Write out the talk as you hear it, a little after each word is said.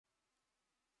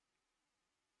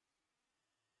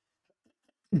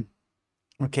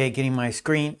Okay, getting my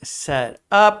screen set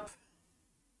up.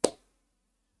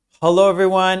 Hello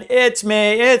everyone, it's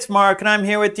me, it's Mark, and I'm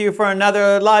here with you for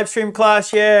another live stream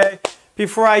class. Yay!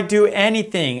 Before I do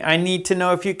anything, I need to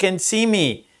know if you can see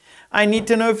me. I need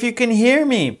to know if you can hear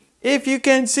me. If you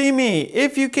can see me,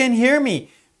 if you can hear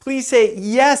me, please say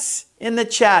yes in the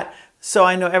chat so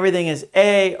I know everything is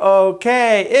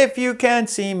A-OK. If you can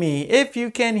see me, if you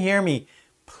can hear me,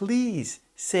 please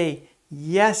say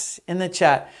yes in the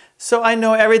chat so I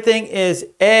know everything is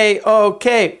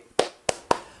A-OK.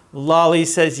 Lolly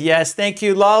says yes. Thank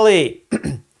you, Lolly.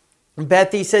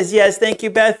 Bethy says yes. Thank you,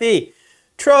 Bethy.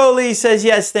 Trolley says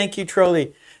yes. Thank you,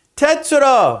 Trolley.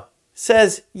 Tetsuro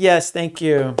says yes. Thank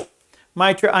you.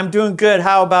 Mitra, I'm doing good.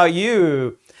 How about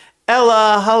you?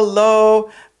 Ella,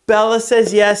 hello. Bella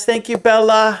says yes. Thank you,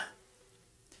 Bella.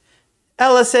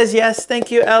 Ella says yes. Thank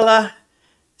you, Ella.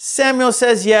 Samuel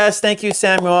says yes. Thank you,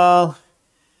 Samuel.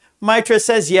 Mitra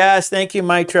says yes. Thank you,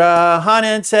 Mitra.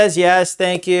 Hanan says yes.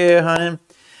 Thank you, Hanan.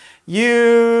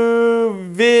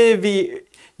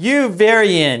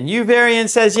 Varian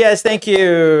says yes, thank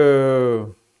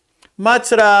you.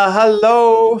 Matsura,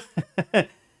 hello.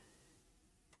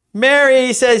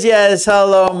 Mary says yes,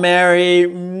 hello Mary.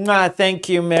 Mwah, thank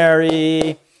you,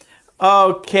 Mary.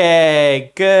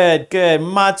 Okay, good.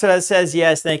 Matsura says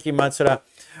yes, thank you, Matsura.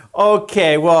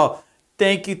 Okay, well,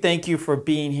 thank you for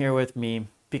being here with me,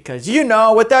 because you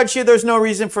know, without you, there's no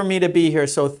reason for me to be here.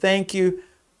 So thank you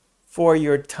for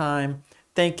your time.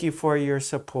 Thank you for your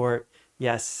support.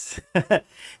 Yes.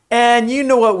 And you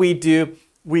know what we do.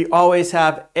 We always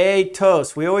have a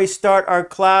toast. We always start our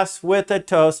class with a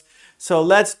toast. So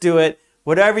let's do it.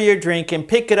 Whatever you're drinking,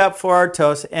 pick it up for our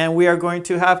toast. And we are going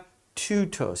to have two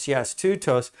toasts. Yes, two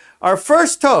toasts. Our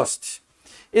first toast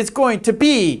is going to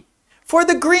be for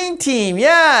the green team.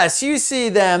 Yes, you see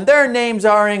them. Their names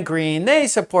are in green. They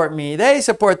support me. They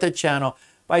support the channel.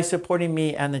 By supporting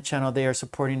me and the channel, they are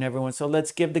supporting everyone. So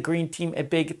let's give the green team a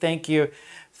big thank you.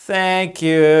 Thank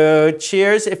you.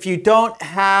 Cheers. If you don't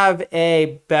have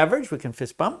a beverage, we can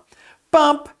fist bump.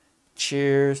 Bump.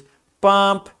 Cheers.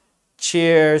 Bump.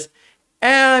 Cheers.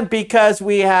 And because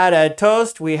we had a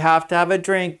toast, we have to have a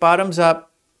drink. Bottoms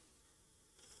up.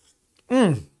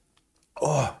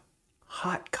 Oh,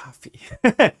 hot coffee.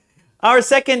 Our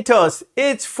second toast,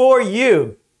 it's for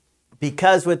you.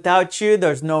 Because without you,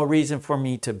 there's no reason for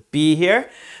me to be here.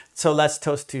 So let's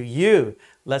toast to you.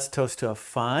 Let's toast to a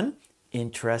fun,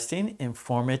 interesting,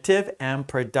 informative, and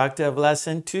productive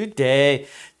lesson today.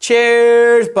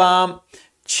 Cheers, bump.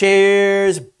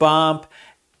 Cheers, bump.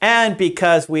 And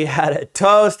because we had a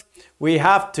toast, we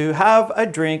have to have a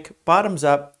drink. Bottoms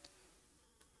up.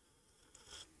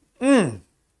 Woo!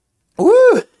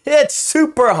 It's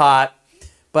super hot,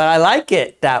 but I like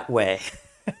it that way.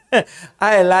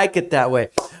 I like it that way.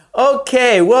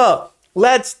 Okay, well,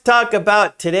 let's talk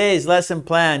about today's lesson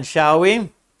plan, shall we?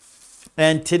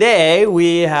 And today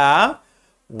we have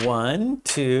 1,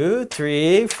 2,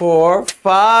 3, 4,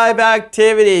 5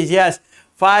 activities. Yes,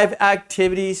 5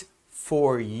 activities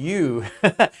for you.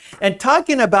 And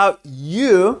talking about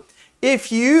you,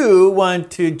 if you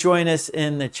want to join us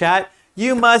in the chat,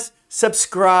 you must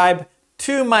subscribe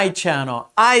to my channel.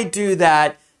 I do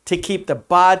that to keep the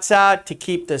bots out, to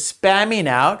keep the spamming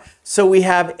out, so we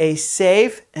have a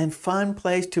safe and fun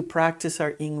place to practice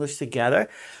our English together.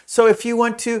 So if you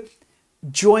want to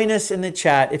join us in the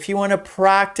chat, if you want to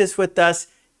practice with us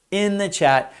in the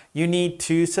chat, you need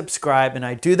to subscribe. And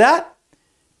I do that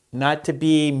not to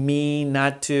be mean,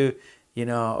 not to, you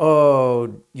know,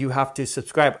 oh, you have to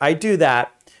subscribe. I do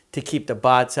that to keep the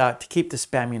bots out, to keep the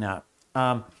spamming out.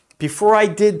 Before I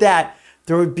did that,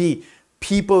 there would be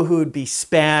people who would be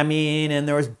spamming and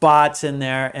there was bots in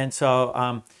there. And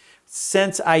so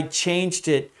since I changed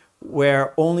it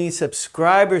where only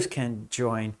subscribers can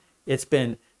join, it's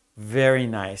been very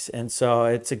nice. And so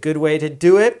it's a good way to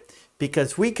do it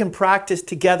because we can practice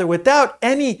together without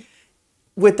any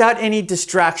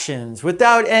distractions,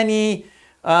 without any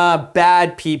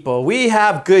bad people. We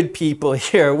have good people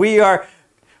here. We are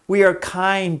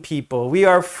kind people. We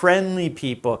are friendly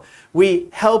people. We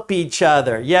help each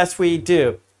other. Yes, we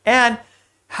do. And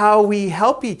how we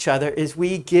help each other is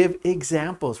we give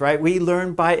examples, right? We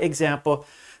learn by example.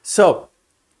 So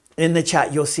in the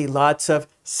chat, you'll see lots of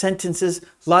sentences,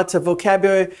 lots of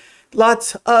vocabulary,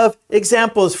 lots of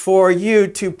examples for you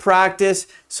to practice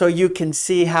so you can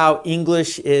see how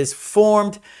English is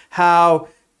formed, how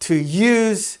to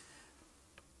use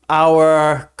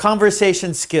our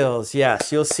conversation skills.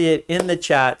 Yes, you'll see it in the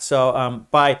chat. So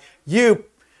by you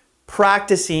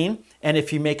practicing, and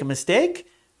if you make a mistake,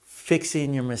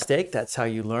 fixing your mistake. That's how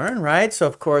you learn, right? So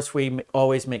of course we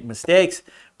always make mistakes,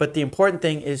 but the important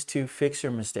thing is to fix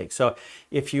your mistake. So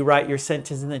if you write your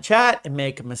sentence in the chat and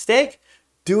make a mistake,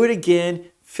 do it again,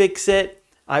 fix it.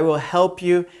 I will help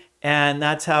you. And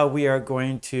that's how we are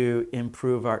going to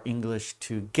improve our English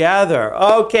together.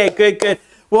 Okay, good, good.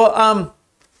 Well,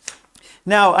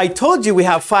 now I told you we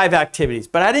have 5 activities,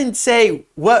 but I didn't say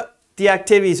what the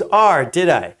activities are, did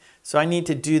I? So I need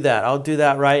to do that. I'll do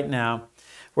that right now.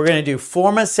 We're going to do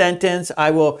form a sentence.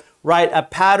 I will write a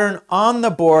pattern on the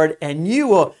board and you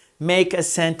will make a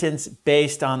sentence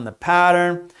based on the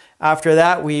pattern. After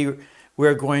that, we're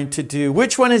going to do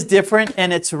which one is different,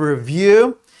 and it's a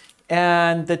review.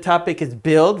 And the topic is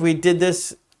build. We did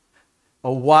this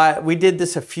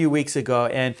a few weeks ago,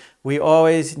 and we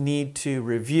always need to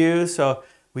review. So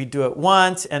we do it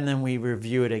once and then we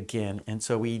review it again. And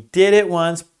so we did it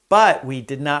once, but we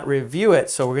did not review it.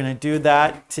 So we're going to do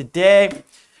that today.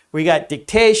 We got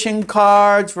dictation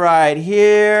cards right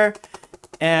here.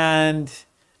 And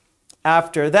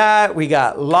after that, we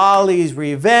got Lolly's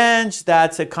Revenge.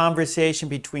 That's a conversation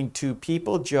between 2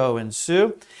 people, Joe and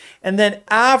Sue. And then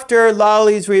after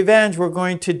Lolly's Revenge, we're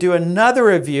going to do another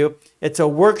review. It's a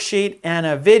worksheet and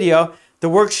a video. The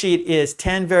worksheet is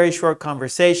 10 very short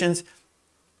conversations.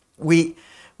 We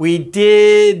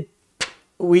did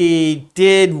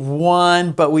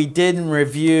one, but we didn't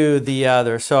review the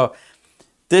other. So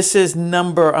this is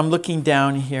number, I'm looking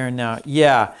down here now.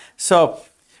 Yeah, so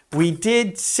we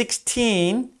did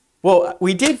 16. Well,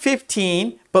 we did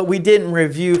 15, but we didn't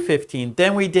review 15.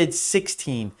 Then we did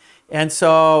 16. And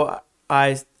so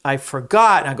I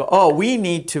forgot. I go, oh, we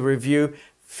need to review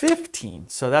 15.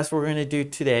 So that's what we're going to do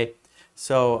today.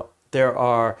 So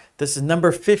this is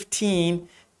number 15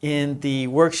 in the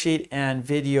worksheet and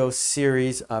video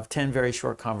series of 10 very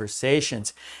short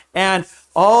conversations. And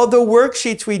all the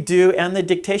worksheets we do and the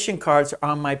dictation cards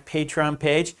are on my Patreon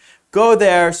page. Go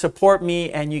there, support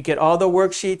me, and you get all the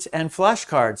worksheets and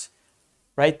flashcards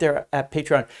right there at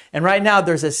Patreon. And right now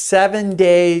there's a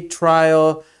 7-day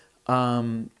trial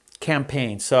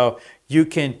campaign. So you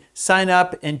can sign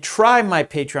up and try my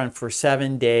Patreon for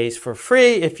 7 days for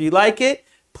free. If you like it,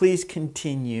 please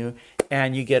continue.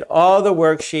 And you get all the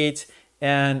worksheets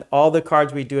and all the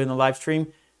cards we do in the live stream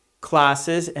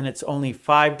classes. And it's only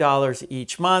 $5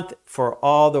 each month for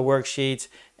all the worksheets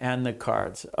and the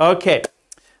cards. Okay.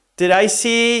 Did I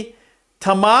see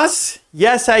Tomas?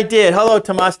 Yes, I did. Hello,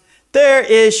 Tomas. There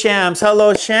is Shams.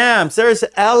 Hello, Shams. There's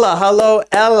Ella. Hello,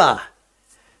 Ella.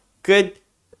 Good.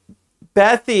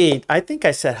 Bethy. I think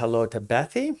I said hello to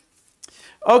Bethy.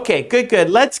 Okay, good, good.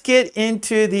 Let's get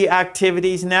into the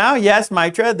activities now. Yes,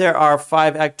 Maitra, there are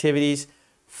 5 activities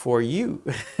for you.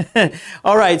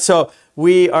 All right, so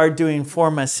we are doing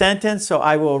form a sentence. So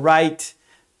I will write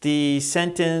the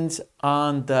sentence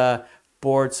on the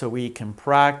board so we can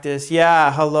practice.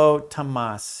 Yeah, hello,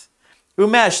 Tomas.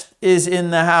 Umesh is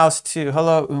in the house too.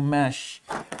 Hello, Umesh.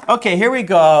 Okay, here we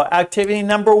go. Activity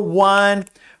number 1,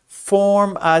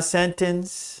 form a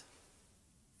sentence.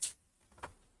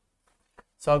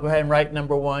 So I'll go ahead and write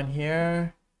number 1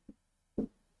 here.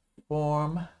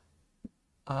 Form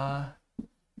a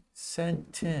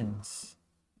sentence.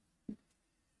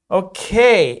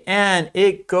 Okay, and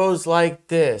it goes like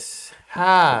this.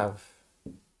 Have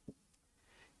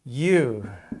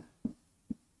you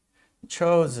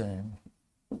chosen?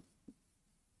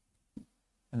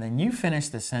 And then you finish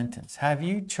the sentence. Have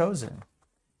you chosen?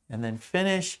 And then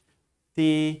finish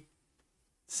the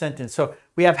sentence. So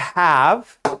we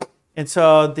have. And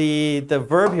so the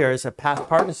verb here is a past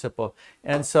participle.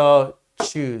 And so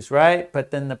choose, right?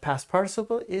 But then the past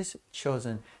participle is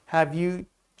chosen. Have you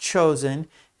chosen?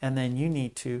 And then you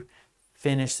need to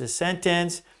finish the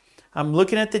sentence. I'm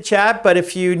looking at the chat, but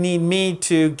if you need me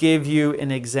to give you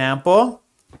an example,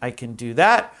 I can do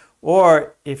that.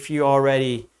 Or if you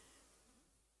already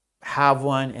have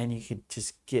one and you could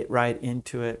just get right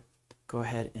into it, go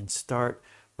ahead and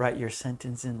write your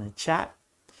sentence in the chat.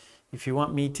 If you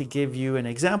want me to give you an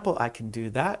example, I can do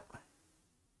that.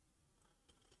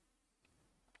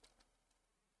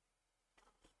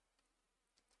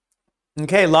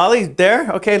 Okay, Lolly's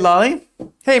there. Okay, Lolly.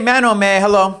 Hey, Mano May,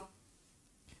 hello.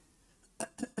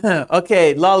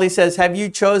 Okay, Lolly says, have you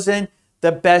chosen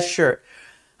the best shirt?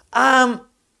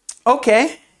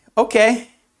 Okay. Okay,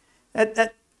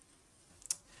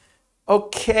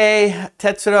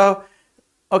 Tetsuro.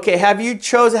 Okay, have you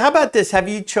chosen, how about this? Have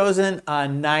you chosen a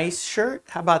nice shirt?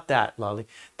 How about that, Lolly?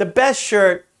 The best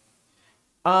shirt,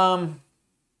 okay,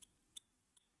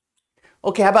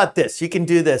 how about this? You can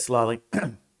do this, Lolly.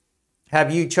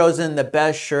 Have you chosen the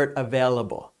best shirt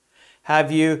available?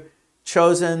 Have you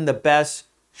chosen the best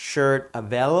shirt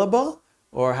available?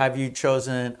 Or have you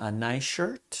chosen a nice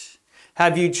shirt?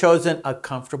 Have you chosen a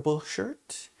comfortable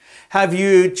shirt? Have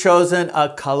you chosen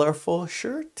a colorful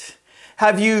shirt?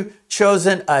 Have you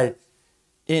chosen an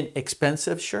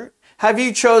inexpensive shirt? Have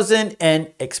you chosen an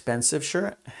expensive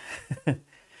shirt?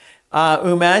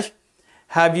 Umesh,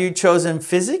 have you chosen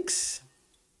physics?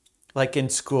 Like in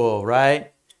school,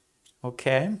 right?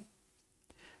 Okay.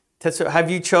 Tetsuo, have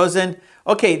you chosen,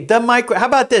 okay, how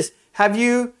about this? Have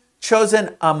you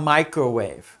chosen a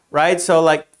microwave, right? So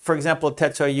like, for example,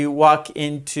 Tetsuo, you walk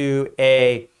into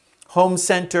a home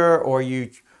center or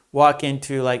you walk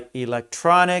into like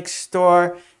electronics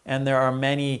store and there are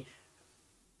many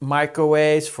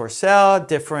microwaves for sale,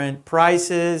 different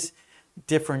prices,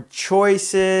 different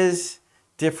choices,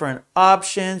 different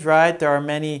options, right? There are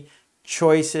many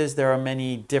choices. There are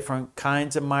many different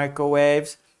kinds of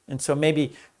microwaves. And so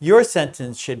maybe your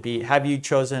sentence should be, have you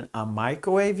chosen a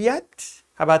microwave yet?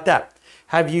 How about that?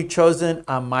 Have you chosen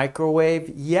a microwave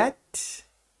yet?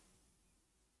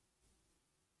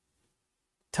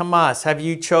 Tomas, have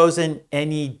you chosen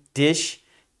any dish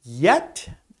yet?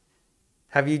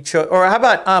 Have you or how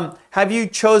about have you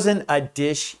chosen a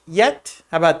dish yet?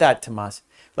 How about that, Tomas?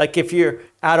 Like if you're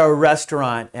at a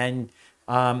restaurant and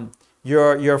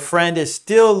your friend is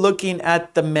still looking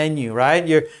at the menu, right?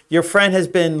 Your friend has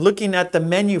been looking at the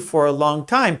menu for a long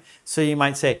time. So you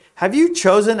might say, have you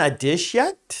chosen a dish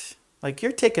yet? Like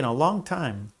you're taking a long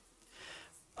time.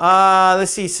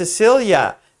 Let's see,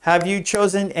 Cecilia, have you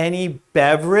chosen any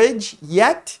beverage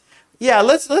yet? Yeah,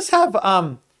 let's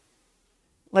have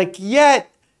like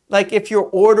yet, like if you're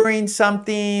ordering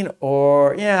something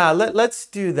or yeah, let's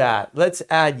do that. Let's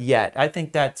add yet. I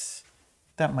think that's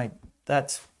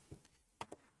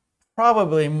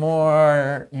probably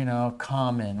more,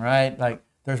 common, right? Like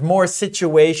there's more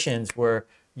situations where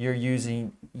you're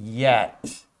using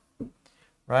yet,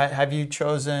 right? Have you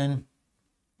chosen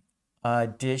a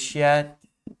dish yet?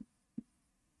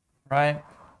 Right?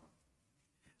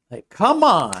 Like, come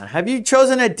on, have you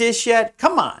chosen a dish yet?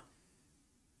 Come on.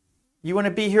 You want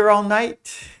to be here all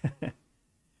night?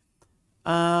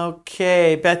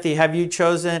 Okay, Bethy, have you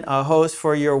chosen a host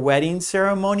for your wedding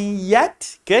ceremony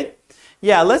yet? Good.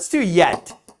 Yeah, let's do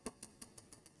yet.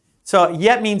 So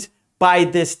yet means by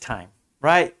this time,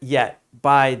 right? Yet,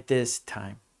 by this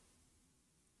time.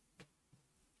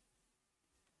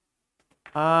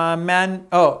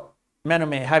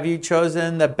 Manome, have you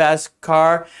chosen the best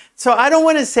car? So I don't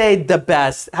want to say the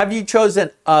best. Have you chosen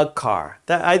a car?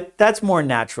 That's more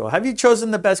natural. Have you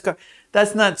chosen the best car?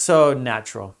 That's not so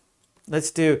natural. Let's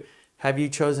do, have you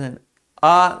chosen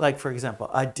like for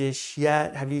example, a dish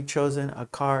yet? Have you chosen a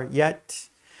car yet?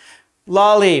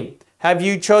 Lolly, have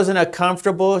you chosen a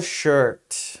comfortable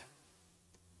shirt?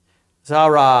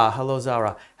 Zara, hello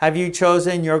Zara. Have you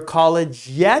chosen your college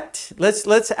yet?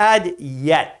 Let's add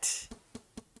yet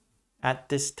at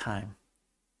this time.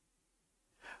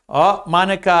 Oh,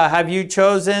 Monica, have you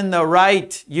chosen the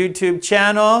right YouTube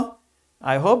channel?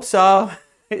 I hope so.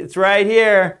 It's right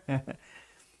here.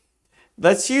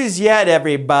 Let's use yet,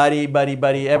 everybody,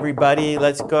 everybody.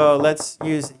 Let's go. Let's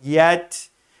use yet.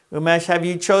 Umesh, have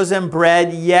you chosen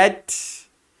bread yet?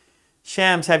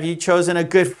 Shams, have you chosen a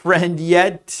good friend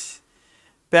yet?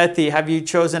 Bethy, have you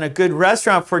chosen a good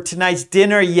restaurant for tonight's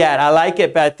dinner yet? I like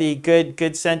it, Bethy.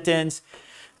 Good sentence.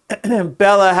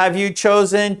 Bella, have you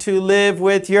chosen to live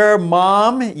with your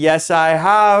mom? Yes, I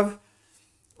have.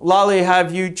 Lolly,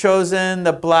 have you chosen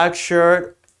the black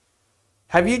shirt?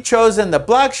 Have you chosen the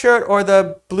black shirt or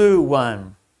the blue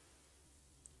one?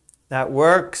 That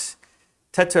works.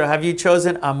 Tetra, have you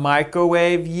chosen a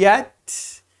microwave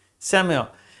yet? Samuel,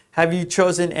 have you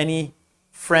chosen any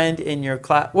friend in your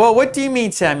class? Well, what do you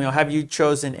mean, Samuel? Have you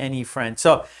chosen any friend?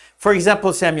 So, for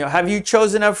example, Samuel, have you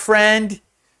chosen a friend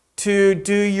to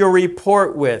do your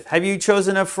report with? Have you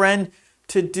chosen a friend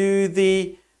to do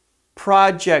the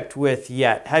project with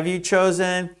yet? Have you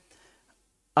chosen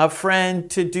a friend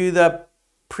to do the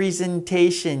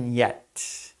presentation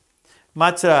yet?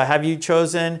 Matsuda, have you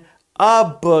chosen a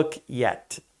book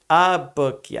yet? A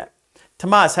book yet.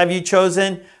 Tomas, have you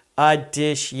chosen a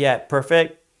dish yet?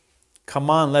 Perfect. Come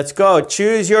on, let's go.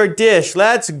 Choose your dish.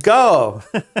 Let's go.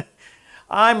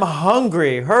 I'm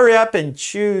hungry. Hurry up and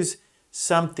choose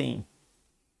something.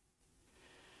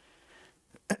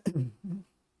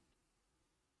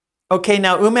 Okay,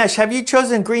 now Umesh, have you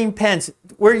chosen green pens?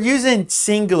 We're using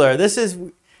singular.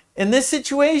 In this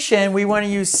situation, we want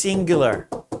to use singular,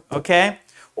 okay?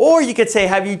 Or you could say,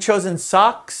 have you chosen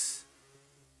socks?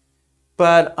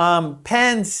 But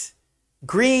pens,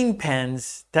 green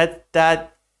pens, that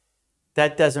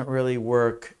doesn't really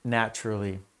work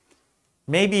naturally.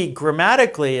 maybe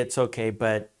grammatically it's okay,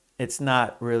 but it's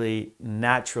not really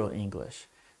natural English.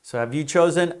 So have you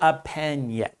chosen a pen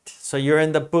yet? So you're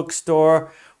in the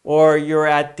bookstore or you're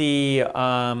at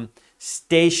the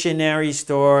stationery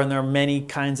store, and there are many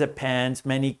kinds of pens,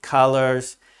 many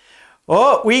colors.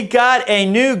 Oh, we got a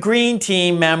new green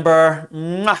team member.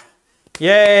 Mwah.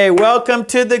 Yay, welcome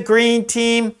to the green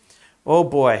team. Oh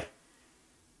boy,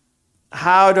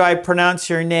 how do I pronounce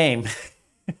your name?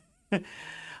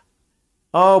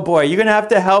 Oh boy, you're gonna have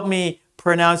to help me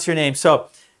pronounce your name. So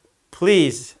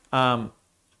please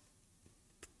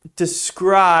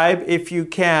describe, if you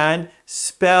can,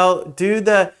 do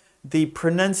the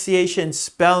pronunciation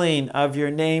spelling of your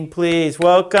name, please.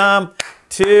 Welcome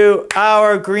to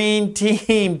our green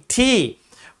team, T.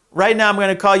 Right now I'm going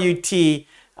to call you T.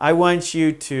 I want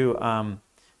you to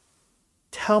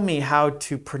tell me how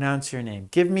to pronounce your name.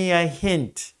 Give me a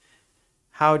hint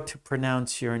how to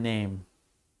pronounce your name.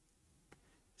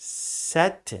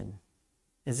 Seton.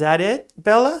 Is that it,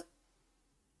 Bella?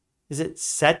 Is it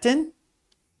Seton?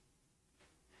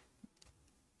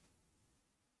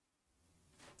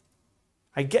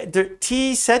 I get the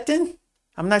T Seton.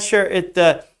 I'm not sure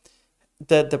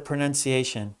the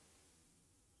pronunciation.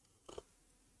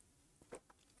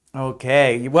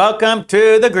 Okay, welcome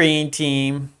to the green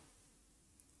team.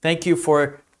 Thank you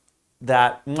for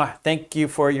that. Thank you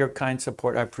for your kind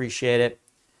support. I appreciate it.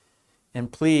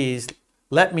 And please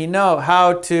let me know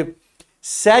how to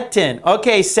Seton.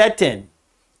 Okay, Seton.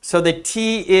 So the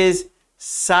T is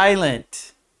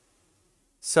silent.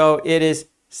 So it is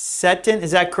Seton.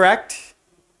 Is that correct?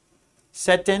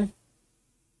 Seton.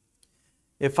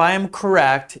 If I am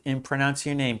correct in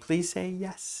pronouncing your name, please say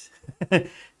yes.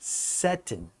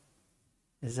 Seton.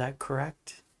 Is that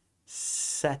correct?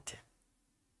 Seton.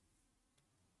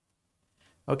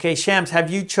 Okay, Shams,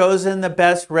 have you chosen the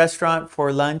best restaurant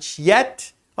for lunch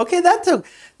yet? Okay,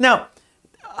 now,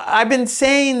 I've been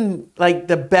saying like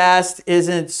the best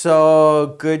isn't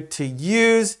so good to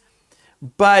use,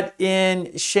 but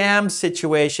in Sham's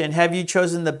situation, have you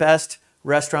chosen the best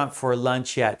restaurant for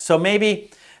lunch yet? So maybe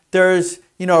there's,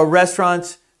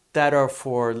 restaurants that are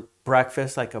for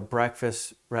breakfast, like a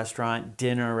breakfast restaurant,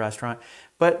 dinner restaurant,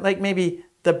 but like maybe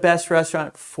the best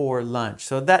restaurant for lunch.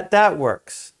 So that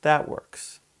works. That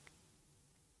works.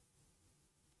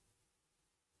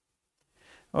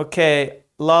 Okay,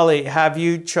 Lolly, have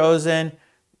you chosen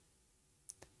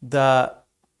okay,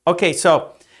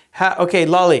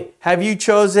 Lolly, have you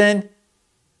chosen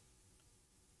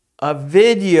a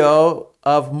video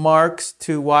of Mark's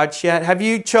to watch yet? Have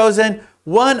you chosen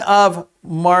one of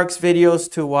Mark's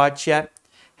videos to watch yet?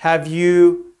 Have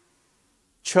you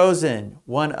chosen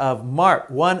one of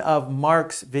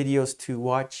Mark's videos to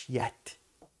watch yet?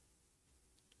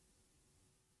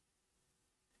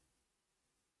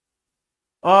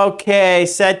 Okay,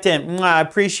 Seton, I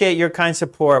appreciate your kind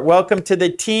support. Welcome to the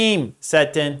team,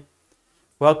 Seton.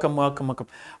 Welcome, welcome, welcome.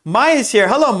 Maya's here.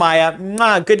 Hello,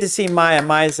 Maya. Good to see Maya.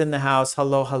 Maya's in the house.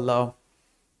 Hello, hello.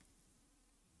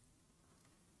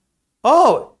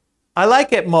 Oh, I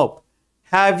like it, Mope.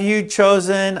 Have you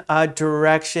chosen a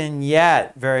direction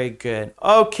yet? Very good.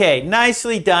 Okay,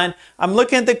 nicely done. I'm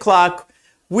looking at the clock.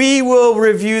 We will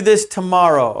review this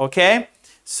tomorrow, okay?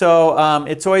 So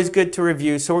it's always good to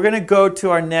review. So we're going to go to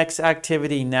our next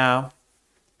activity now.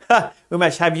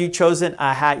 Umesh, have you chosen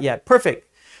a hat yet? Perfect.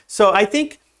 So I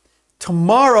think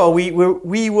tomorrow, we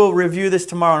will review this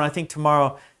tomorrow. And I think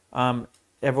tomorrow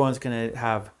everyone's going to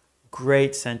have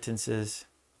great sentences.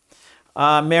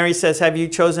 Mary says, have you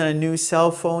chosen a new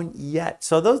cell phone yet?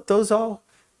 So those are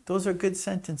good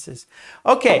sentences.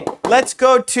 Okay, let's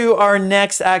go to our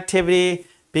next activity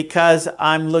because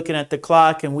I'm looking at the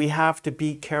clock and we have to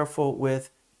be careful with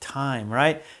time,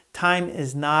 right? Time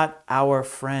is not our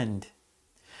friend.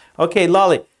 Okay,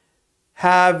 Lolly,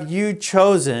 have you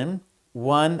chosen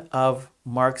one of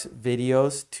Mark's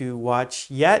videos to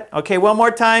watch yet? Okay, one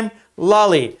more time.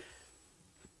 Lolly,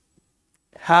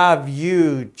 have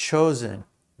you chosen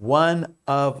one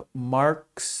of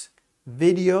Mark's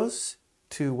videos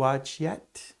to watch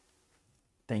yet?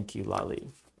 Thank you, Lolly.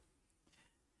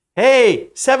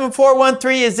 Hey,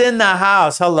 7413 is in the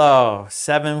house. Hello,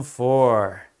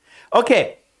 74.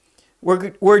 Okay,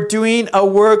 we're doing a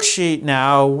worksheet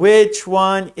now. Which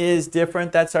one is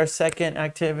different? That's our second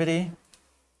activity.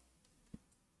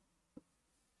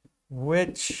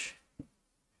 Which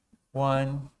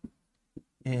one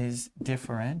is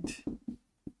different?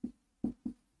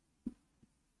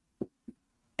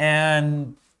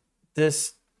 And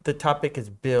the topic is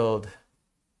build.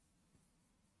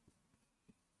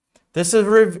 This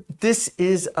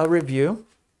is a review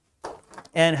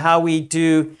and how we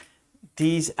do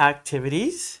these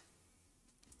activities.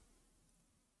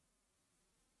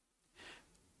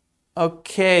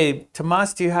 Okay,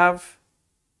 Tomas, do you have...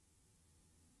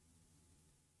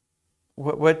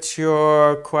 What's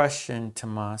your question,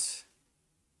 Tomas?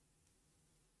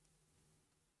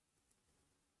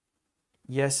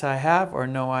 Yes, I have, or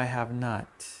no, I have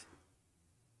not.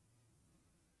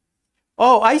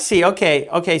 Oh, I see. Okay.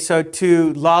 Okay. So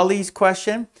to Lolly's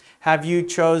question, have you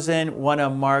chosen one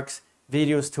of Mark's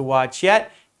videos to watch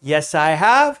yet? Yes, I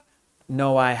have.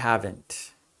 No, I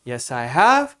haven't. Yes, I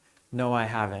have. No, I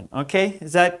haven't. Okay.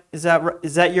 Is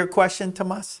that your question,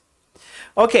 Tomas?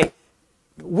 Okay.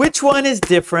 Which one is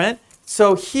different?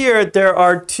 So here there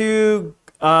are two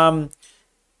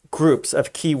groups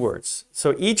of keywords.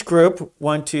 So each group,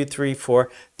 1, 2, 3, 4,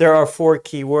 there are 4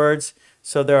 keywords.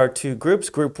 So there are 2 groups.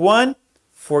 Group 1,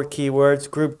 4 keywords.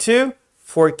 Group 2,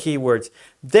 4 keywords.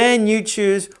 Then you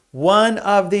choose one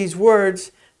of these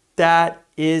words that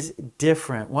is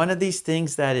different. One of these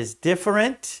things that is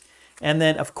different. And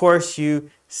then, of course, you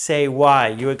say why.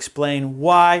 You explain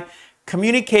why.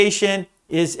 Communication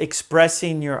is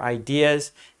expressing your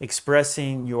ideas,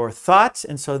 expressing your thoughts.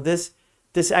 And so this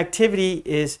activity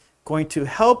is going to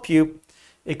help you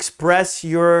express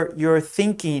your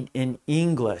thinking in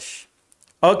English.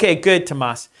 Okay, good,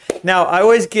 Tomas. Now, I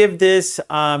always give this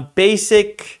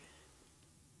basic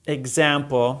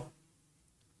example.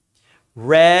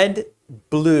 Red,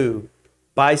 blue,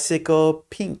 bicycle,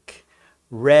 pink.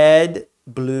 Red,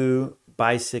 blue,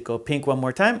 bicycle, pink. One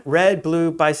more time. Red,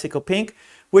 blue, bicycle, pink.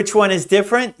 Which one is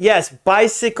different? Yes,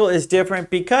 bicycle is different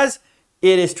because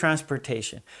it is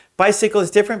transportation. Bicycle is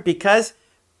different because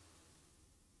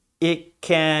it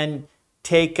can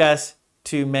take us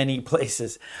to many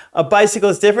places. A bicycle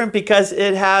is different because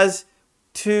it has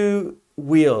 2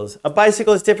 wheels. A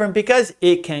bicycle is different because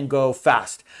it can go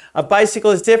fast. A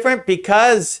bicycle is different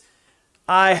because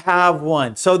I have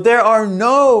one. So there are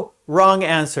no wrong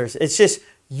answers. It's just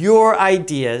your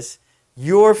ideas,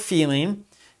 your feeling,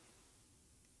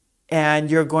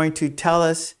 and you're going to tell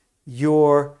us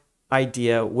your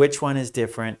idea, which one is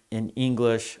different in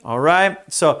English. All right.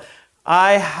 So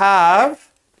I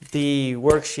have the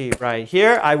worksheet right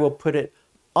here. I will put it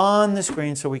on the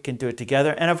screen so we can do it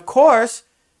together. And of course,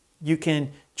 you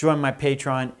can join my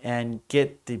Patreon and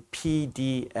get the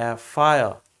PDF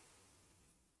file.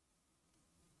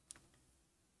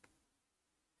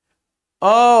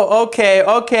 Oh, okay,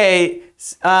 okay.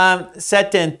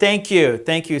 Setin, thank you.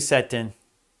 Thank you, Setin.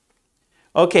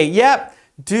 Okay, yep.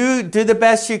 Do the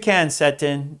best you can,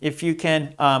 Setin. If you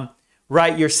can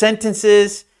write your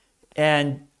sentences,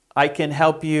 and I can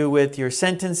help you with your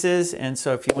sentences. And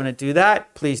so if you want to do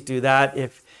that, please do that.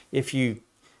 If you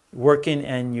working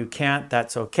and you can't,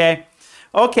 that's okay.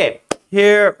 Okay,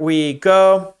 here we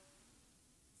go.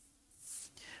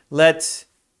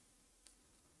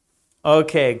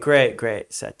 Okay, great,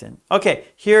 Setin. Okay,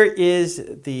 here is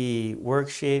the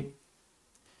worksheet.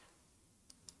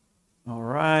 All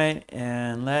right,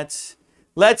 and let's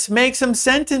make some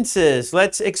sentences.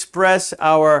 Let's express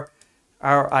our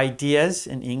ideas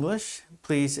in English.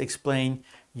 Please explain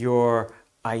your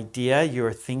idea,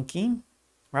 your thinking,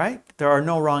 right? There are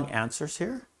no wrong answers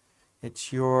here.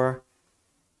 It's your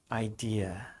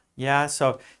idea. Yeah,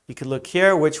 so you could look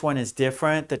here, which one is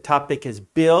different. The topic is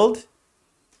build,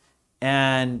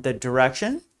 and the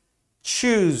direction.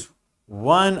 Choose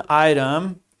one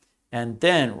item and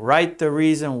then write the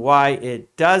reason why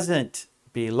it doesn't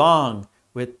belong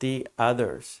with the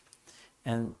others.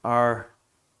 And our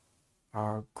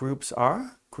groups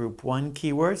are group 1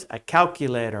 keywords, a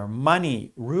calculator,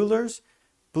 money, rulers,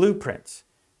 blueprints.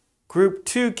 Group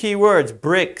 2 keywords,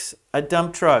 bricks, a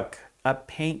dump truck, a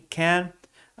paint can,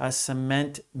 a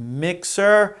cement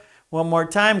mixer. One more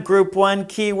time, group 1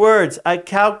 keywords, a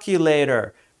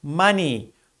calculator,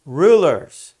 money,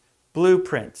 rulers,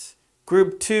 blueprints.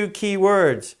 Group 2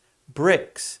 keywords,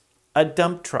 bricks, a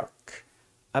dump truck,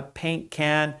 a paint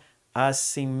can, a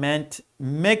cement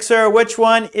mixer. Which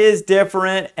one is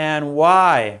different and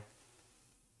why?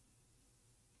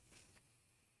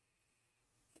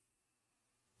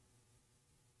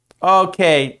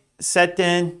 Okay,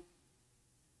 Setin,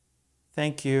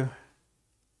 thank you.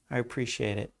 I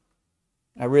appreciate it.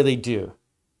 I really do.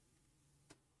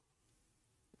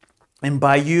 And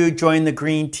by you joining the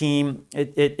green team,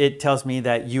 it tells me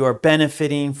that you are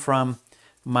benefiting from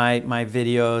my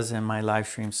videos and my live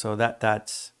stream. So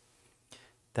that's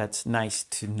nice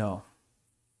to know.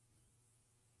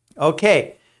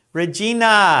 Okay,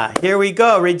 Regina, here we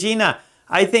go. Regina,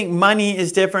 I think money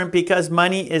is different because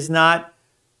money is not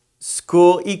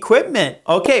school equipment.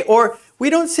 Okay, or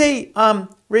we don't say,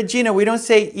 Regina, we don't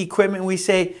say equipment, we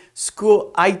say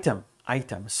school item.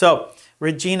 So,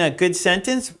 Regina, good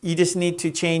sentence. You just need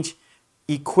to change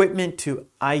equipment to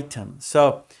item.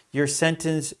 So your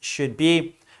sentence should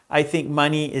be, I think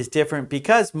money is different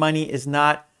because money is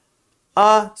not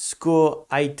a school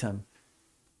item.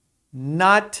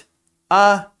 Not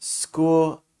a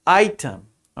school item.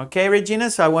 Okay,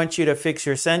 Regina? So I want you to fix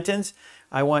your sentence.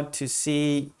 I want to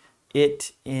see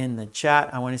it in the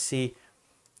chat. I want to see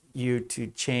you to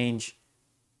change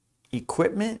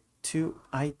equipment to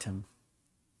item.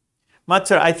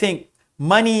 Matsura, I think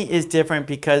money is different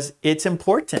because it's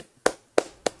important.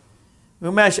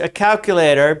 Umesh, a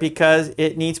calculator because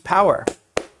it needs power.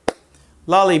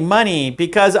 Lolly, money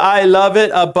because I love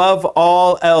it above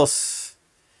all else.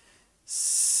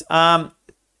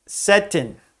 Setin.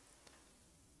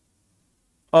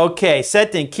 Okay,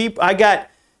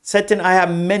 Setin, I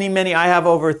have many, I have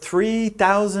over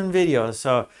 3,000 videos.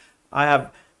 So I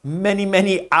have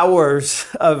many hours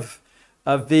of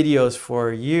videos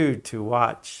for you to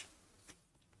watch.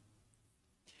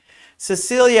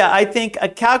 Cecilia, I think a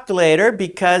calculator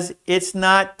because it's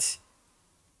not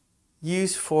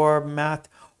used for math.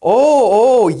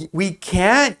 Oh, we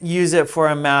can't use it for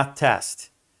a math test.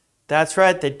 That's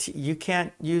right, you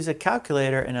can't use a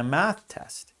calculator in a math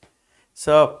test.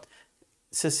 So,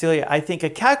 Cecilia, I think a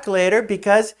calculator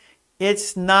because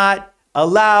it's not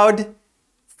allowed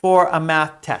for a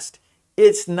math test.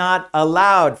 It's not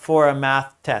allowed for a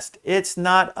math test. It's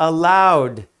not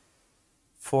allowed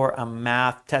for a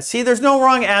math test. See, there's no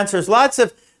wrong answers.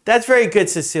 That's very good,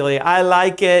 Cecilia. I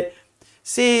like it.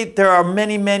 See, there are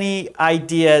many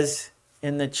ideas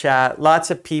in the chat.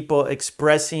 Lots of people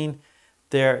expressing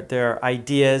their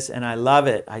ideas, and I love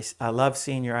it. I love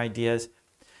seeing your ideas.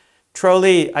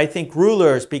 Trolley, I think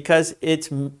rulers because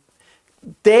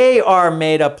they are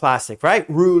made of plastic, right?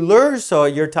 Rulers, so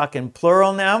you're talking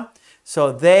plural now.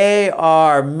 So they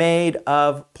are made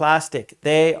of plastic.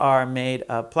 They are made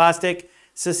of plastic.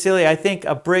 Cecilia, I think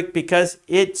a brick because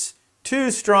it's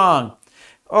too strong.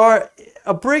 Or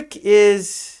a brick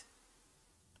is,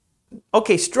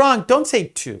 okay, strong, don't say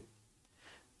too.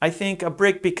 I think a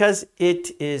brick because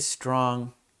it is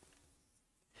strong.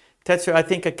 Tetsu, I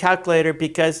think a calculator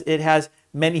because it has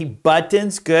many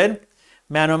buttons, good.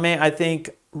 Manome, I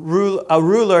think a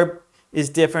ruler is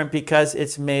different because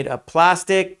it's made of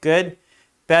plastic, good.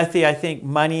 Bethy, I think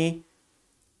money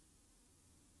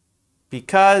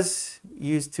because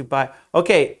used to buy.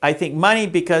 Okay, I think money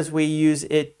because we use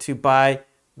it to buy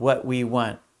what we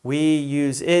want. We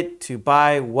use it to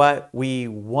buy what we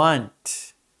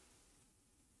want.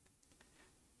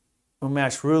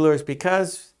 Umesh, rulers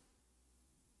because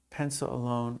pencil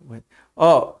along with,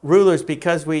 rulers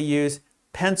because we use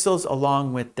pencils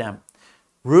along with them.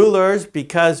 Rulers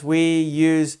because we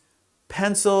use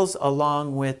pencils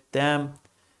along with them.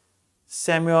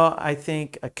 Samuel, I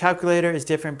think a calculator is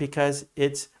different because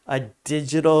it's a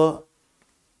digital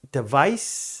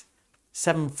device.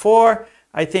 7-4,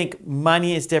 I think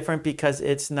money is different because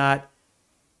it's not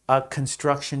a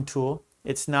construction tool.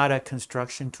 It's not a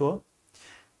construction tool.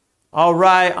 All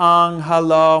right, Ong,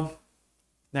 hello.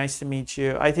 Nice to meet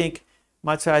you. I think,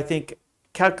 Matsu, I think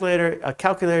a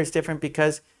calculator is different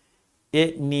because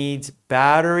it needs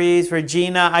batteries.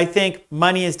 Regina, I think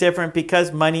money is different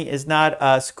because money is not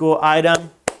a school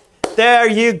item. There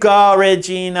you go,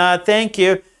 Regina. Thank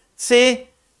you. See,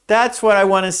 that's what I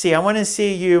want to see. I want to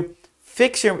see you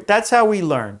fix that's how we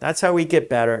learn. That's how we get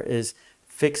better, is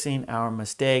fixing our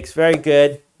mistakes. Very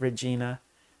good, Regina.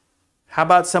 How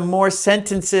about some more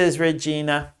sentences,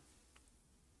 Regina?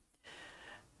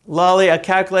 Lolly, a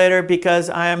calculator because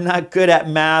I am not good at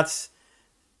maths.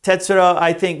 Tetsuro,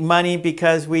 I think money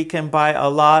because we can buy a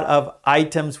lot of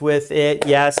items with it.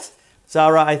 Yes.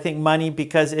 Zara, I think money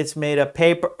because it's made of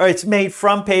paper, or it's made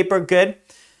from paper. Good.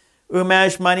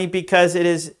 Umesh, money because it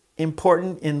is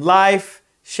important in life.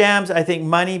 Shams, I think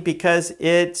money because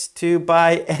it's to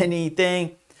buy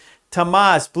anything.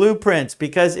 Tomas, blueprints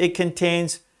because it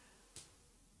contains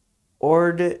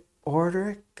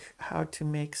order, how to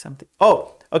make something.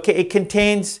 Oh, okay, it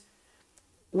contains,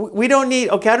 we don't need,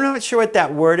 okay, I'm not sure what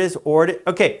that word is, order.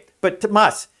 Okay, but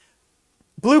Tomas,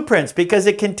 blueprints because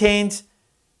it contains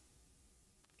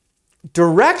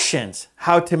directions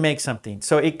how to make something.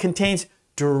 So it contains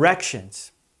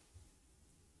directions.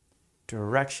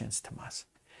 Directions, Tomas.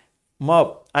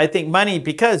 Mo, I think money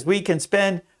because we can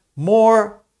spend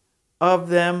more of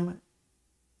them.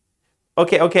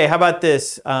 Okay, how about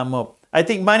this, Mo? I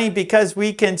think money because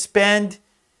we can spend,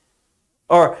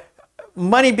 or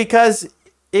money because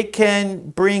it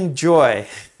can bring joy.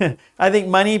 I think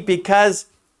money because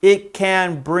it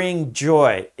can bring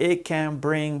joy. It can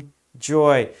bring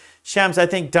joy. Shams, I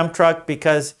think dump truck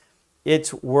because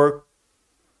it's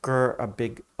worker a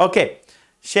big. Okay,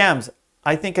 Shams,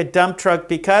 I think a dump truck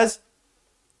because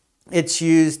it's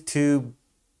used to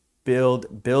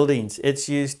build buildings. It's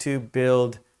used to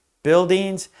build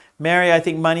buildings. Mary, I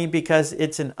think money because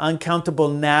it's an uncountable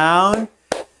noun.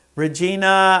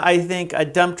 Regina, I think a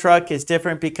dump truck is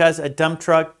different because a dump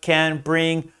truck can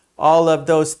bring all of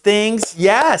those things.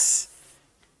 Yes,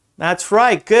 that's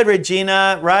right. Good,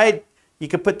 Regina, right? You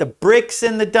could put the bricks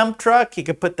in the dump truck. You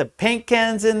could put the paint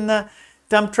cans in the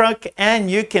dump truck.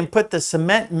 And you can put the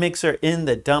cement mixer in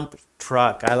the dump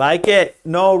truck. I like it.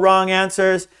 No wrong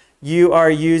answers. You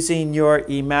are using your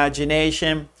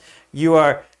imagination. You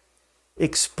are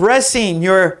expressing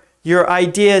your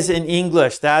ideas in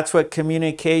English. That's what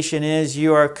communication is.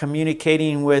 You are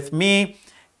communicating with me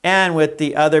and with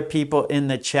the other people in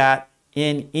the chat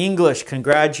in English.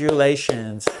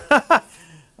 Congratulations.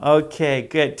 Okay,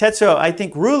 good. Tetsuo, I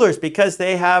think rulers because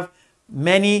they have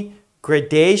many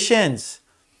gradations.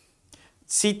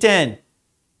 Siten.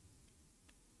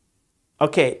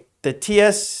 Okay, the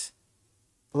TS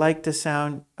like the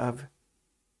sound of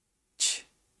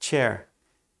chair.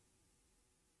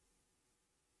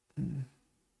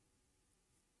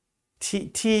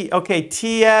 Okay,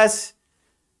 TS.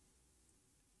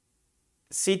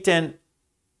 Siten.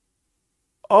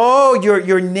 Oh,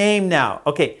 your name now.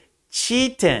 Okay,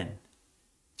 Cheatin.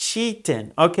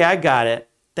 Cheatin. Okay, I got it.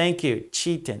 Thank you.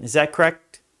 Cheatin. Is that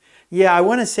correct? Yeah, I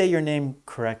want to say your name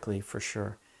correctly for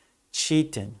sure.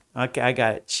 Cheatin. Okay, I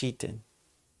got it. Cheatin.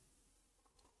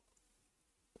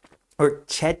 Or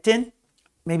Chetin?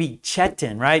 Maybe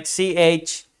Chetin, right?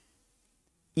 C-H-E.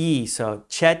 So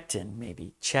Chetin,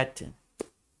 maybe. Chetin.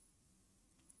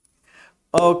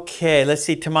 Okay, let's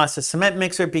see. Tomas, a cement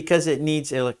mixer because it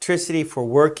needs electricity for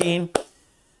working.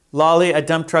 Lolly, a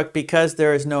dump truck because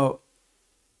there is no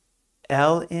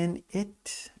L in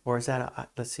it. Or is that a,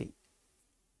 let's see.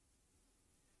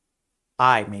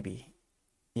 I, maybe.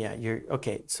 Yeah, you're,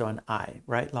 okay, so an I,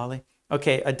 right, Lolly?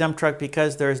 Okay, a dump truck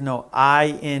because there is no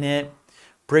I in it.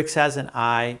 Bricks has an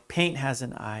I. Paint has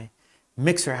an I.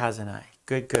 Mixer has an I.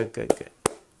 Good, good, good, good.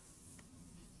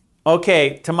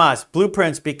 Okay, Tomas,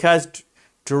 blueprints because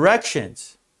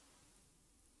directions.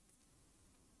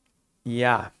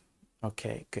 Yeah.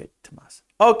 Okay, good, Tomas.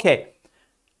 Okay.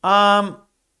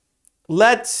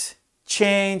 Let's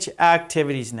change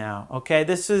activities now. Okay,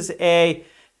 this is a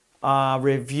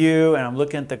review, and I'm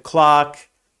looking at the clock,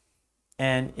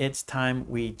 and it's time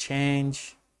we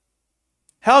change.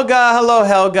 Helga, hello,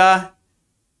 Helga.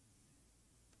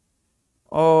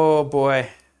 Oh boy,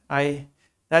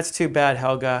 that's too bad,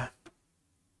 Helga.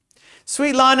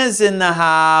 Sweet Lana's in the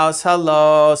house.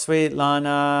 Hello, Sweet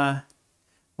Lana.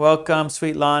 Welcome,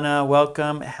 Sweet Lana.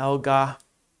 Welcome, Helga.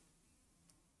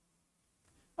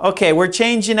 Okay, we're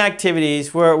changing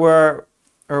activities. We're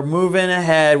moving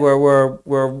ahead.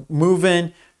 We're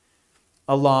moving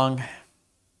along.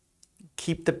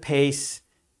 Keep the pace.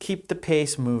 Keep the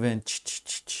pace moving.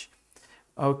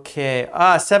 Okay.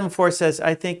 74 says,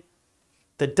 I think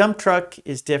the dump truck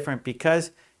is different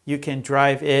because you can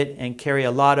drive it and carry a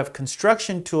lot of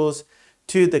construction tools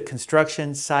to the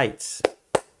construction sites.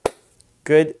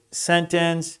 Good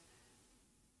sentence.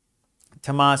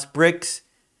 Tomas, bricks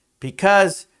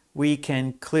because we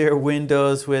can clear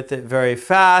windows with it very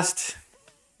fast.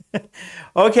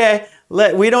 Okay,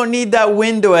 we don't need that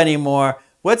window anymore.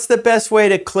 What's the best way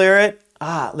to clear it?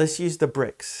 Let's use the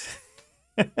bricks.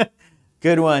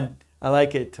 Good one. I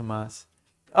like it, Tomas.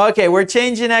 Okay, we're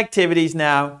changing activities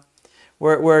now.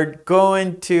 We're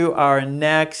going to our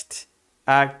next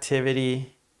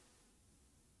activity.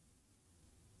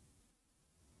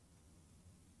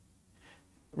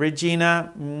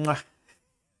 Regina.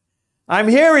 I'm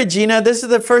here, Regina. This is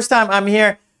the first time I'm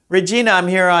here. Regina, I'm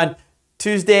here on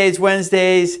Tuesdays,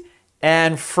 Wednesdays,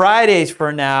 and Fridays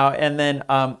for now. And then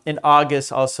in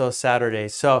August, also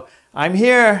Saturdays. So I'm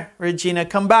here, Regina.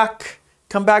 Come back.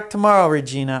 Come back tomorrow,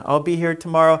 Regina. I'll be here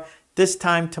tomorrow. This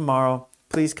time tomorrow.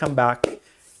 Please come back.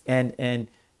 And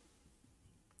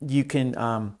you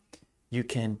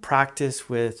can practice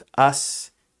with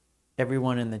us,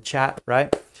 everyone in the chat,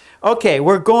 right? Okay,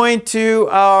 we're going to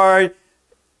our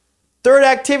third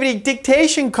activity,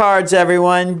 dictation cards,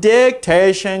 everyone.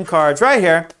 Dictation cards, right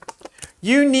here.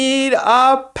 You need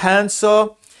a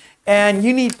pencil and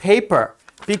you need paper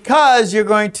because you're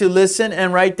going to listen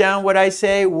and write down what I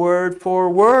say word for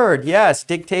word. Yes,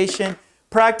 dictation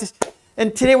practice.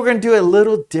 And today we're going to do it a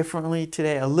little differently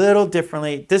today, a little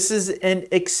differently. This is an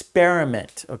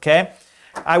experiment, okay?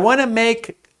 I want to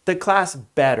make the class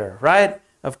better, right?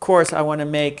 Of course, I want to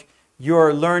make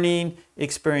your learning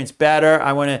experience better.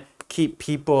 I want to keep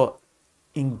people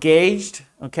engaged,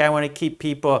 okay? I want to keep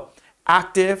people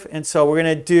active. And so we're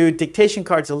going to do dictation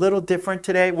cards a little different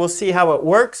today. We'll see how it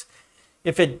works.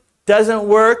 If it doesn't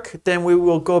work, then we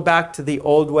will go back to the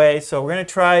old way. So we're going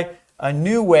to try a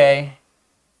new way.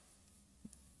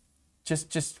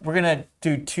 We're going to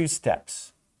do 2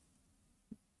 steps.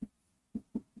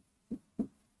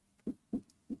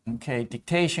 Okay,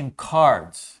 dictation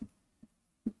cards.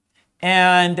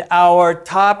 And our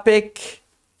topic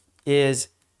is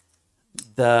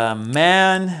the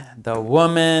man, the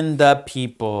woman, the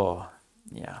people.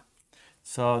 Yeah.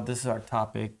 So this is our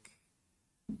topic.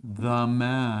 The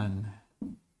man,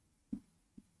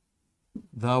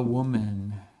 the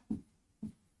woman,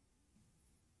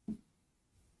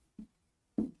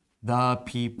 the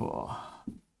people.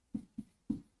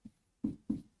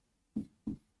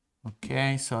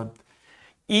 Okay, so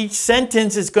each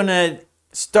sentence is going to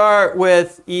start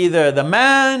with either the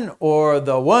man or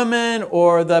the woman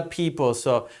or the people.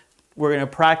 So we're going to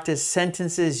practice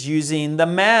sentences using the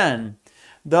man,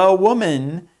 the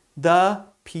woman, the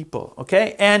people.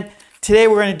 Okay, and today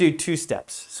we're going to do 2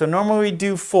 steps. So normally we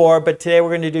do 4, but today we're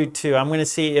going to do 2. I'm going to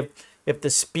see if the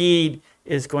speed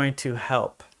is going to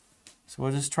help. So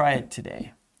we'll just try it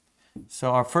today.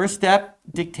 So our first step,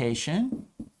 dictation.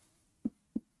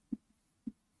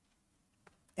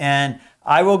 And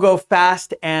I will go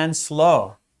fast and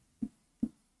slow.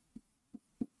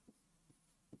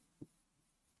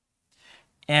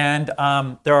 And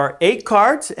there are 8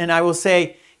 cards, and I will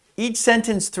say each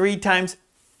sentence 3 times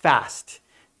fast.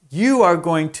 You are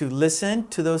going to listen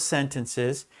to those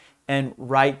sentences and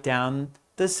write down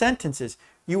the sentences.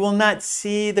 You will not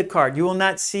see the card. You will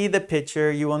not see the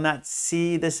picture. You will not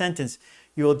see the sentence.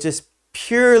 You will just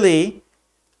purely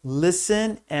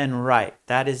listen and write.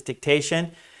 That is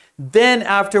dictation. Then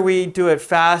after we do it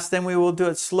fast, then we will do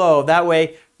it slow. That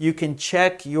way you can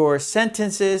check your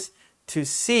sentences to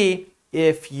see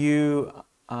if you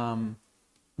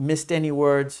missed any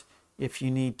words. If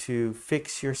you need to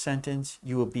fix your sentence,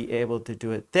 you will be able to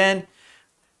do it then.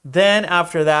 Then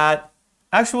after that,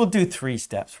 actually we'll do 3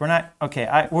 steps. We're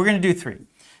going to do 3.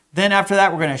 Then after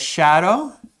that, we're going to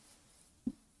shadow.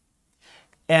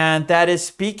 And that is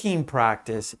speaking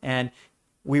practice. And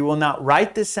we will not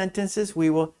write the sentences,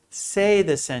 we will say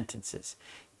the sentences.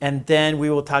 And then we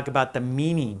will talk about the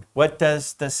meaning. What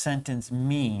does the sentence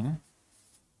mean?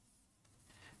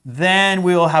 Then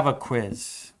we will have a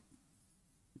quiz.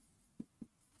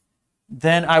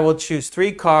 Then I will choose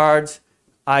 3 cards.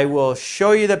 I will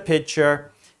show you the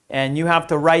picture, and you have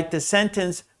to write the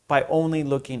sentence by only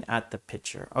looking at the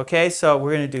picture. Okay, so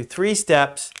we're going to do 3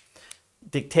 steps: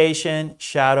 dictation,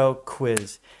 shadow,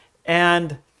 quiz.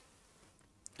 And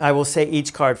I will say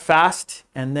each card fast,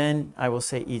 and then I will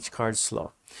say each card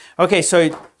slow. Okay,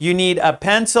 so you need a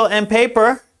pencil and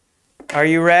paper. Are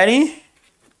you ready?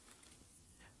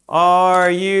 Are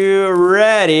you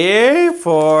ready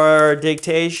for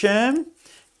dictation?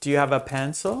 Do you have a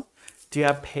pencil? Do you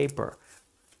have paper?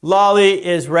 Lolly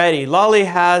is ready. Lolly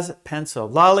has pencil.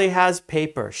 Lolly has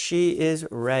paper. She is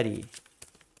ready.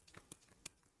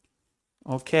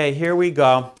 Okay, here we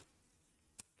go.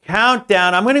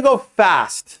 Countdown. I'm going to go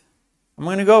fast. I'm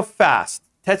going to go fast.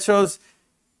 Tetsuro's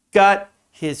got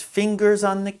his fingers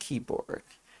on the keyboard.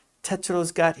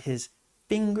 Tetsuro's got his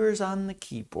fingers on the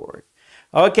keyboard.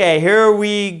 Okay, here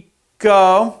we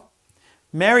go.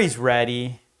 Mary's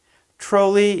ready.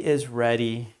 Trolley is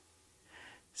ready.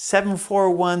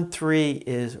 7413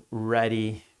 is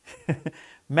ready.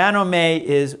 Manome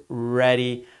is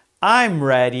ready. I'm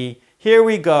ready. Here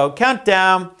we go.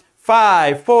 Countdown.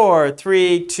 5, 4,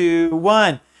 3, 2,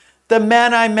 1. The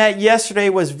man I met yesterday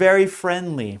was very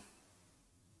friendly.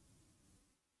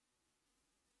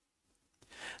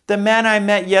 The man I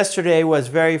met yesterday was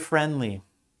very friendly.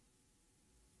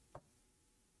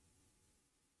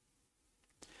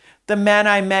 The man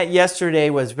I met yesterday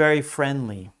was very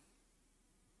friendly.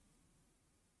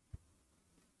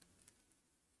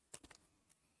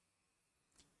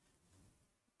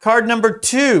 Card number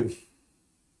 2.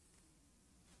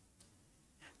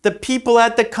 The people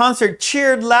at the concert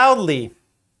cheered loudly.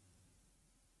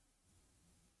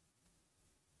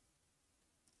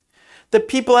 The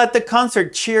people at the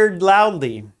concert cheered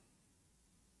loudly.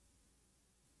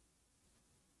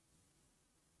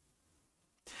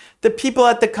 The people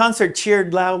at the concert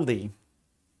cheered loudly.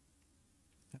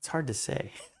 That's hard to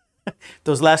say.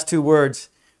 Those last 2 words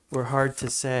were hard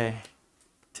to say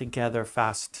together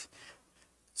fast.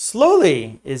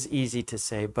 Slowly is easy to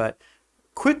say, but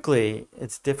quickly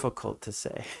it's difficult to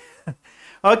say.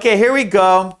 Okay, here we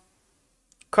go.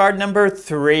 Card number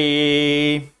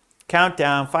 3.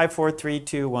 Countdown. 5, 4, 3,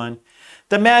 2, 1.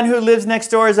 The man who lives next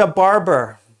door is a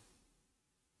barber.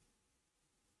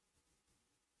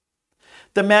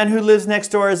 The man who lives next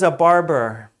door is a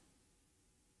barber.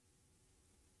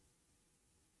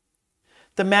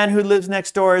 The man who lives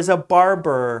next door is a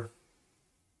barber.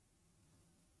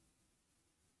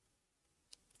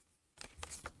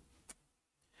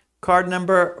 Card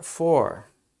number 4.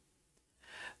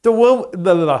 The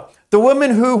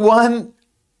woman who won...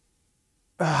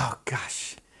 Oh,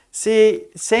 gosh. See,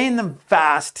 saying them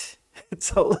fast,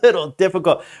 it's a little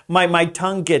difficult. My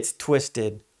tongue gets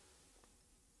twisted.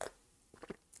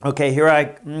 Okay, here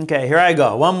I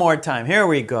go. One more time. Here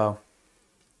we go.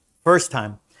 First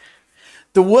time.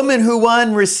 The woman who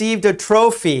won received a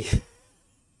trophy.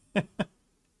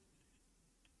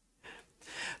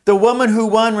 The woman who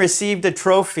won received a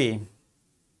trophy.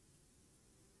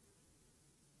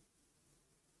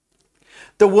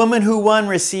 The woman who won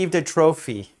received a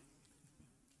trophy.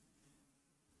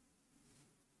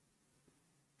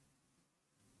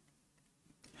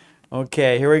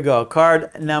 Okay, here we go.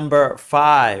 Card number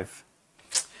 5.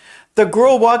 The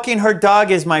girl walking her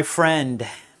dog is my friend.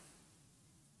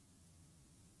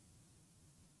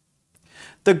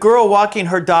 The girl walking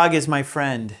her dog is my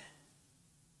friend.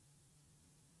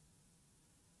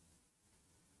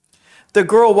 The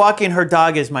girl walking her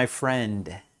dog is my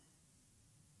friend.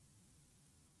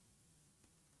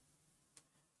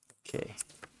 Okay.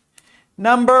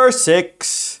 Number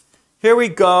 6. Here we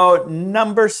go.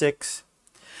 Number 6.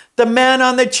 The man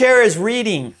on the chair is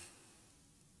reading.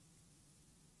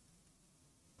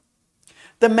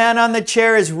 The man on the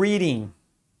chair is reading.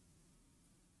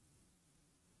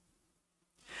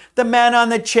 The man on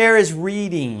the chair is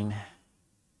reading.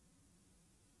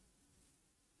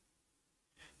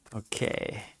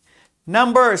 Okay.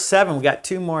 Number 7. We got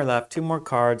 2 more left. 2 more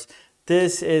cards.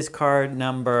 This is card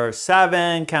number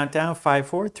 7. Countdown. 5,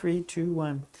 4, 3, 2,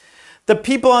 1. The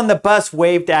people on the bus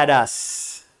waved at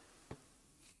us.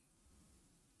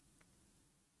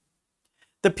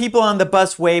 The people on the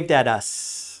bus waved at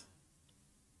us.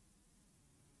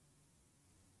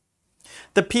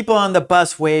 The people on the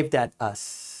bus waved at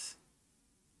us.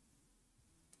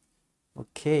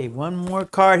 Okay, one more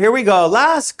card. Here we go.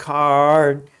 Last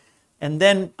card. And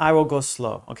then I will go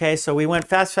slow. Okay, so we went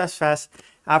fast, fast, fast.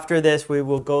 After this, we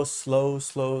will go slow,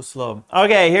 slow, slow.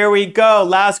 Okay, here we go.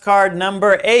 Last card,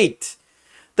 number 8.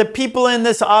 The people in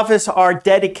this office are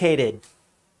dedicated.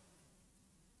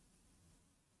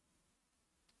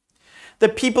 The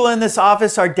people in this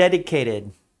office are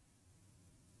dedicated.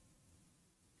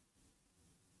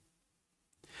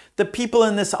 The people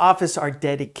in this office are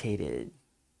dedicated.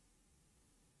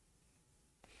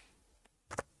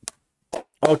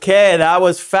 Okay, that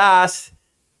was fast.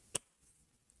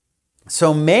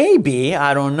 So maybe,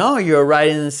 I don't know, you're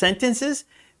writing the sentences.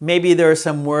 Maybe there are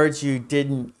some words you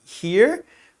didn't hear,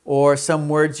 or some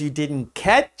words you didn't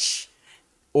catch,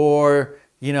 or,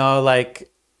 you know, like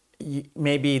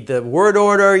maybe the word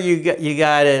order, you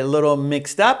got it a little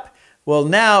mixed up. Well,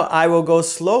 now I will go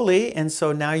slowly, and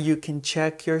so now you can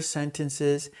check your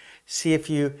sentences, see if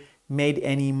you made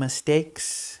any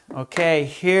mistakes. Okay,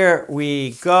 here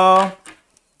we go.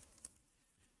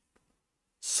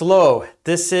 Slow.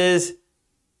 This is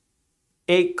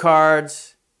 8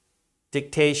 cards,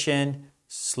 dictation,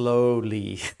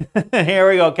 slowly. Here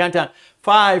we go, countdown.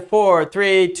 5, 4,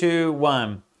 3, 2,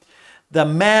 1. The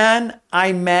man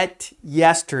I met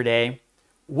yesterday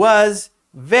was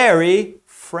very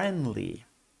friendly.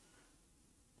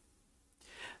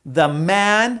 The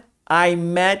man I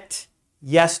met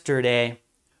yesterday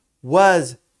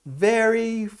was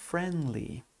very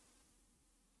friendly.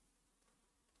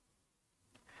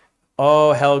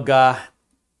 Oh, Helga.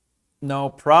 No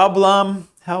problem,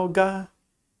 Helga.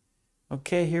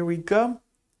 Okay, here we go.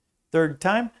 3rd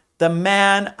time. The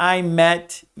man I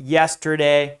met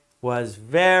yesterday was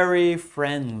very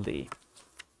friendly.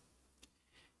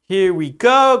 Here we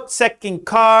go. 2nd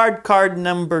card, card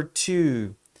number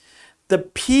 2. The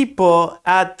people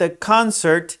at the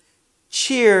concert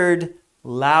cheered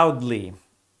loudly.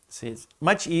 See, it's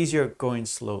much easier going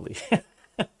slowly.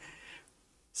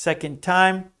 2nd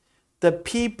time. The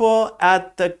people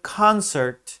at the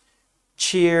concert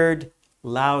cheered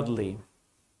loudly.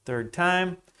 3rd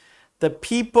time. The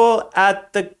people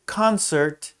at the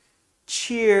concert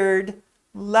cheered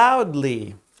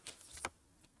loudly.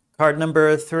 Card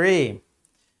number 3.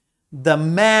 The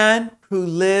man who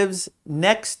lives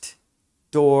next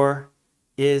door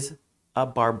is a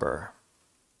barber.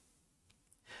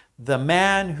 The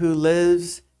man who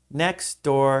lives next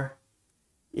door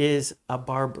is a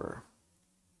barber.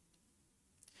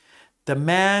 The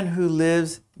man who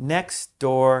lives next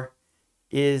door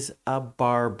is a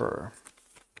barber.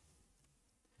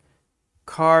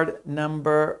 Card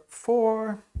number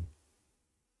 4.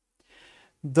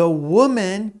 The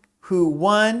woman who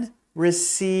won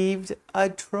received a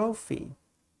trophy.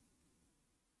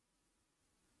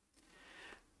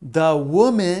 The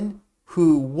woman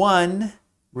who won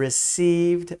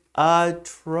received a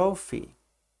trophy.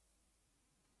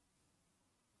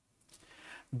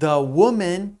 The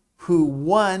woman who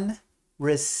won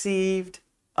received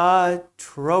a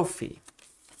trophy.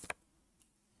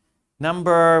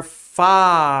 Number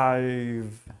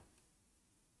 5.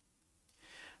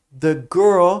 The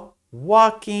girl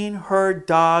walking her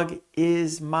dog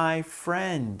is my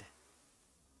friend.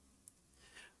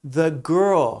 The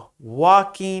girl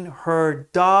walking her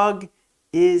dog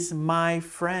is my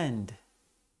friend.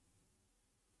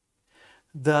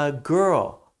 The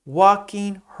girl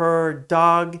walking her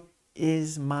dog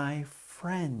is my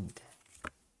friend.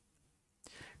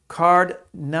 Card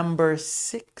number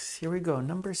 6. Here we go.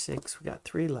 Number 6. We got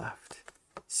 3 left.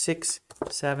 6,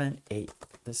 7, 8.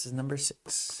 This is number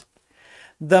 6.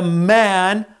 The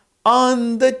man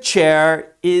on the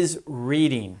chair is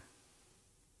reading.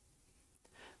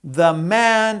 The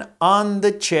man on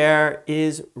the chair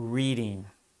is reading.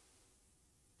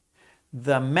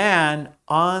 The man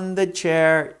on the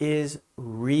chair is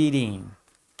reading.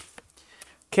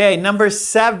 Okay, number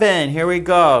 7. Here we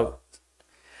go.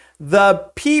 The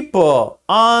people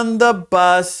on the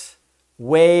bus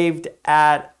waved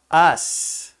at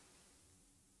us.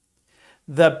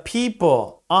 The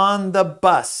people on the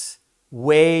bus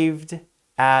waved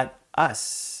at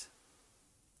us.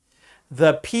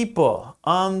 The people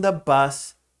on the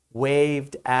bus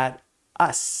waved at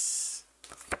us.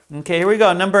 Okay, here we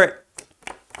go. Number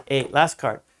 8, last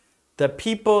card. The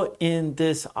people in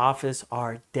this office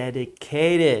are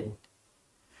dedicated.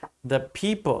 The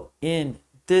people in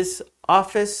this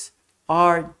office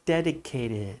are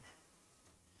dedicated.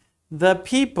 The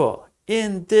people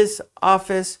in this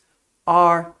office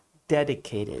are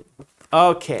dedicated.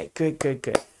 Okay, good, good,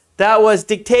 good. That was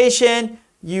dictation.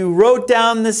 You wrote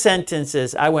down the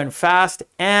sentences. I went fast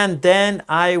and then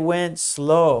I went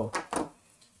slow.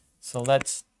 So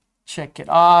let's check it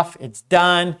off. It's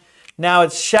done. Now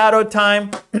it's shadow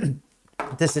time.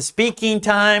 This is speaking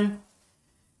time.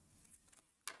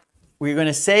 We're going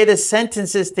to say the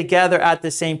sentences together at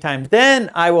the same time. Then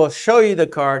I will show you the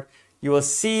card. You will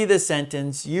see the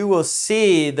sentence. You will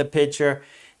see the picture.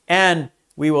 And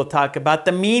we will talk about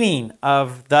the meaning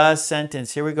of the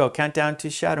sentence. Here we go. Countdown to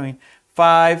shadowing.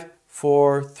 5,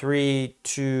 4, 3,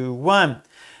 2, 1.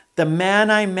 The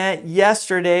man I met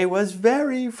yesterday was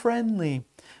very friendly.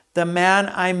 The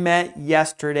man I met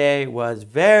yesterday was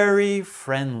very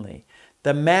friendly.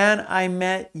 The man I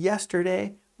met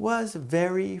yesterday was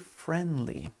very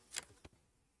friendly.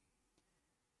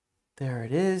 There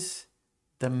it is.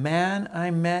 The man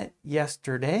I met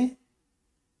yesterday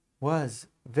was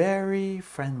very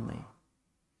friendly.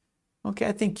 Okay,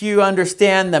 I think you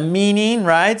understand the meaning,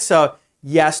 right? So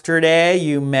yesterday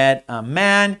you met a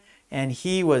man and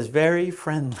he was very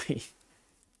friendly.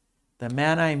 The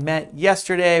man I met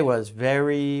yesterday was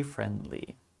very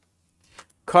friendly.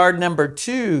 Card number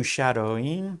 2,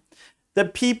 shadowing. The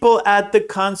people at the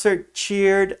concert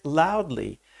cheered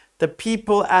loudly. The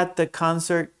people at the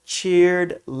concert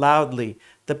cheered loudly.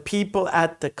 The people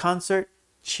at the concert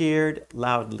cheered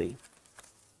loudly.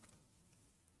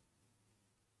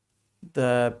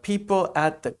 The people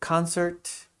at the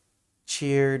concert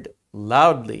cheered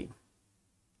loudly.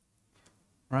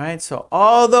 Right? So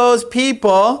all those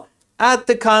people at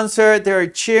the concert, they were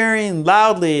cheering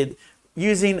loudly,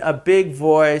 using a big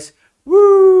voice.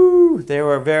 Woo! They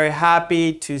were very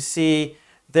happy to see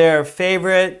their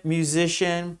favorite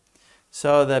musician.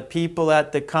 So the people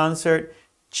at the concert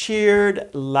cheered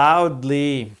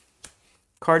loudly.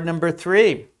 Card number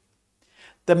 3.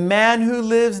 The man who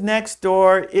lives next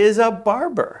door is a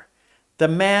barber. The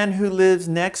man who lives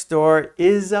next door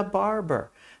is a barber.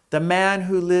 The man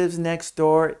who lives next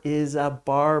door is a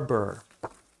barber.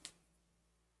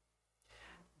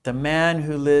 The man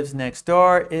who lives next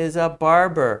door is a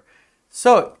barber.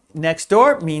 So next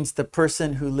door means the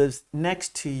person who lives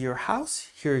next to your house.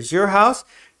 Here's your house.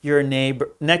 Your neighbor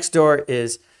next door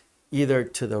is either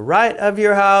to the right of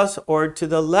your house or to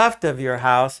the left of your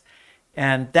house.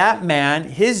 And that man,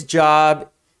 his job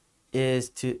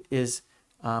is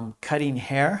cutting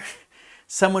hair.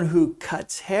 Someone who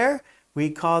cuts hair, we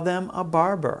call them a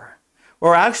barber.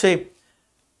 Or actually,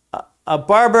 a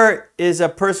barber is a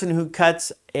person who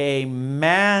cuts a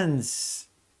man's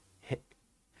hair.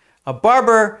 A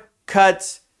barber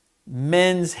cuts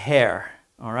men's hair.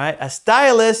 All right. A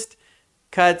stylist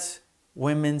cuts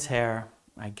women's hair,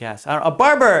 I guess. A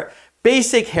barber,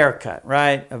 basic haircut,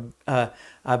 right?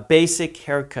 A basic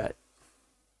haircut.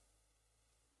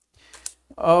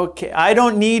 Okay, I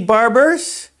don't need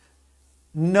barbers.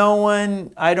 No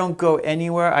one, I don't go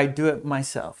anywhere. I do it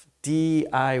myself.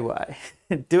 DIY.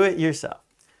 Do it yourself.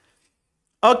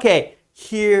 Okay,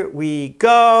 here we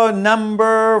go.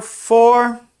 Number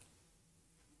 4.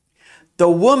 The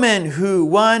woman who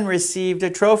won received a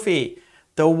trophy.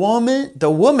 The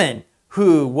woman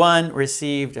who won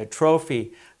received a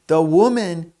trophy. The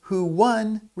woman who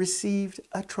won received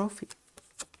a trophy.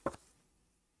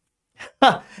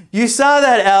 You saw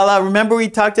that, Ella. Remember we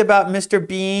talked about Mr.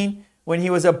 Bean when he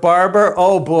was a barber?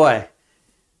 Oh boy.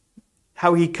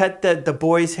 How he cut the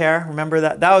boy's hair. Remember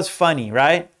that? That was funny,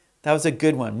 right? That was a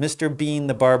good one. Mr. Bean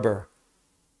the barber.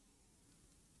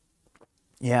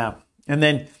 Yeah. And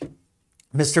then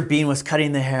Mr. Bean was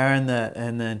cutting the hair and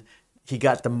then he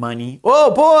got the money.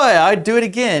 Oh boy, I'd do it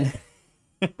again.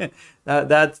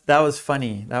 that was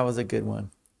funny. That was a good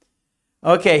one.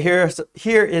 Okay,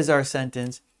 here is our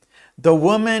sentence. The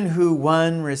woman who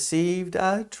won received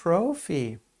a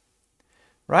trophy.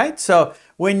 Right? So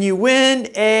when you win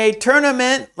a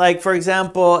tournament, like for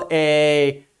example,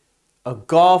 a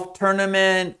golf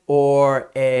tournament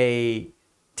or a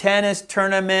tennis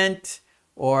tournament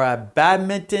or a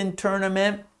badminton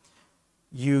tournament,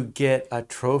 you get a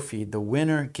trophy. The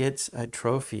winner gets a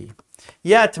trophy.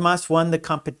 Yeah, Tomas won the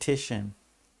competition.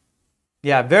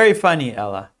 Yeah, very funny,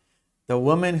 Ella. The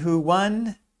woman who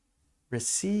won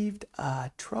received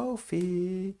a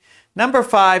trophy. Number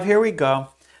 5, here we go.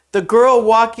 The girl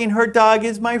walking her dog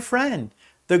is my friend.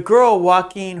 The girl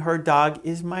walking her dog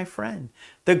is my friend.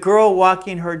 The girl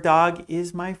walking her dog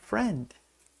is my friend.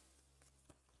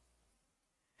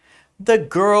 The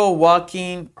girl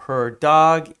walking her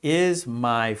dog is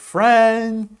my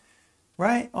friend.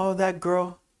 Right? Oh, that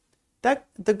girl.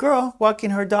 The girl walking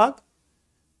her dog.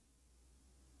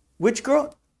 Which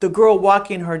girl? The girl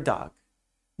walking her dog.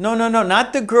 No,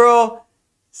 not the girl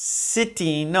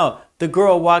sitting. No, the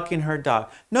girl walking her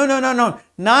dog. No,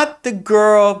 not the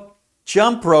girl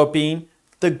jump roping.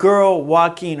 The girl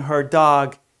walking her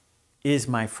dog is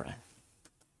my friend.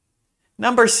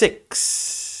 Number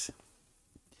 6.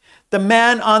 The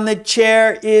man on the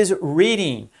chair is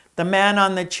reading. The man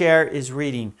on the chair is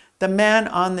reading. The man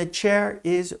on the chair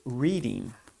is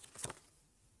reading.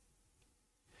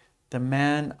 The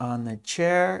man on the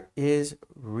chair is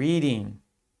reading.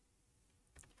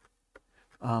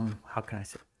 How can I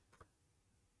say?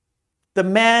 The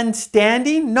man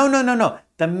standing? No.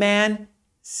 The man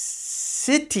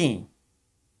sitting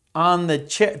on the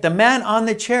chair. The man on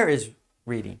the chair is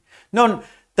reading. No,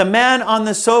 the man on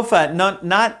the sofa. No,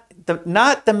 not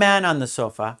the man on the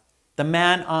sofa. The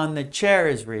man on the chair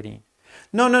is reading.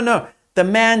 No. The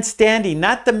man standing,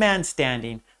 not the man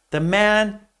standing. The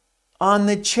man on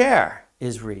the chair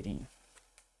is reading.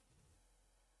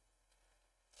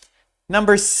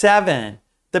 Number 7.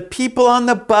 The people on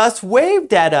the bus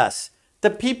waved at us. The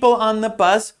people on the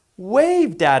bus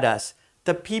waved at us.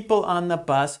 The people on the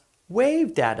bus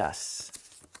waved at us.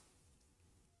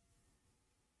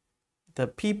 The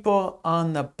people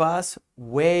on the bus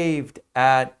waved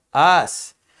at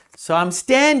us. So I'm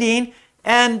standing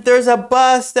and there's a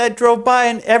bus that drove by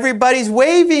and everybody's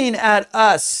waving at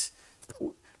us.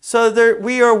 So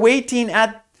we are waiting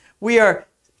at, we are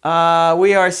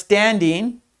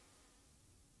standing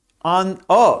on,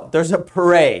 oh, there's a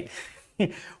parade.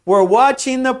 We're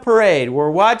watching the parade. We're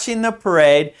watching the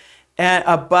parade and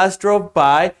a bus drove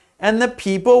by and the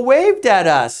people waved at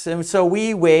us. And so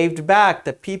we waved back.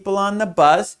 The people on the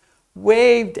bus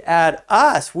waved at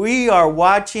us. We are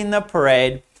watching the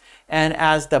parade. And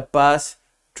as the bus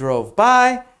drove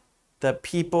by, the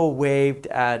people waved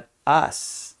at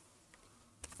us.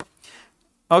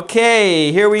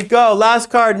 Okay, here we go. Last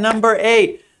card, number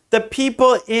 8. The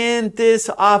people in this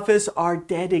office are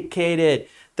dedicated.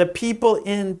 The people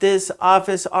in this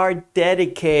office are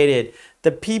dedicated.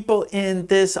 The people in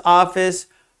this office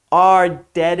are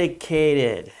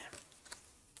dedicated.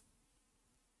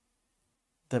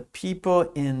 The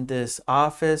people in this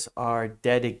office are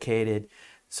dedicated.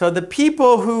 So the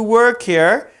people who work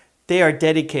here, they are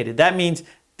dedicated. That means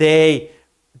they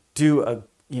do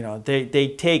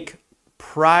they take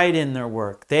pride in their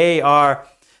work. They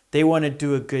want to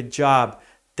do a good job.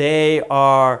 They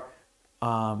are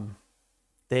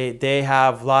they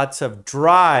have lots of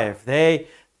drive. They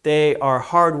are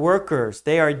hard workers.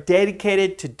 They are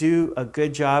dedicated to do a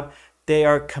good job. They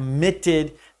are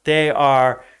committed. They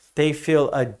feel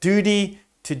a duty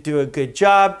to do a good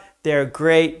job. They're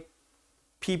great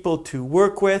people to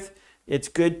work with. It's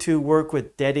good to work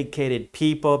with dedicated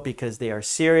people because they are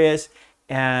serious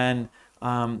and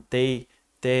they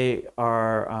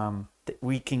are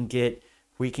we can get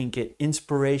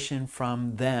inspiration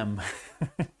from them.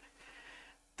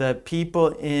 The people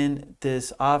in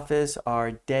this office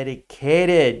are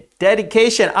dedicated.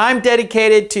 Dedication. I'm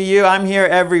dedicated to you. I'm here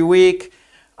every week.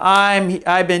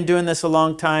 I've been doing this a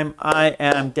long time. I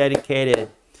am dedicated.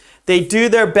 They do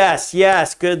their best.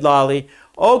 Yes, good, Lolly.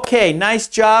 Okay, nice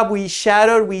job. We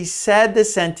shadowed. We said the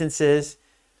sentences.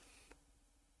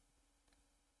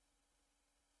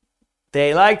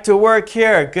 They like to work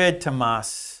here. Good,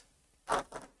 Tomas.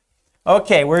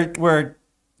 Okay, we're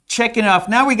checking off.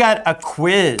 Now we got a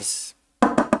quiz.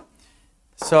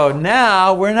 So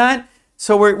now we're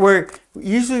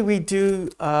usually we do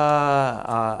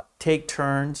take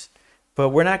turns, but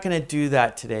we're not going to do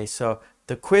that today. So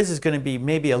the quiz is going to be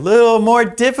maybe a little more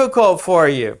difficult for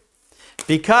you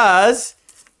because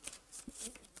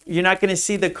you're not going to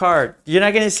see the card. You're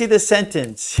not going to see the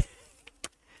sentence.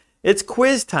 It's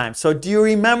quiz time. So do you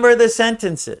remember the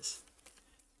sentences?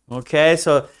 Okay,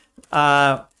 so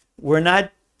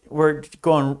we're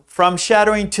going from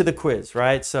shadowing to the quiz,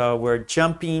 right? So we're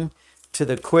jumping to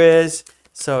the quiz.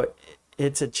 So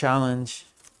it's a challenge.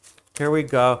 Here we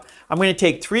go. I'm going to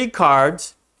take 3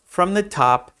 cards from the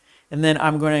top, and then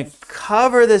I'm going to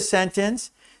cover the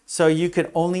sentence so you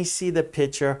can only see the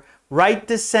picture. Write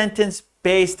the sentence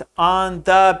based on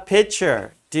the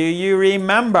picture. Do you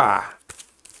remember?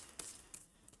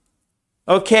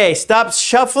 Okay, stop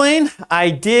shuffling. I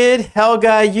did.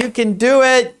 Helga, you can do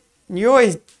it. You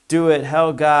always do it,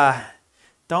 Helga.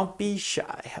 Don't be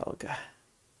shy, Helga.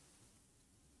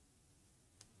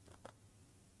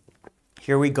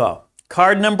 Here we go.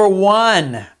 Card number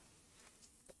 1.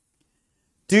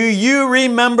 Do you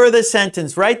remember the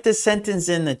sentence? Write the sentence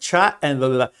in the chat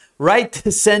and write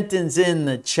the sentence in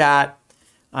the chat.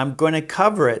 I'm going to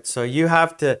cover it. So you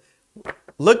have to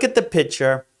look at the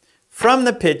picture. From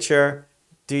the picture,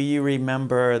 do you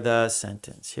remember the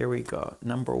sentence? Here we go.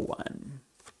 Number 1.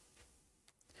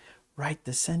 Write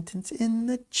the sentence in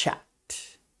the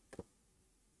chat.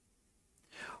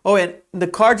 Oh, and the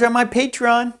cards are my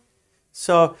Patreon.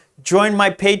 So join my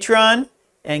Patreon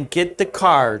and get the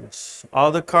cards. All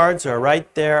the cards are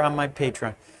right there on my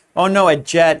Patreon. Oh no, a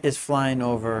jet is flying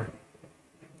over.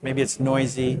 Maybe it's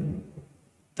noisy.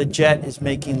 The jet is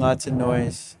making lots of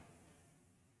noise.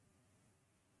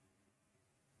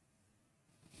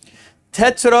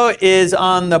 Tetsuro is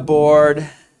on the board.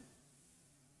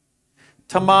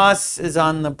 Tomas is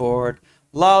on the board.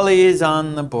 Lolly is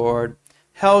on the board.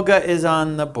 Helga is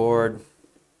on the board.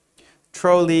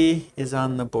 Trolley is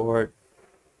on the board.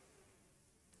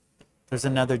 There's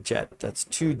another jet. That's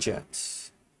 2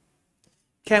 jets.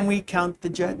 Can we count the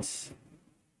jets?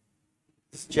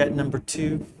 This is jet number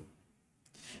 2.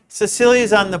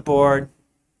 Cecilia's on the board.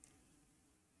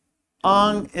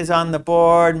 Ong is on the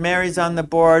board. Mary's on the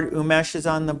board. Umesh is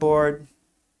on the board.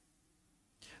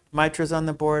 Maitra's on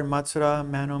the board. Matsura,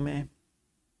 Manome.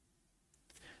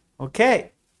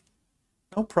 Okay.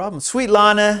 No problem. Sweet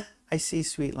Lana. I see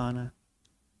Sweet Lana.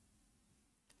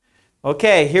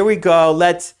 Okay, here we go.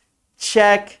 Let's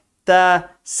check the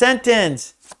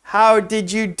sentence. How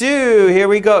did you do? Here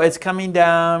we go. It's coming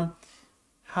down.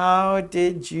 How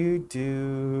did you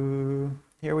do?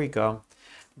 Here we go.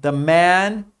 The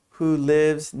man who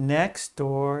lives next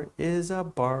door is a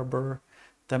barber.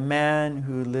 The man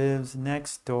who lives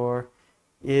next door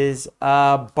is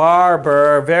a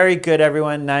barber. Very good,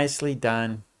 everyone. Nicely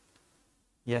done.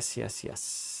 Yes, yes,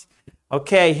 yes.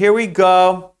 Okay, here we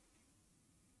go.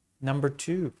 Number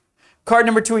 2. Card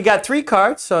number 2, we got 3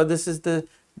 cards. So this is the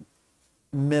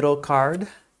middle card.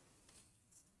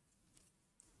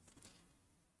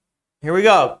 Here we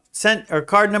go.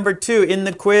 Card number 2 in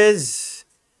the quiz.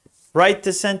 Write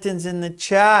the sentence in the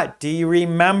chat. Do you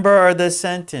remember the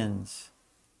sentence?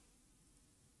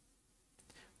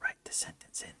 Write the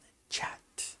sentence in the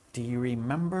chat. Do you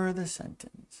remember the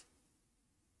sentence?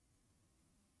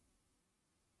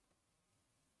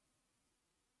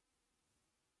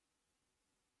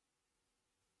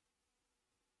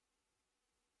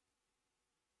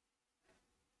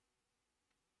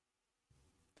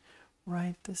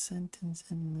 Write the sentence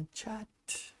in the chat.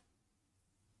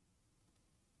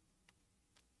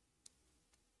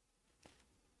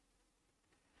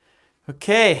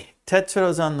 Okay,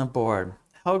 Tetsuro's on the board.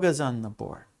 Helga's on the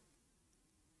board.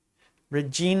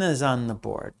 Regina's on the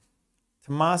board.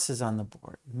 Tomas is on the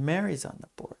board. Mary's on the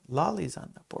board. Lolly's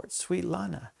on the board. Sweet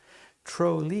Lana.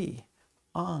 Trolley.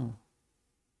 Ong.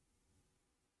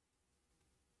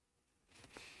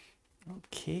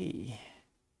 Okay.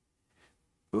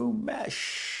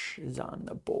 Umesh is on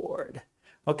the board.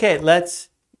 Okay, let's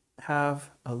have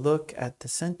a look at the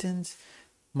sentence.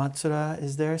 Matsura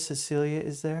is there. Cecilia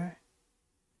is there.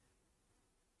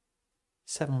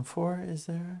 7-4 is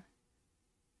there.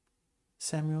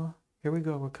 Samuel. Here we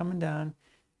go. We're coming down.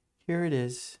 Here it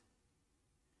is.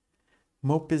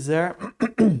 Mope is there.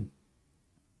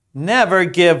 Never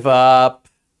give up.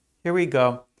 Here we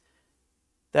go.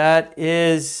 That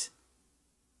is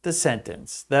the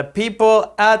sentence. The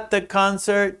people at the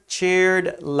concert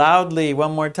cheered loudly.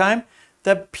 One more time.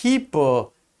 The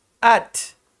people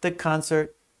at the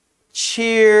concert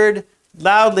cheered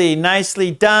loudly.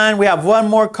 Nicely done. We have one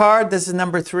more card. This is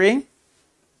number 3.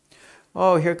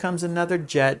 Oh, here comes another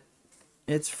jet.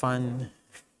 It's fun.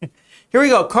 Here we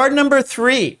go. Card number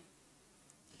 3.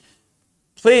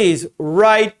 Please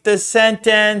write the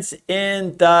sentence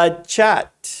in the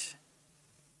chat.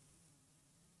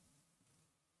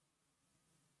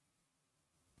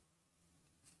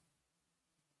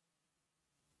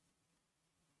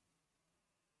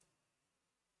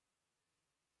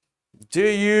 Do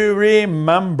you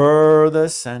remember the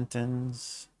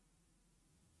sentence?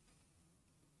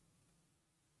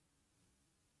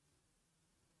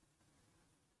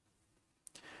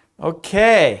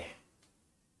 Okay.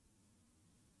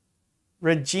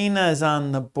 Regina is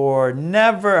on the board.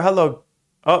 Never, hello.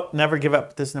 Oh, never give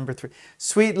up. This is number 3.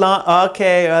 Sweet Long,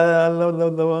 okay.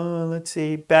 Let's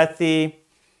see. Bethy,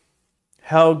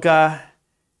 Helga,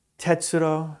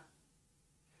 Tetsuro,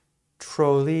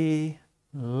 Trolley,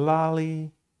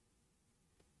 Lolly,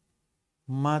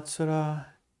 Matsura,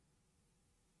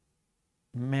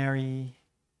 Mary.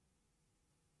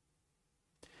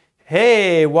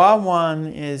 Hey,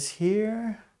 Wawan is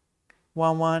here.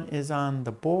 Wawan is on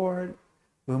the board.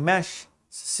 Umesh,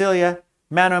 Cecilia,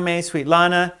 Manome, Sweet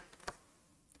Lana.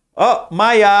 Oh,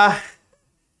 Maya.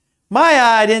 Maya,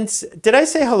 I didn't. Did I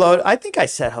say hello? I think I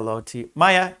said hello to you.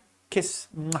 Maya, kiss.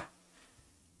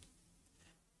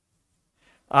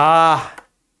 Ah,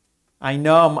 I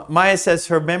know. Maya says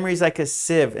her memory is like a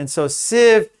sieve. And so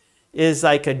sieve is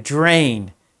like a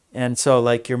drain. And so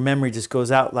like your memory just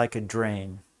goes out like a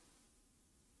drain.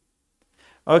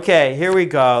 Okay, here we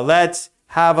go. Let's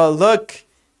have a look.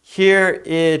 Here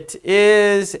it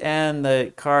is. And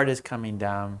the card is coming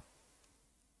down.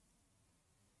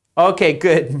 Okay,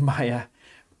 good, Maya.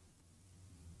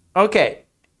 Okay,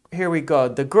 here we go.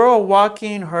 The girl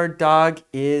walking her dog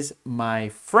is my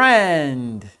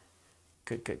friend.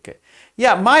 Good, good, good.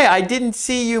 Yeah, Maya, I didn't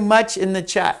see you much in the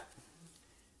chat.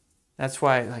 That's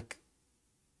why, like,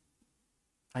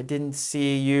 I didn't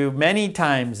see you many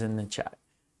times in the chat.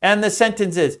 And the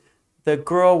sentence is, the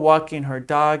girl walking her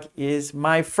dog is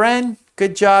my friend.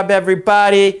 Good job,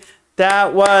 everybody.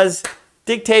 That was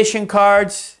dictation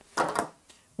cards.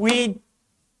 We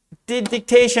did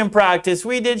dictation practice,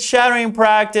 we did shadowing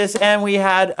practice, and we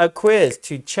had a quiz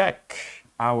to check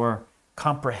our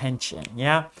comprehension,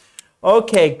 yeah?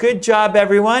 Okay, good job,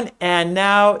 everyone. And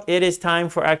now it is time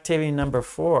for activity number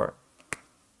 4.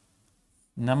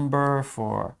 Number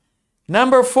 4.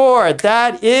 Number 4,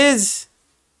 that is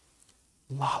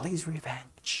Lolly's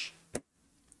Revenge.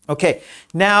 Okay,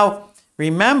 now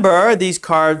remember these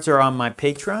cards are on my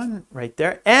Patreon right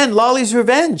there, and Lolly's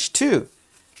Revenge too.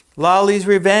 Lolly's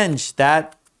Revenge,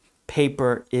 that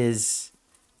paper is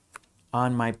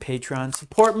on my Patreon.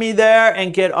 Support me there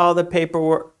and get all the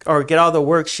paperwork, or get all the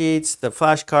worksheets, the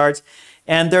flashcards.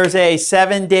 And there's a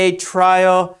 7-day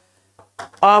trial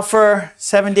offer,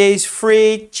 7 days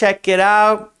free. Check it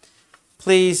out.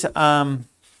 Please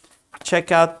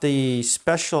check out the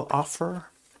special offer.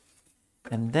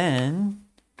 And then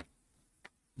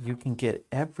you can get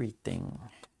everything.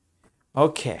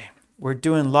 Okay, we're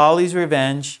doing Lolly's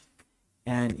Revenge.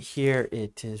 And here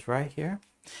it is right here.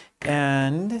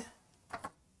 And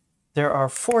there are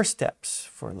 4 steps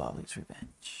for Lolly's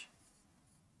Revenge.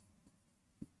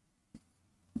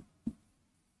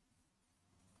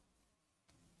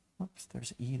 Whoops,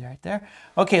 there's E right there.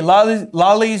 Okay,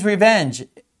 Lolly's Revenge.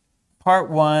 Part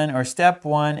 1, or step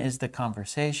 1, is the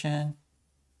conversation.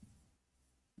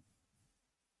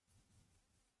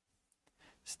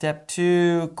 Step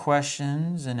 2,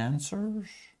 questions and answers.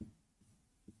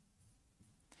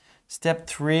 Step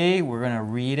 3, we're going to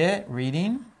read it,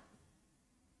 reading.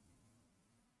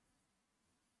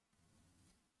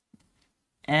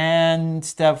 And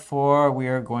step 4, we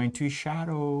are going to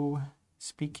shadow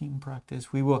speaking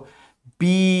practice. We will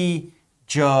be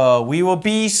Joe. We will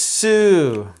be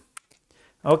Sue.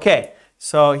 Okay,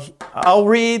 so I'll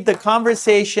read the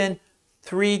conversation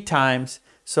 3 times.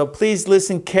 So please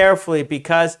listen carefully,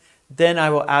 because then I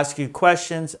will ask you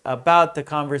questions about the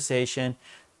conversation.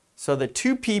 So the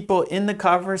 2 people in the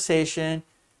conversation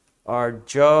are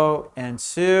Joe and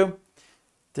Sue.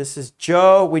 This is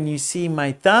Joe. When you see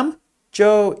my thumb,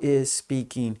 Joe is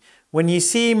speaking. When you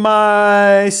see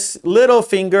my little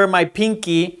finger, my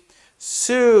pinky,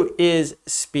 Sue is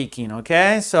speaking,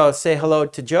 okay? So say hello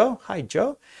to Joe. Hi,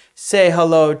 Joe. Say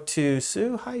hello to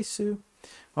Sue. Hi, Sue.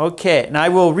 Okay, and I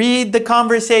will read the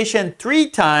conversation 3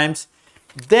 times.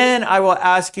 Then I will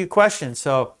ask you questions.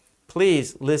 So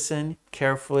please listen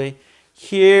carefully.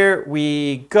 Here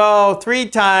we go. 3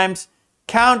 times.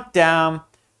 Countdown.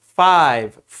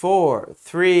 5, 4,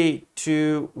 3,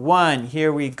 2, 1.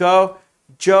 Here we go.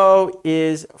 Joe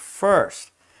is first.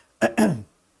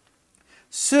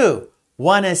 Sue,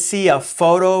 want to see a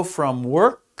photo from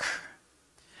work?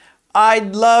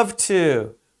 I'd love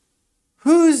to.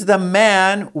 Who's the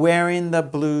man wearing the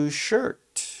blue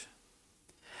shirt?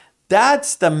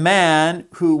 That's the man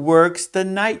who works the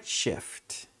night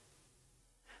shift.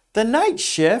 The night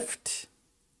shift?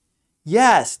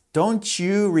 Yes, don't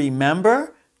you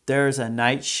remember there's a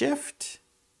night shift?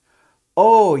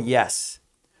 Oh, yes.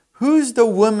 Who's the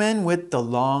woman with the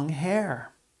long hair?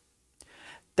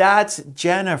 That's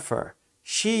Jennifer.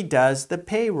 She does the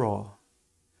payroll.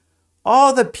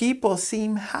 All the people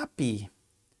seem happy.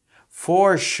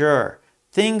 For sure,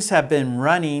 things have been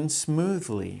running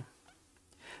smoothly.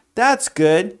 That's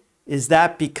good. Is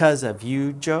that because of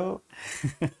you, Joe?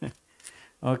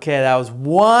 Okay, that was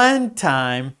 1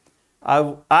 time.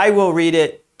 I will read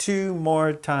it 2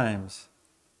 more times.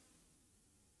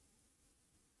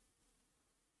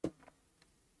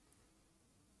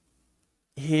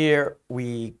 Here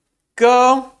we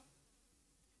go.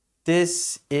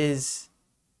 This is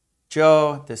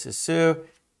Joe. This is Sue.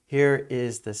 Here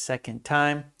is the 2nd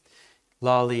time.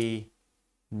 Lolly,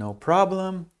 no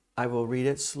problem. I will read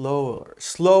it slower.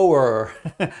 Slower.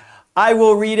 I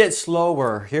will read it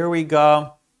slower. Here we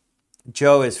go.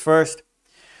 Joe is first.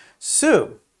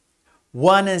 Sue,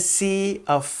 want to see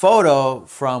a photo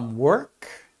from work?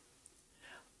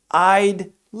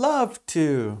 I'd love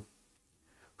to.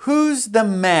 Who's the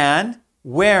man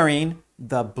wearing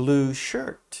the blue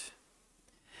shirt?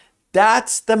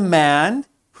 That's the man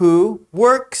who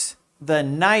works the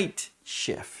night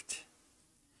shift.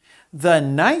 The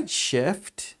night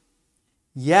shift?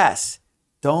 Yes.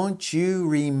 Don't you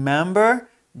remember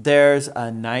there's a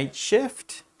night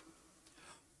shift?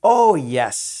 Oh,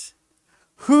 yes.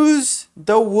 Who's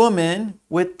the woman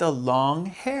with the long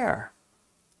hair?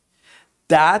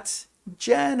 That's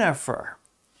Jennifer.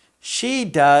 She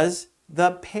does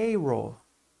the payroll.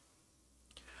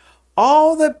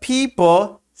 All the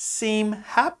people seem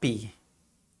happy.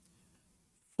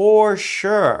 For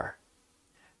sure.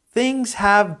 Things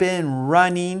have been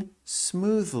running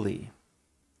smoothly.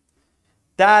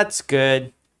 That's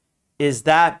good. Is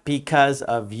that because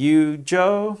of you,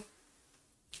 Joe?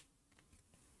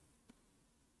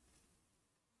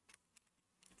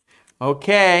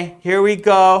 Okay, here we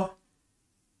go.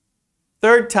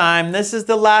 3rd time. This is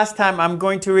the last time. I'm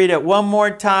going to read it 1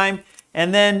 more time,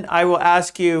 and then I will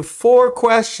ask you 4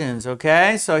 questions,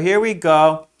 okay? So here we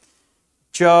go.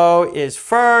 Joe is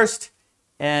first,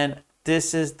 and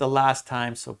this is the last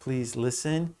time, so please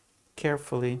listen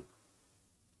carefully.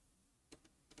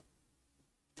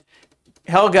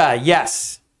 Helga,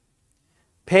 yes.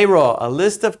 Payroll, a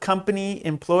list of company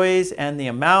employees and the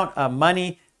amount of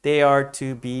money they are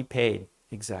to be paid.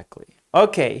 Exactly.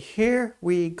 Okay, here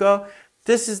we go.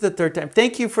 This is the 3rd time.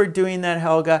 Thank you for doing that,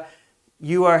 Helga.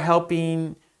 You are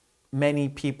helping many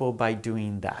people by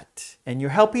doing that. And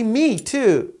you're helping me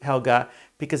too, Helga,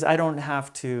 because I don't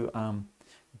have to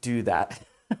do that.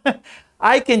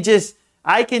 I can just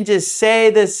say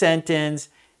the sentence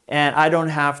and I don't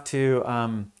have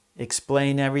to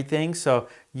explain everything. So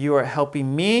you are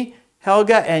helping me,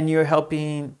 Helga, and you're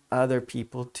helping other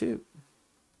people too.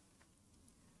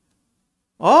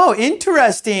 Oh,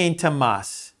 interesting,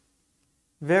 Tomas.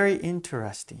 Very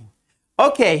interesting.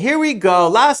 Okay, here we go.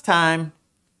 Last time.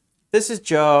 This is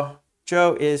Joe.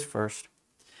 Joe is first.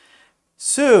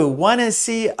 Sue, want to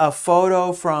see a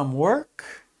photo from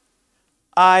work?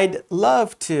 I'd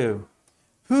love to.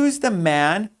 Who's the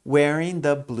man wearing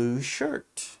the blue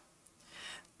shirt?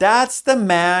 That's the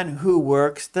man who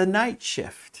works the night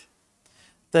shift.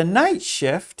 The night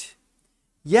shift?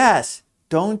 Yes,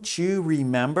 don't you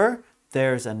remember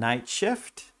there's a night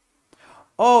shift?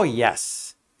 Oh,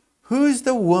 yes. Who's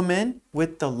the woman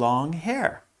with the long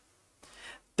hair?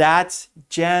 That's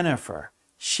Jennifer.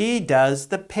 She does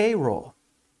the payroll.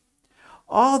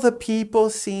 All the people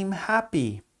seem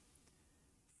happy.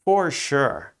 For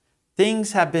sure.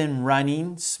 Things have been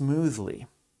running smoothly.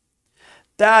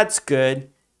 That's good.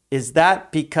 Is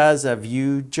that because of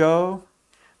you, Joe?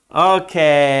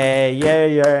 Okay,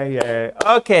 yeah.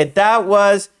 Okay, that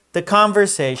was the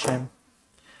conversation.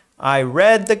 I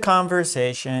read the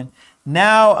conversation.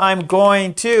 Now I'm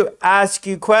going to ask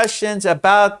you questions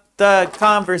about the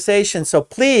conversation. So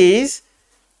please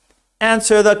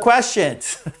answer the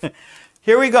questions.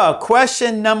 Here we go.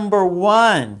 Question number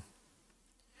 1.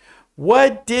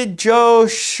 What did Joe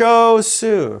show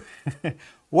Sue?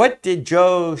 What did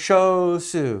Joe show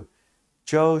Sue?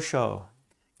 Joe show.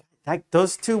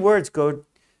 Those two words go,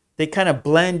 they kind of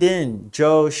blend in.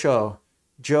 Joe show.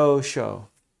 Joe show.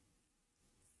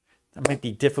 That might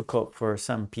be difficult for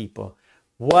some people.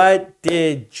 What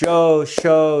did Joe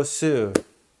show Sue?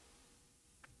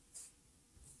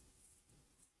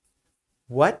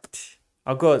 What?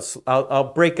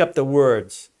 I'll break up the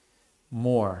words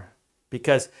more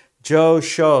because Joe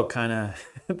show kind of,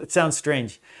 it sounds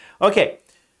strange. Okay.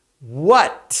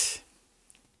 What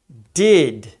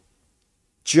did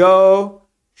Joe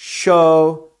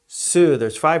show Sue?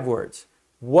 There's 5 words.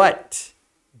 What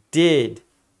did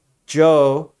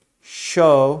Joe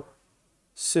show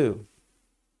Sue?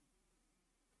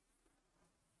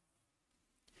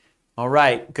 All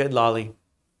right, good, Lolly.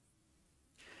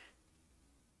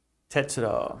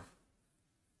 Tetsuro.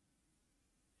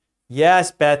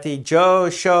 Yes, Bethy. Joe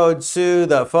showed Sue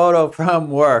the photo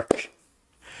from work.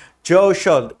 Joe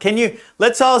showed.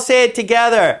 Let's all say it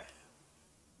together.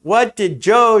 What did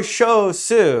Joe show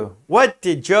Sue? What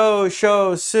did Joe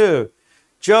show Sue?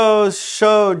 Joe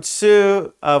showed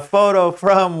Sue a photo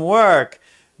from work.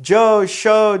 Joe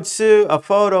showed Sue a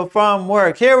photo from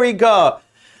work. Here we go.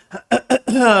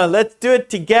 Let's do it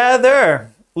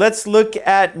together. Let's look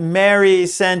at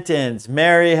Mary's sentence.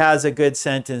 Mary has a good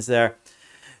sentence there.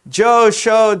 Joe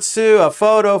showed Sue a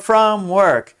photo from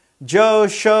work. Joe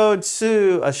showed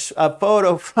Sue a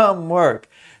photo from work.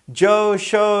 Joe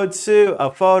showed Sue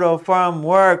a photo from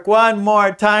work. One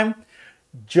more time.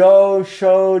 Joe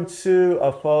showed Sue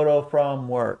a photo from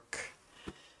work.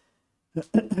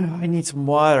 I need some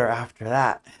water after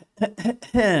that.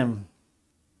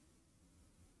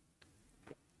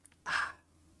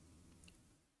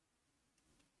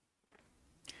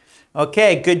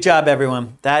 Okay, good job,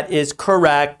 everyone. That is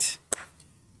correct.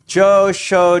 Joe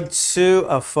showed Sue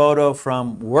a photo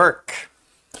from work.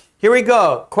 Here we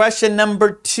go. Question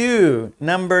number 2.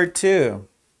 Number 2.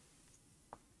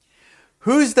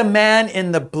 Who's the man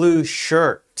in the blue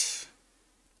shirt?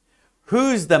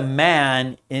 Who's the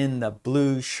man in the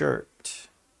blue shirt?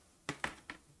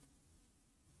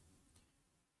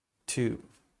 2.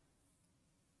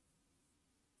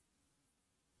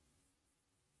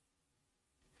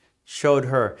 Showed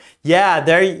her. Yeah,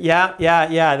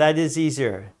 that is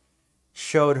easier.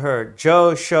 Showed her.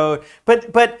 Joe showed,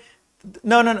 but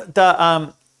no.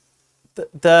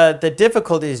 The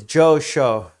difficulty is Joe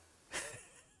show.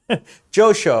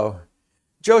 Joe show.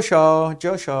 Joe show.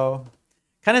 Joe show.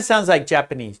 Kind of sounds like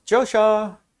Japanese. Joe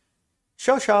show.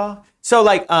 Show show. So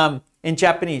like in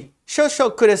Japanese,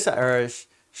 shosho kudasai or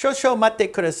shosho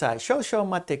mate kudasai. Shosho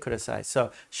mate kudasai.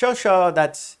 So shosho,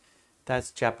 that's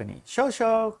Japanese.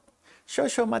 Shosho.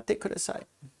 Shosho mate kudasai.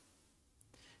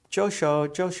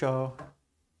 Josho.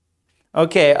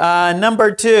 Okay,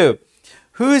 number 2.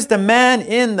 Who's the man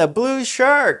in the blue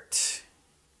shirt?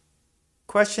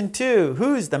 Question 2.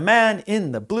 Who's the man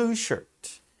in the blue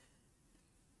shirt?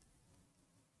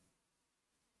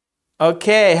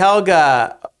 Okay,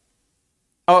 Helga.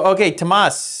 Oh, okay,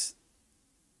 Tomas.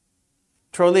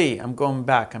 Trolley, I'm going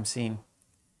back. I'm seeing.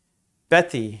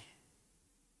 Bethy.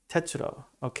 Tetsuro.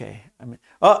 Okay.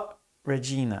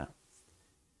 Regina.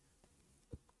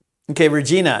 Okay,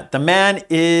 Regina. The man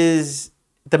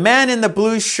in the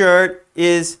blue shirt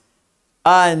is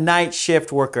a night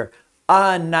shift worker.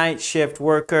 A night shift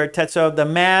worker. Tetsuro,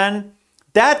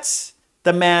 that's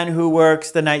the man who works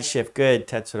the night shift. Good,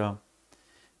 Tetsuro.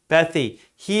 Bethy,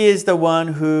 he is the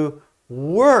one who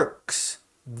works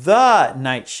the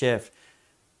night shift.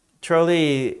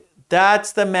 Trolley,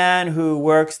 that's the man who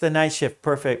works the night shift.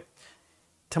 Perfect.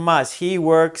 Tomas, he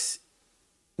works,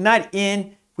 not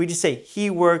in, we just say he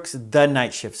works the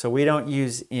night shift. So we don't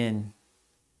use in.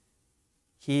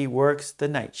 He works the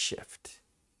night shift.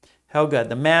 Helga,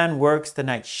 the man works the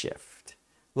night shift.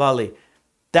 Lolly,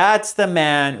 that's the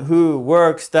man who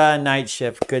works the night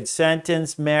shift. Good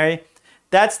sentence, Mary.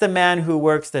 That's the man who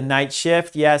works the night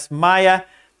shift. Yes, Maya,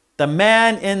 the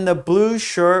man in the blue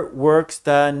shirt works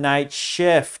the night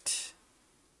shift.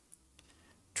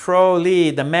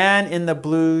 Trolley, the man in the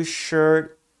blue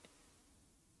shirt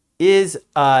is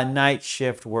a night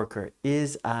shift worker.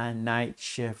 Is a night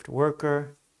shift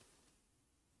worker.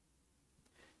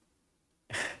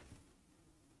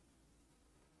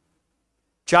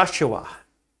 Joshua.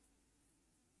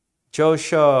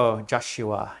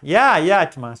 Joshua. Yeah,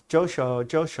 Tomas.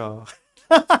 Joshua.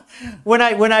 when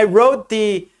I wrote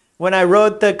the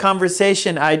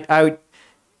conversation, I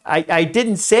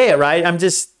didn't say it right. I'm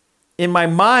just in my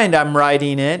mind, I'm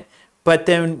writing it, but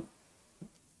then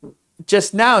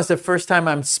just now is the first time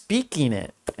I'm speaking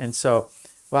it. And so,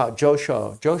 wow,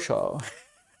 Josho.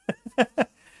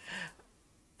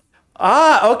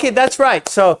 Okay, that's right.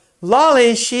 So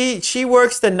Lolly, she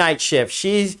works the night shift.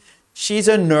 She's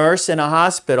a nurse in a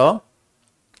hospital,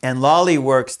 and Lolly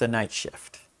works the night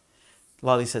shift.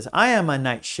 Lolly says, I am a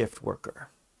night shift worker.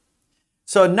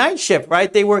 So night shift,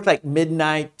 right? They work like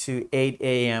midnight to 8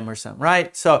 a.m. or something,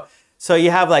 right? So you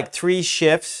have like 3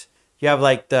 shifts. You have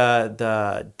like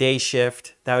the day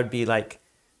shift. That would be like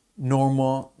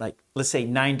normal, like let's say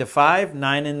 9 to 5,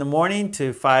 9 in the morning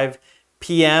to 5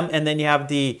 p.m. And then you have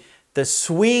the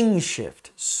swing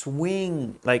shift.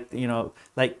 Swing, like, you know,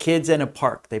 like kids in a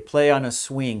park. They play on a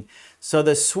swing. So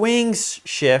the swing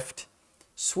shift,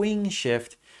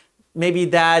 maybe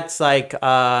that's like,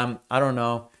 I don't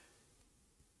know,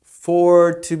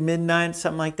 4 to midnight,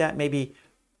 something like that. Maybe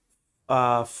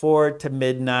 4 to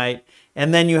midnight.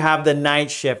 And then you have the night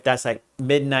shift. That's like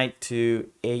midnight to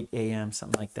 8 a.m.,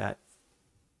 something like that.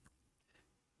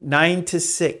 9 to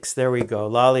 6. There we go.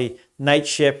 Lolly, night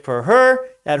shift for her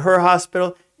at her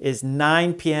hospital is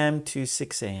 9 p.m. to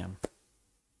 6 a.m.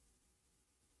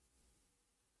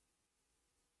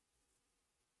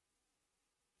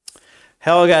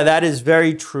 Helga, that is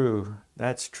very true.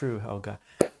 That's true, Helga.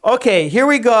 Okay, here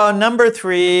we go. Number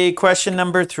 3, question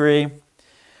number 3.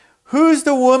 Who's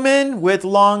the woman with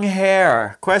long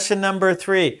hair? Question number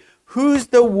 3. Who's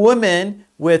the woman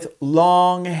with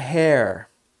long hair?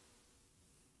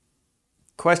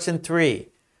 Question 3.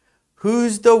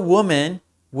 Who's the woman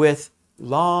with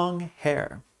long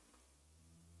hair?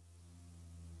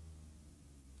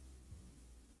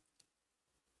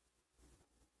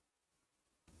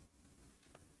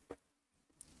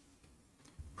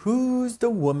 Who's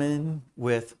the woman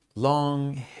with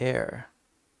long hair?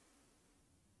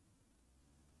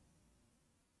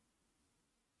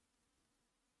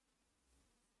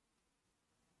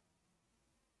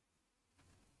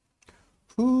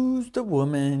 Who's the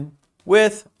woman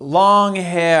with long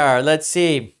hair? Let's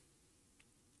see.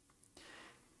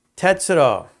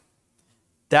 Tetsuro.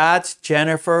 That's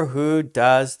Jennifer who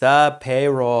does the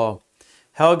payroll.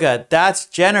 Helga, that's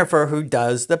Jennifer who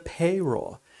does the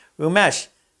payroll. Umesh,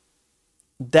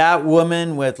 that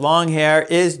woman with long hair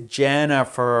is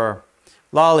Jennifer.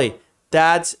 Lolly,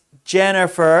 that's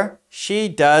Jennifer. She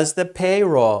does the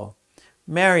payroll.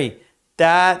 Mary,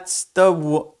 that's the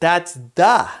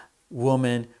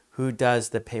woman who does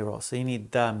the payroll. So you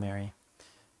need the, Mary.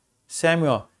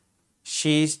 Samuel,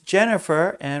 she's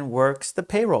Jennifer and works the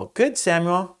payroll. Good,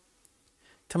 Samuel.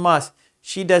 Tomas,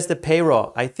 she does the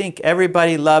payroll. I think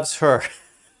everybody loves her.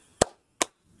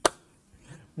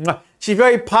 She's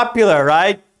very popular,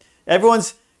 right?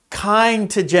 Everyone's kind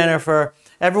to Jennifer.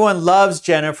 Everyone loves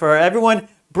Jennifer. Everyone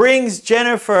brings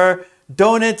Jennifer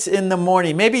donuts in the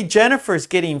morning. Maybe Jennifer's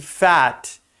getting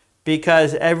fat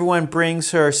because everyone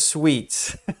brings her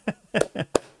sweets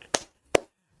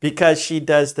because she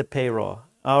does the payroll.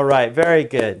 All right, very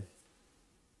good.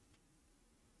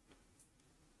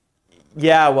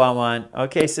 Yeah, Wawan.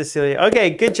 Okay, Cecilia. Okay,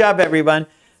 good job, everyone.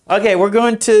 Okay, we're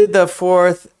going to the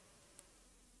 4th.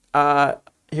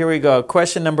 Here we go.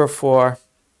 Question number 4.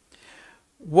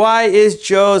 Why is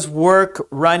Joe's work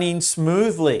running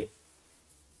smoothly?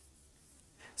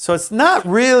 So it's not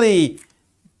really,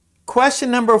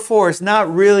 question number 4 is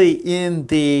not really in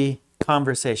the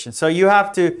conversation. So you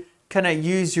have to kind of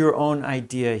use your own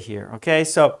idea here. Okay,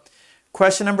 so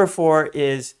question number 4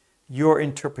 is your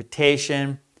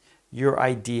interpretation, your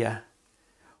idea.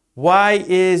 Why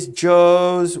is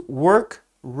Joe's work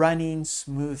running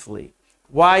smoothly?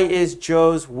 Why is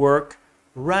Joe's work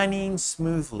running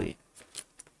smoothly?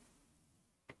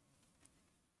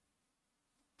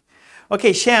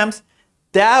 Okay, Shams,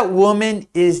 that woman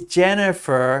is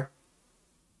Jennifer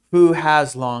who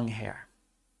has long hair.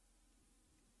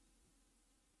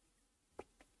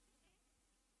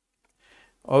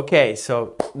 Okay,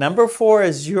 so number 4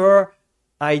 is your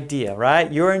idea,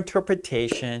 right? Your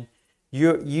interpretation.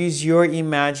 Use your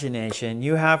imagination.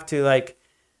 You have to like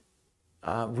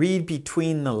read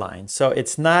between the lines. So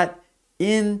it's not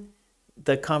in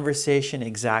the conversation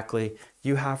exactly.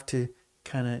 You have to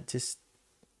kind of just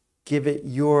give it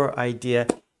your idea.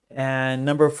 And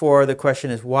number 4, the question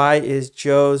is, why is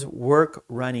Joe's work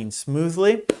running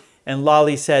smoothly? And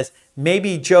Lolly says,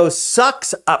 maybe Joe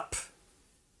sucks up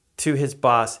to his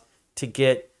boss to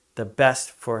get the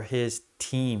best for his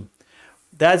team.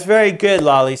 That's very good,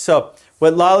 Lolly. So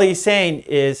what Lolly is saying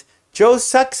is, Joe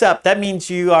sucks up. That means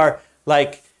you are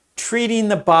like treating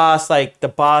the boss like the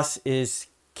boss is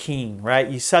king, right?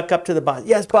 You suck up to the boss.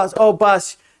 Yes, boss. Oh,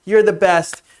 boss, you're the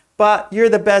best. you're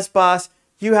the best boss.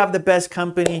 You have the best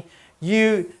company.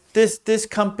 This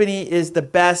company is the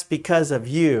best because of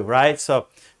you, right? So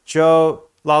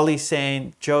Lolly's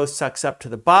saying Joe sucks up to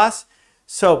the boss.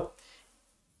 So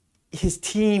his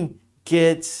team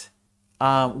gets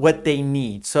what they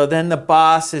need. So then the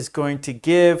boss is going to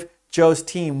give Joe's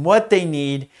team what they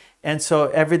need. And so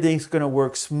everything's going to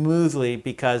work smoothly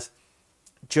because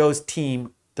Joe's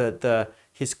team,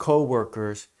 his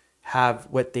co-workers, have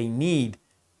what they need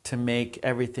to make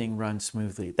everything run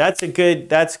smoothly. That's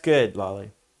good,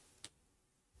 Lolly.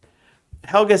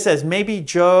 Helga says, maybe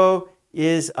Joe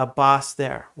is a boss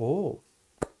there. Oh.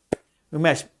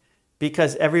 Umesh,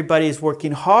 because everybody's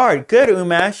working hard. Good,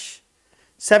 Umesh.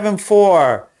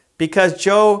 7-4. Because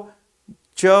Joe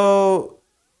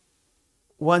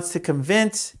wants to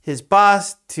convince his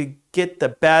boss to get the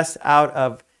best out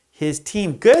of his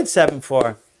team. Good,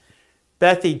 7-4.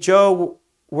 Bethy, Joe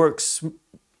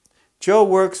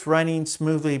works running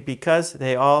smoothly because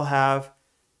they all have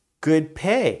good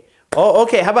pay. Oh,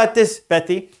 okay. How about this,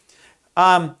 Bethy?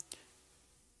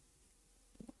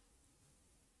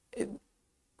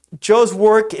 Joe's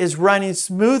work is running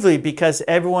smoothly because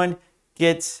everyone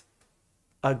gets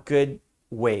a good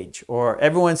wage, or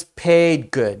everyone's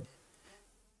paid good.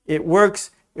 It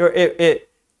works, or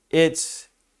it's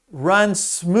runs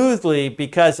smoothly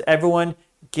because everyone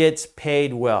gets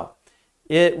paid well.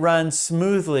 It runs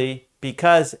smoothly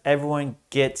because everyone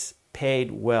gets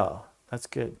paid well. That's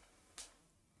good.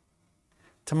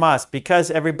 Tomas,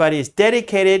 because everybody is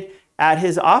dedicated at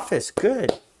his office.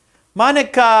 Good.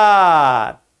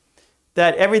 Monica,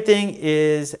 that everything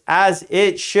is as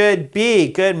it should be.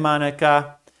 Good,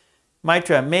 Monica.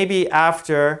 Mitra, maybe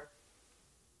after.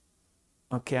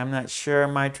 Okay, I'm not sure.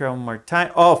 Mitra, one more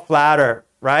time. Oh, flatter,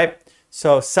 right?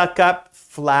 So suck up,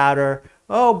 flatter.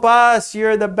 Oh, boss,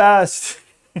 you're the best.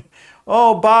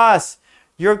 Oh, boss,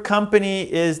 your company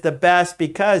is the best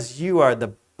because you are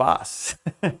the boss.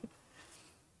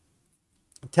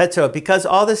 Tetsuo, because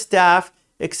all the staff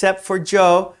except for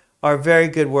Joe are very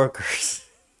good workers.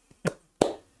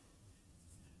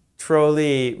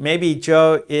 Trolley, maybe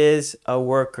Joe is a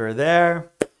worker there.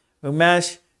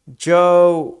 Umesh,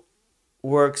 Joe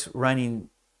works running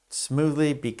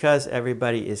smoothly because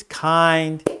everybody is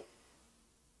kind.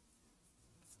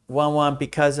 1-1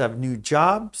 because of new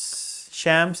jobs.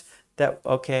 Shams,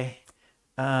 okay.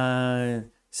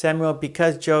 Samuel,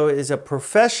 because Joe is a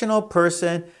professional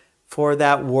person for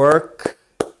that work.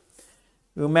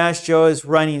 Umesh, Joe is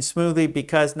running smoothly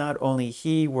because not only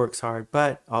he works hard,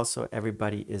 but also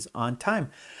everybody is on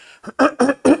time.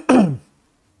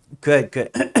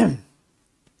 Good.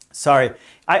 Sorry,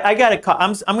 I got a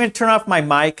cough. I'm going to turn off my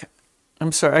mic.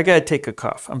 I'm sorry, I got to take a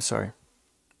cough. I'm sorry.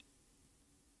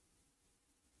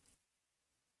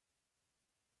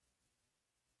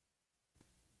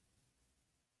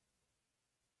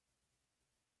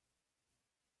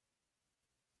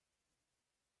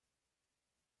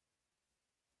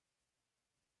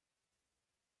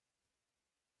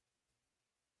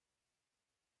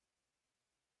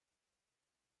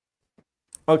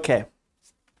 Okay,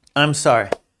 I'm sorry.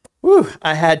 Woo,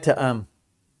 I had to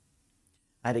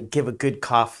give a good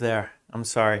cough there. I'm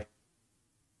sorry.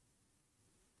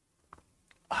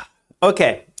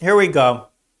 Okay, here we go.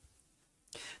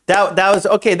 That was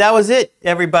okay. That was it,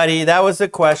 everybody. That was the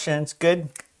questions. Good.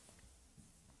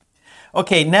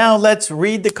 Okay, now let's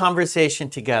read the conversation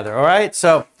together. All right.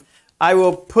 So I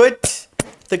will put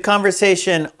the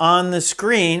conversation on the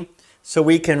screen so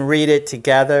we can read it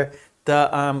together.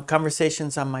 The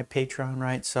conversation's on my Patreon,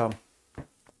 right? So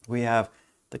we have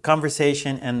the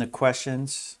conversation and the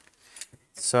questions.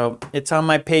 So it's on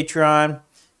my Patreon,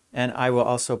 and I will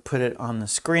also put it on the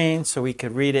screen so we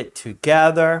can read it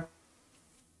together.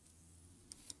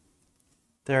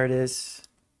 There it is.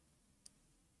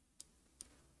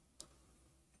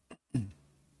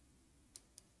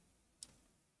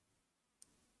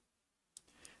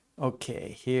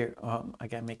 Okay, here, I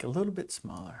gotta make it a little bit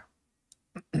smaller.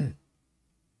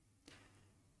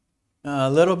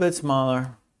 A little bit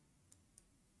smaller.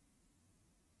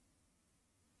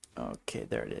 Okay,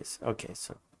 there it is. Okay,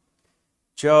 so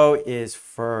Joe is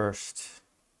first.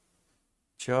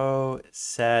 Joe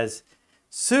says,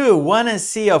 Sue, want to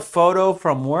see a photo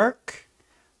from work?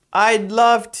 I'd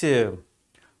love to.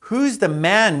 Who's the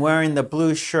man wearing the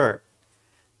blue shirt?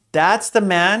 That's the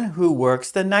man who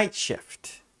works the night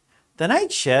shift. The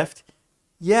night shift?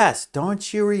 Yes,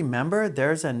 don't you remember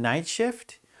there's a night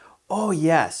shift? Oh,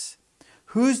 yes.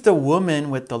 Who's the woman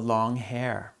with the long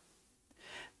hair?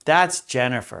 That's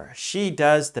Jennifer. She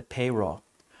does the payroll.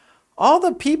 All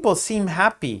the people seem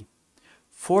happy.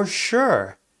 For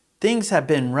sure, things have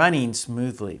been running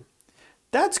smoothly.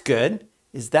 That's good.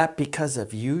 Is that because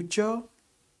of you, Joe?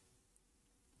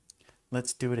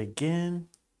 Let's do it again.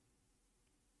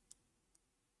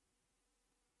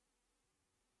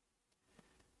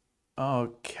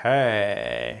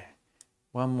 Okay.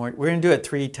 One more. We're going to do it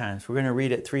 3 times. We're going to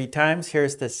read it 3 times.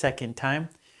 Here's the second time.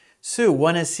 Sue,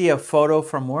 want to see a photo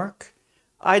from work?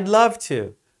 I'd love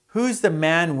to. Who's the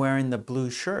man wearing the blue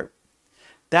shirt?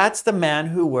 That's the man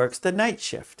who works the night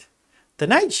shift. The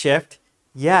night shift?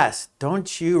 Yes.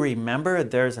 Don't you remember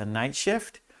there's a night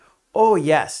shift? Oh,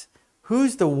 yes.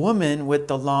 Who's the woman with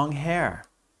the long hair?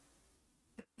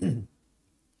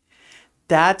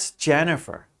 That's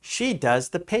Jennifer. She does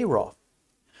the payroll.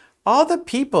 All the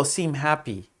people seem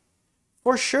happy.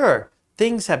 For sure,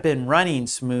 things have been running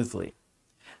smoothly.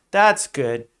 That's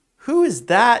good. Who is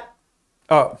that?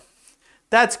 Oh,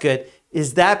 that's good.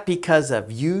 Is that because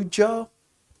of you, Joe?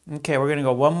 Okay, we're going to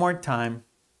go one more time.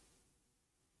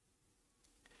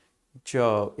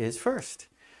 Joe is first.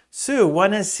 Sue,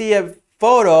 want to see a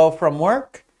photo from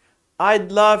work?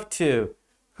 I'd love to.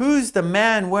 Who's the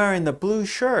man wearing the blue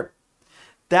shirt?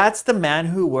 That's the man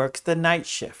who works the night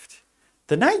shift.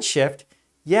 The night shift?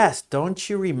 Yes, don't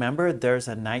you remember there's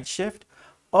a night shift?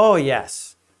 Oh,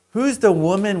 yes. Who's the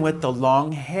woman with the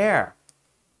long hair?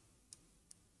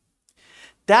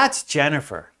 That's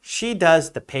Jennifer. She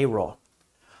does the payroll.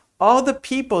 All the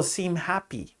people seem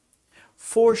happy.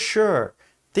 For sure,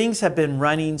 things have been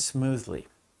running smoothly.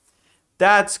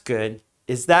 That's good.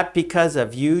 Is that because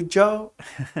of you, Joe?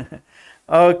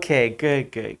 Okay,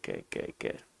 good.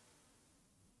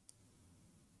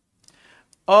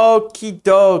 Okie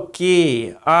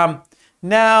dokie.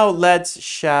 Now let's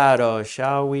shadow,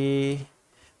 shall we?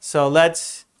 So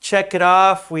let's check it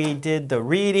off. We did the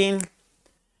reading.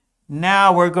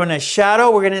 Now we're going to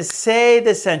shadow. We're going to say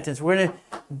the sentence. We're going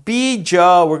to be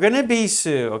Joe. We're going to be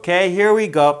Sue. Okay, here we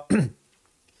go.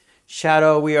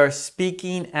 Shadow, we are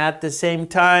speaking at the same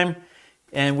time.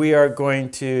 And we are going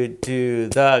to do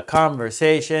the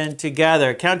conversation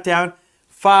together. Countdown.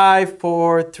 5,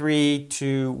 4, 3,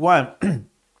 2, 1.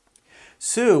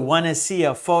 Sue, want to see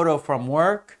a photo from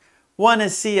work? Want to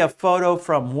see a photo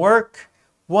from work?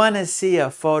 Want to see a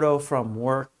photo from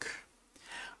work?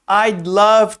 I'd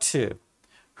love to.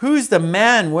 Who's the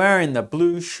man wearing the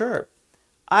blue shirt?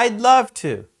 I'd love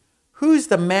to. Who's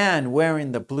the man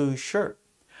wearing the blue shirt?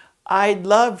 I'd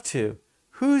love to.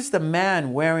 Who's the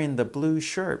man wearing the blue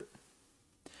shirt?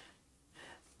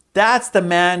 That's the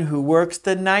man who works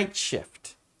the night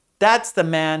shift. That's the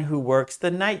man who works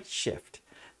the night shift.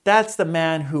 That's the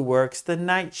man who works the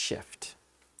night shift.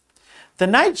 The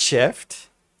night shift,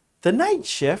 the night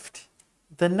shift,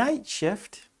 the night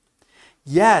shift.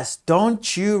 Yes,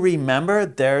 don't you remember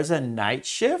there's a night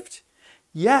shift?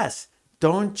 Yes,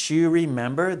 don't you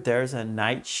remember there's a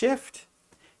night shift?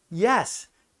 Yes,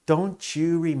 don't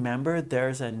you remember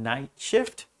there's a night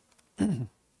shift?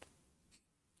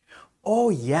 Oh,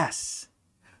 yes.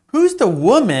 Who's the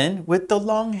woman with the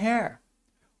long hair?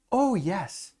 Oh,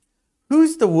 yes.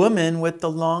 Who's the woman with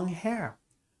the long hair?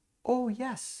 Oh,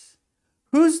 yes.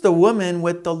 Who's the woman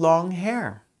with the long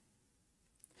hair?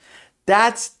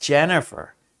 That's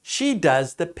Jennifer. She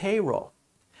does the payroll.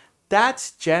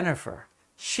 That's Jennifer.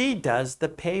 She does the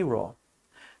payroll.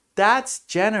 That's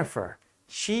Jennifer.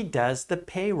 She does the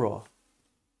payroll.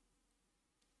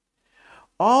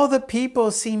 All the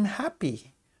people seem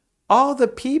happy. All the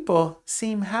people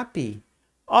seem happy.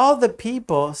 All the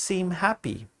people seem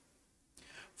happy.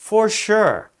 For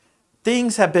sure,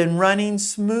 things have been running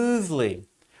smoothly.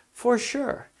 For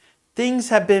sure, things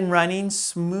have been running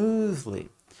smoothly.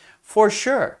 For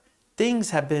sure, things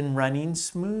have been running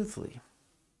smoothly.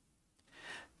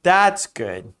 That's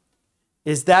good.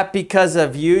 Is that because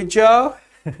of you, Joe?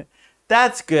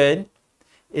 That's good.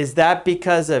 Is that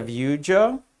because of you,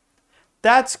 Joe?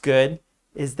 That's good.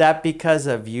 Is that because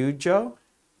of you, Joe?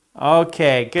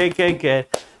 Okay, good.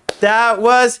 That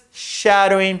was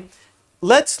shadowing.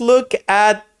 Let's look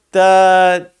at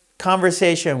the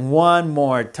conversation one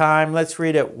more time. Let's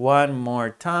read it one more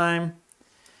time.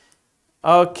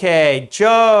 Okay,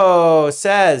 Joe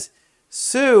says,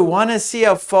 Sue, want to see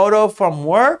a photo from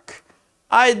work?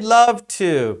 I'd love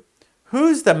to.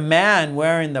 Who's the man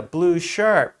wearing the blue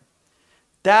shirt?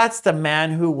 That's the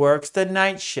man who works the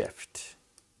night shift.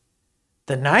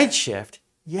 The night shift?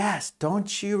 Yes,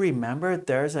 don't you remember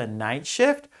there's a night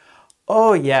shift?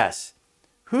 Oh, yes.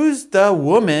 Who's the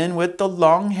woman with the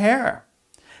long hair?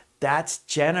 That's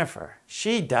Jennifer.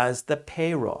 She does the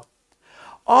payroll.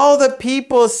 All the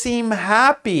people seem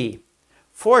happy.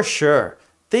 For sure,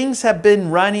 things have been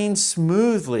running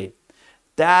smoothly.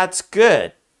 That's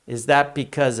good. Is that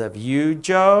because of you,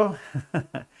 Joe?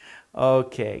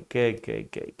 Okay, good,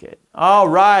 good, good, good. All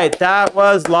right, that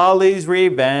was Lolly's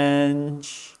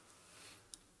Revenge.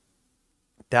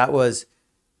 That was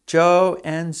Joe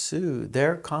and Sue,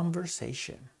 their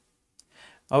conversation.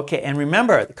 Okay, and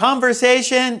remember, the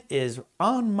conversation is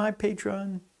on my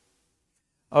Patreon.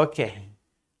 Okay,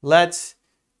 let's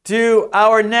do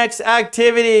our next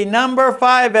activity. Number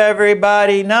 5,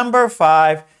 everybody. Number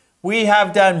 5. We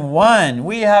have done 1.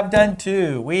 We have done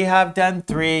 2. We have done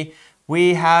 3.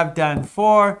 We have done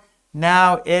 4.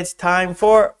 Now it's time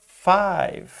for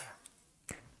 5.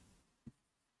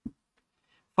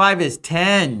 5 is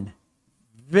 10.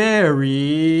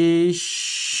 Very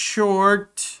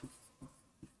short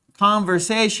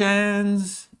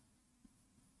conversations.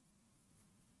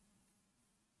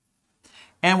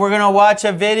 And we're going to watch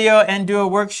a video and do a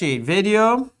worksheet.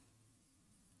 Video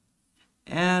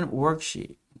and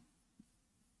worksheet.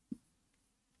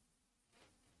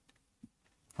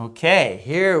 Okay,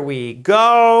 here we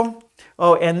go.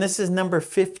 Oh, and this is number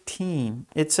 15.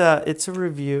 It's a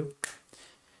review.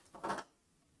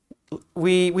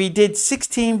 We did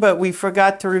 16, but we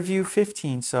forgot to review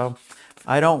 15. So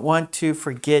I don't want to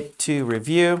forget to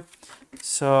review.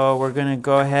 So we're going to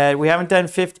go ahead. We haven't done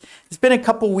 15. It's been a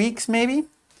couple weeks maybe.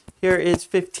 Here is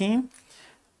 15.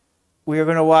 We are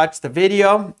going to watch the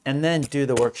video and then do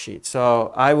the worksheet.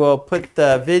 So I will put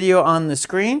the video on the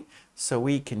screen so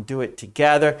we can do it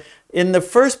together. In the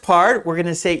first part, we're going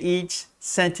to say each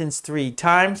sentence 3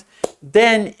 times.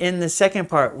 Then in the second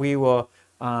part, we will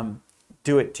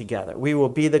do it together. We will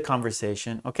be the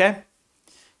conversation, okay?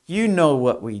 You know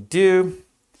what we do.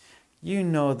 You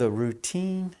know the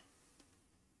routine.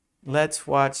 Let's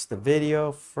watch the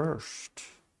video first.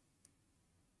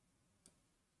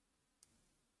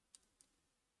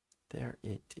 There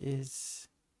it is.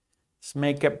 Let's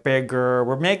make it bigger.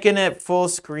 We're making it full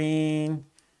screen.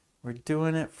 We're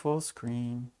doing it full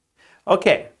screen.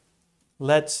 Okay,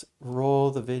 let's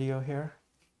roll the video here.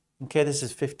 Okay, this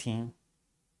is 15.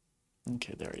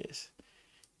 Okay, there it is.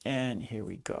 And here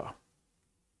we go.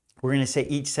 We're going to say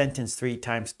each sentence 3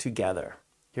 times together.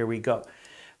 Here we go.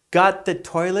 Got the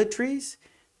toiletries?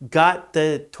 Got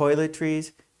the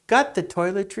toiletries? Got the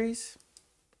toiletries?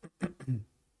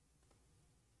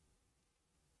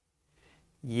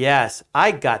 Yes,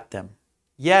 I got them.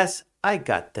 Yes, I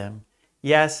got them.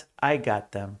 Yes, I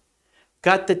got them.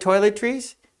 Got the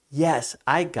toiletries? Yes,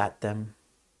 I got them.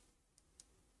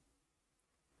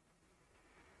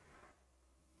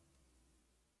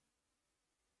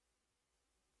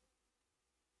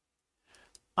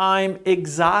 I'm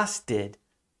exhausted.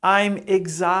 I'm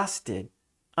exhausted.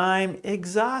 I'm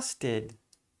exhausted.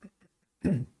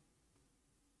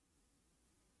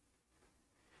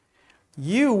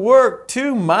 You work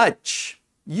too much.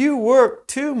 You work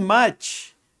too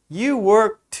much. You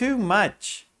work too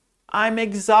much. I'm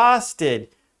exhausted.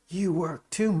 You work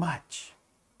too much.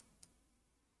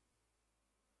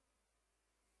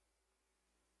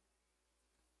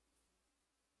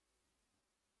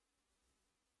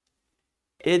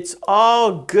 It's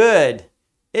all good.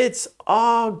 It's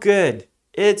all good.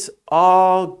 It's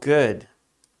all good.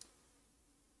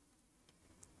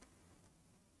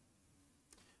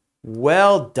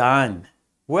 Well done.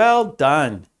 Well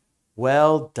done.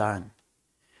 Well done.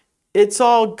 It's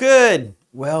all good.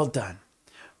 Well done.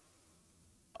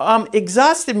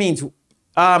 Exhausted means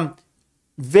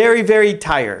very, very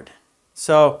tired.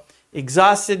 So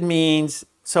exhausted means,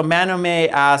 so Mano may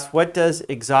ask, what does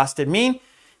exhausted mean?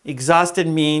 Exhausted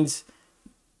means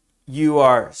you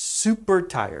are super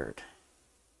tired.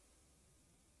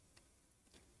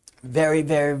 Very,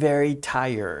 very, very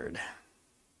tired.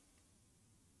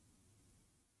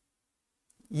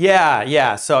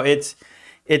 Yeah. So it's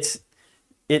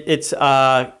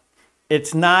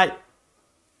not,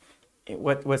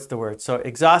 what's the word? So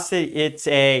exhausted, it's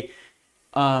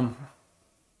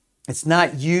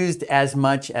not used as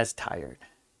much as tired.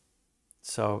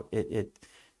 So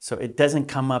it doesn't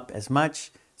come up as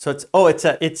much. So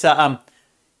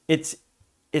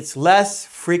it's less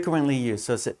frequently used.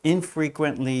 So it's an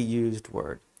infrequently used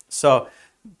word. So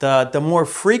the more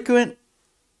frequent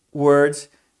words,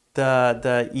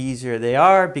 the easier they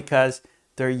are because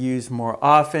they're used more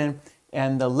often,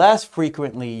 and the less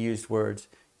frequently used words,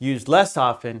 used less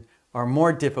often, are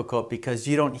more difficult because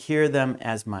you don't hear them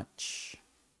as much.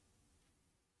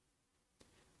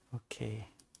 Okay.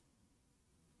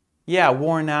 Yeah,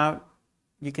 worn out.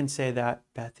 You can say that,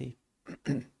 Bethy.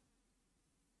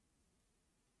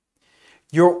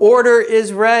 Your order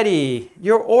is ready.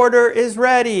 Your order is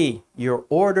ready. Your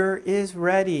order is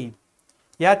ready.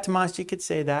 Yeah, Tomas, you could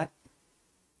say that.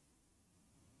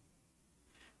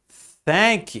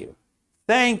 Thank you.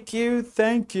 Thank you.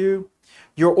 Thank you.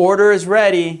 Your order is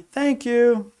ready. Thank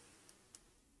you.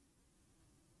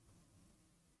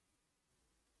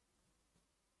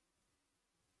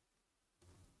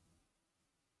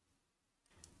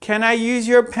 Can I use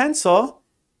your pencil?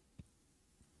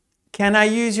 Can I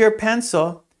use your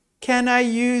pencil? Can I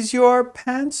use your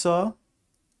pencil?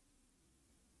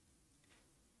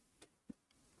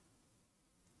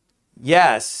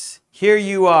 Yes, here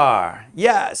you are.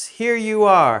 Yes, here you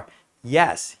are.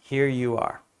 Yes, here you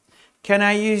are. Can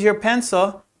I use your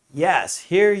pencil? Yes,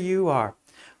 here you are.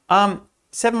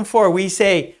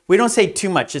 7-4, we don't say too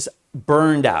much, just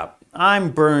burned out.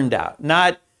 I'm burned out.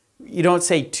 You don't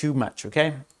say too much,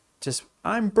 okay? Just,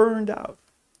 I'm burned out.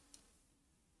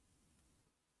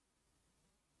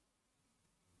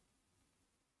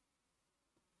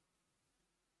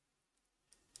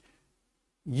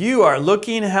 You are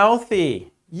looking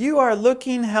healthy. You are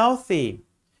looking healthy.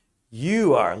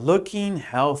 You are looking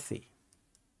healthy.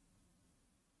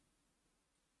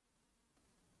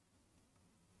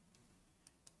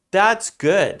 That's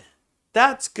good.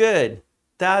 That's good.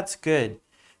 That's good.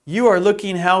 You are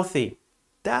looking healthy.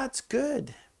 That's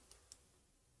good.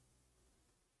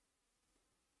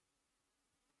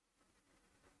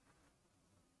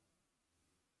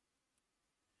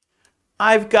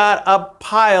 I've got a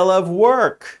pile of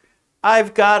work.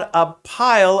 I've got a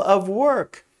pile of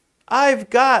work. I've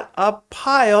got a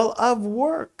pile of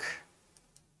work.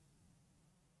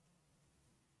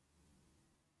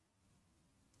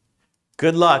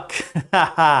 Good luck.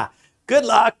 Good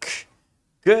luck.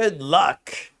 Good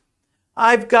luck.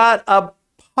 I've got a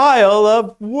pile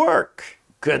of work.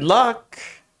 Good luck.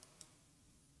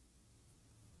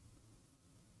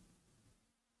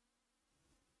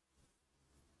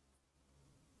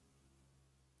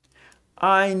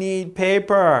 I need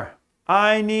paper.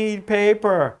 I need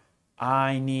paper.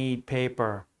 I need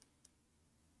paper.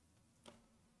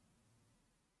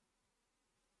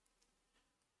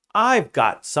 I've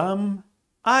got some.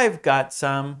 I've got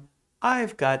some.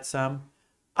 I've got some.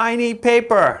 I need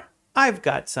paper. I've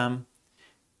got some.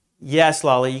 Yes,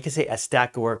 Lolly, you can say a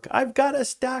stack of work. I've got a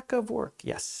stack of work.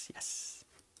 Yes, yes.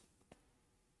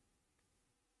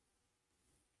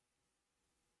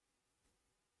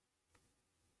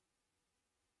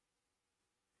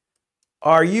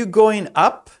 Are you going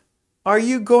up? Are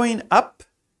you going up?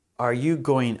 Are you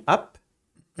going up?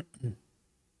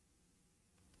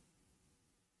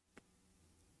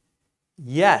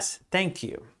 Yes, thank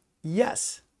you.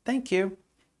 Yes, thank you.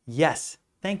 Yes,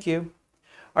 thank you.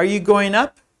 Are you going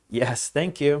up? Yes,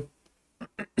 thank you.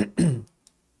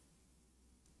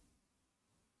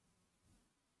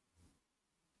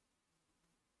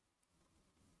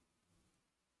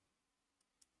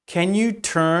 Can you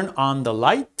turn on the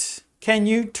light? Can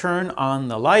you turn on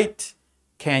the light?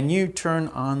 Can you turn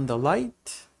on the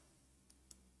light?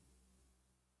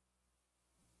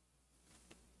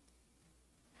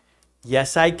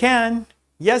 Yes, I can.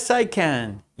 Yes, I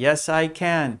can. Yes, I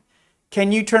can.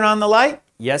 Can you turn on the light?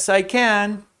 Yes, I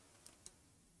can.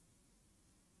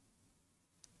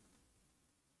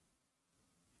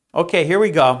 Okay, here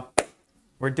we go.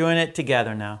 We're doing it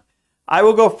together now. I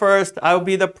will go first. I will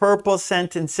be the purple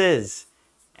sentences.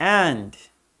 And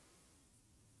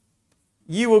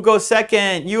you will go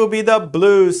second. You will be the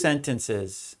blue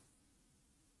sentences.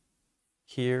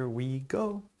 Here we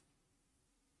go.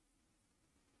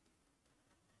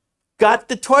 Got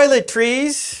the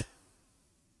toiletries.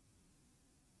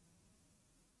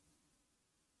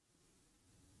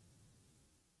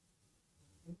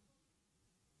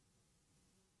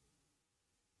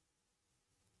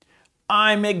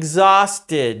 I'm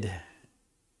exhausted.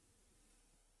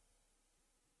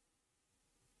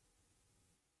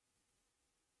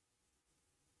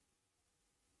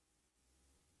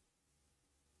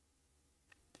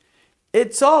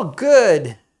 It's all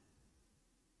good.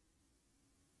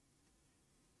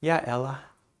 Yeah, Ella.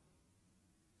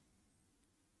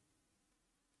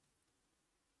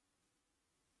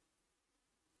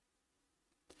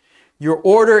 Your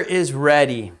order is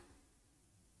ready.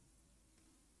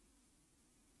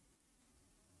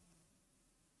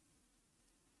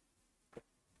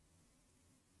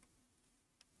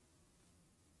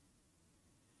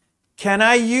 Can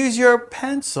I use your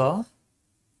pencil?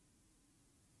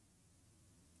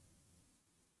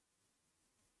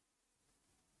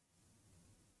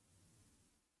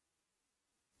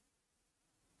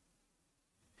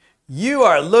 You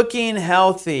are looking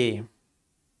healthy.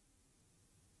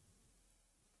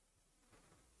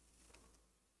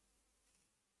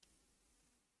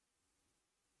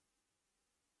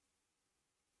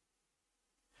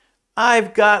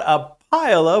 I've got a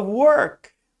pile of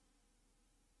work.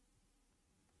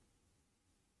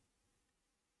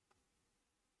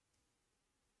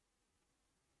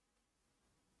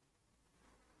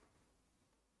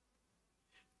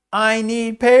 I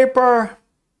need paper.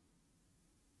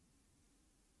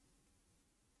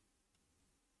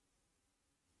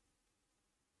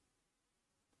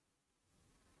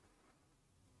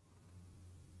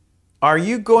 Are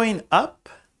you going up?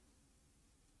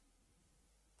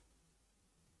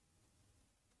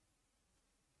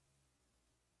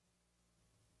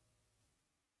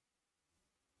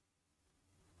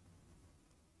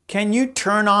 Can you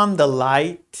turn on the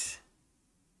light?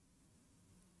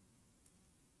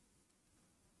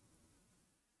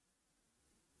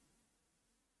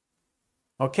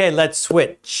 Okay, let's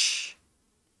switch.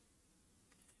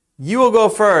 You will go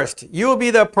first. You will be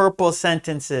the purple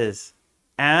sentences.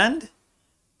 And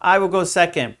I will go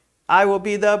second. I will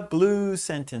be the blue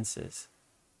sentences.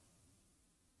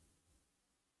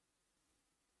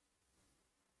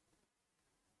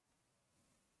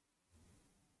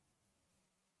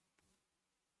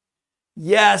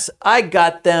 Yes, I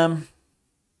got them.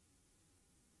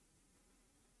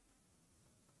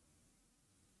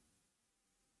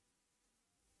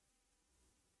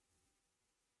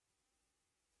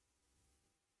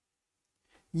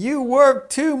 You work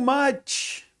too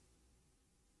much.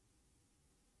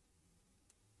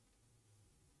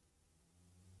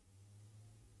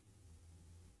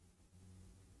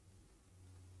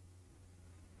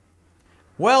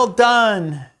 Well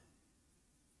done.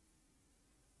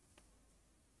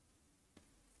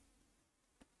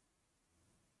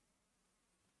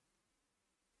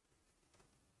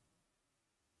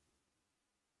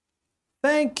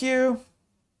 Thank you.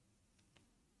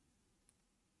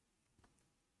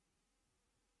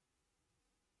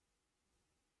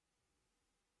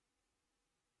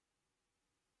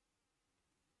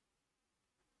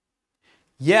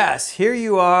 Yes, here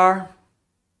you are.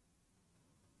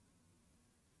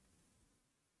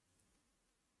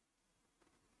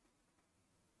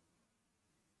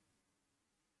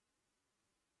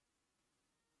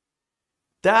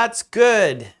 That's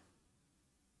good.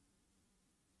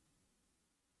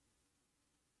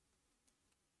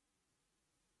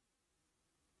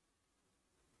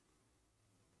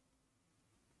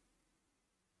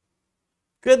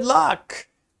 Good luck.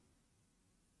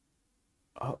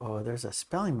 Uh-oh, there's a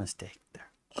spelling mistake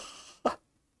there.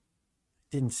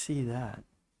 Didn't see that.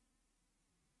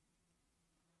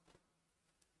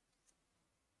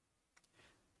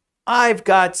 I've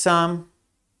got some.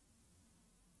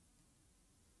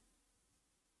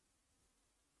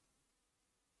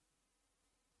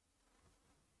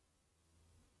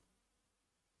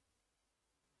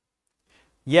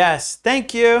 Yes,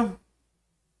 thank you.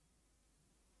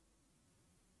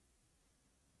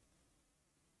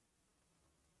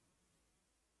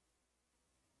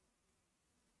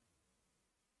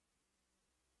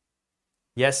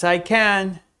 Yes, I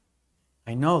can.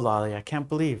 I know, Lolly. I can't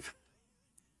believe.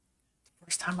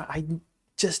 First time I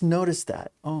just noticed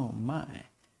that. Oh, my.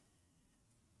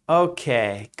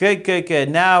 Okay, good, good, good.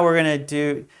 Now we're going to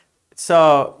do,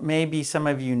 so maybe some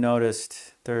of you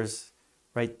noticed there's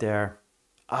right there.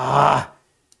 Ah,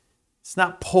 it's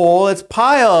not pole, it's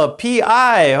pile,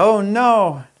 P-I. Oh,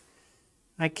 no.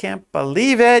 I can't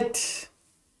believe it.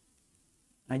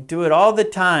 I do it all the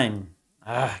time.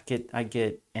 I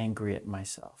get angry at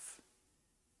myself.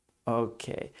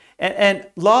 Okay, and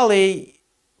Lolly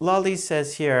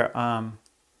says here,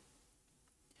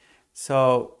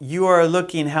 so you are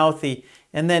looking healthy.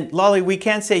 And then Lolly, we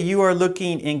can't say you are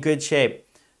looking in good shape,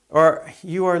 or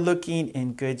you are looking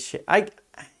in good shape.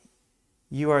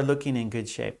 You are looking in good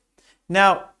shape.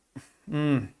 Now,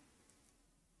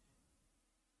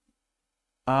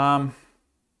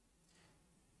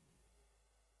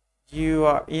 you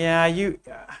are, yeah, you.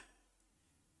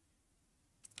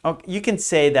 Oh, you can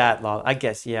say that, Lolly. I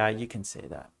guess, yeah, you can say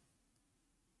that.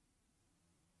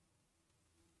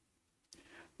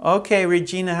 Okay,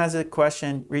 Regina has a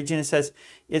question. Regina says,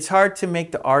 it's hard to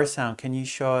make the R sound. Can you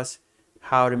show us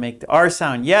how to make the R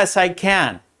sound? Yes, I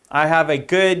can. I have a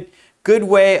good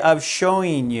way of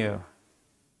showing you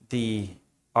the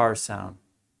R sound.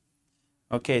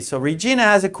 Okay, so Regina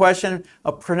has a question,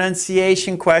 a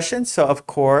pronunciation question. So of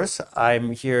course,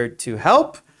 I'm here to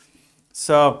help.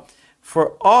 So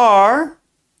for R,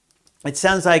 it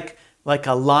sounds like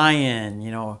a lion,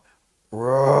 you know,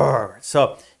 roar.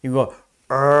 So you go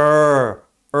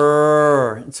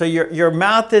so your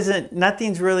mouth isn't,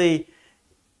 nothing's really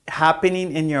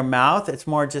happening in your mouth. It's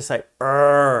more just like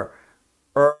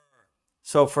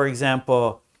So for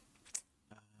example,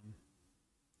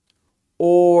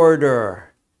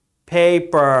 order,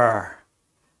 paper,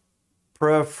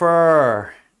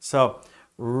 prefer. So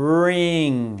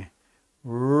ring,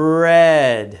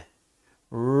 red,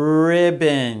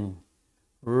 ribbon,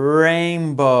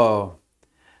 rainbow,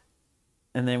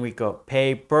 And then we go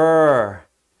paper,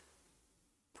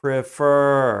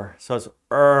 prefer. So it's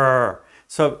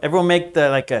So everyone make the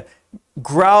like a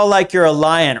growl like you're a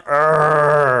lion.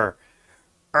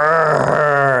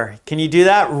 Can you do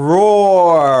that?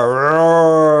 Roar,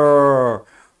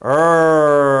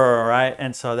 right?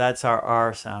 And so that's our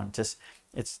R sound.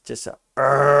 It's just a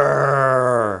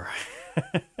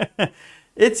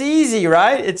It's easy,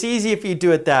 right? It's easy if you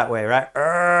do it that way,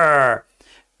 right?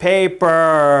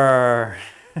 Paper.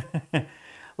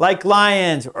 Like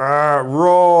lions.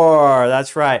 Roar.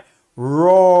 That's right.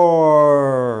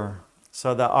 Roar.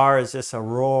 So the R is just a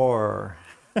roar.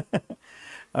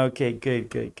 Okay,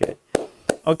 good.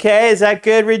 Okay, is that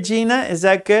good, Regina? Is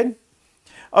that good?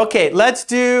 Okay, let's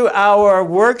do our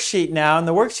worksheet now. And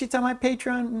the worksheet's on my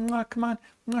Patreon. Come on.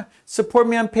 Support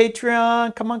me on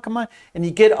Patreon. Come on. And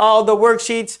you get all the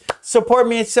worksheets. Support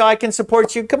me so I can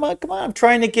support you. Come on. I'm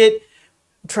trying to get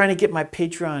my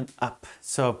Patreon up.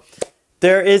 So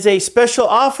there is a special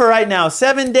offer right now.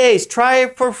 7 days. Try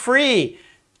it for free.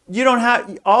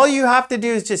 All you have to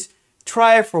do is just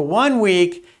try it for 1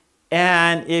 week.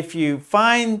 And if you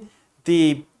find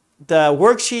the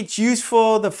worksheets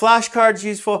useful, the flashcards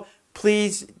useful,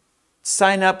 please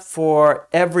sign up for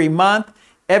every month.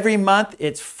 Every month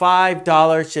it's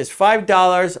 $5, just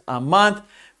 $5 a month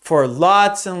for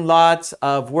lots and lots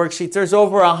of worksheets. There's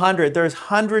over 100. There's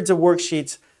hundreds of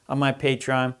worksheets on my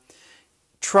Patreon.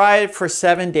 Try it for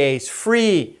 7 days,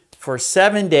 free for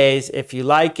 7 days. If you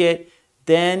like it,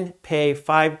 then pay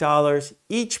 $5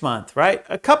 each month, right?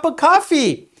 A cup of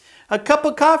coffee. A cup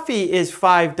of coffee is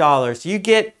 $5. You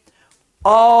get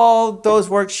all those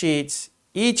worksheets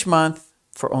each month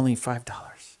for only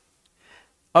 $5.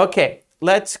 Okay,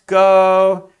 let's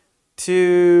go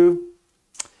to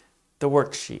the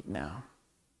worksheet now.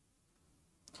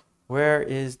 Where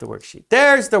is the worksheet?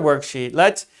 There's the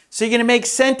worksheet. So you're going to make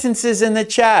sentences in the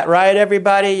chat, right,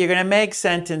 everybody? You're going to make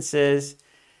sentences.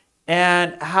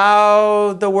 And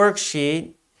how the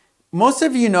worksheet, most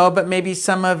of you know, but maybe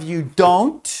some of you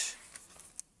don't.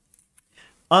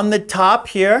 On the top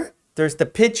here, there's the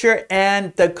picture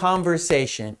and the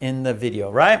conversation in the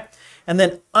video, right? And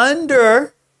then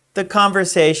under the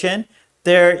conversation,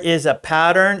 there is a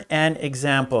pattern and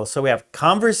example. So we have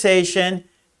conversation,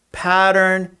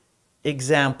 pattern,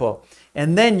 example.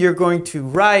 And then you're going to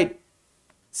write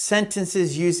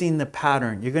sentences using the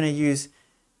pattern. You're going to use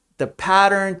the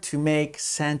pattern to make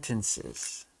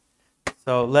sentences.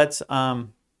 So let's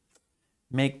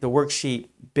make the worksheet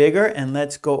bigger and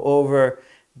let's go over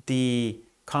the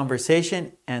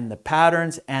conversation and the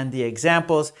patterns and the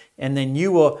examples, and then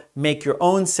you will make your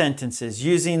own sentences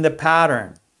using the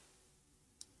pattern.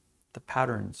 The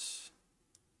patterns.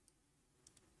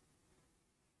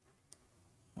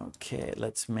 Okay,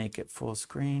 let's make it full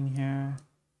screen here.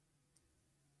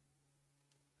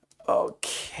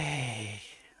 Okay,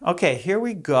 here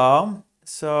we go.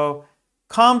 So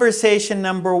conversation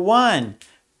number 1.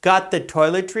 Got the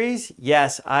toiletries?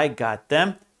 Yes, I got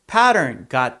them. Pattern,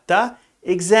 got the.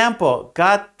 Example,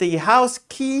 got the house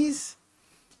keys?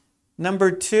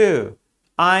 Number 2,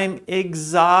 I'm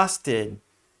exhausted.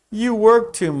 You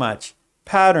work too much.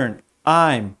 Pattern,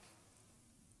 I'm.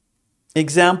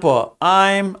 Example,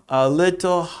 I'm a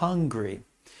little hungry.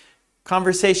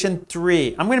 Conversation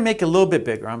 3, I'm going to make it a little bit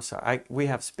bigger. I'm sorry, we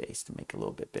have space to make it a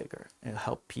little bit bigger. It'll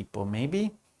help people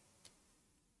maybe.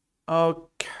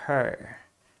 Okay.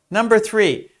 Number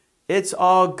 3, it's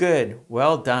all good.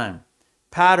 Well done.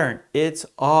 Pattern, it's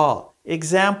all.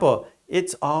 Example,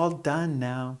 it's all done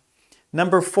now.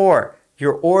 Number 4,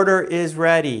 your order is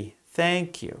ready.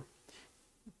 Thank you.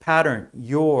 Pattern,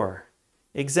 your.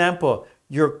 Example,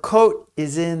 your coat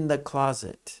is in the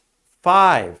closet.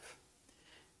 5,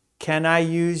 can I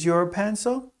use your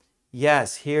pencil?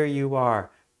 Yes, here you are.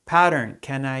 Pattern,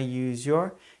 can I use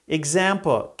your?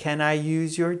 Example, can I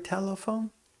use your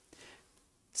telephone?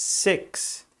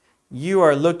 6, you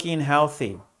are looking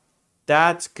healthy.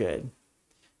 That's good.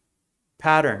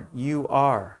 Pattern, you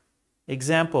are.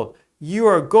 Example, you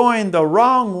are going the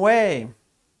wrong way.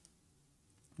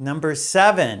 Number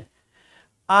 7,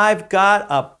 I've got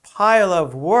a pile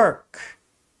of work.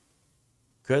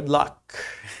 Good luck.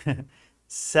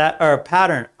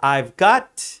 Pattern, I've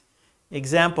got.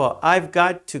 Example, I've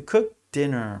got to cook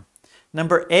dinner.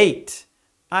 Number 8,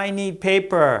 I need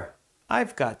paper.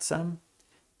 I've got some.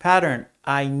 Pattern,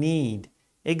 I need.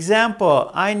 Example,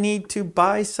 I need to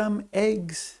buy some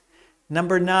eggs.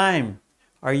 Number 9,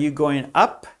 are you going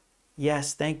up?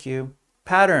 Yes, thank you.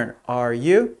 Pattern, are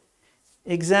you?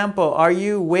 Example, are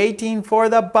you waiting for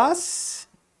the bus?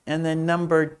 And then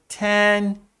number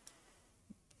 10,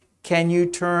 can you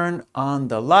turn on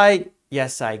the light?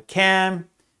 Yes, I can.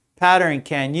 pattern.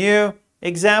 Can you?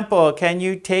 Example, can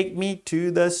you take me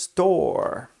to the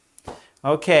store?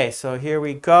 Okay, so here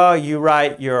we go. You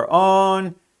write your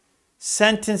own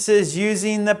sentences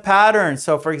using the pattern.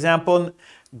 So for example,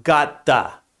 got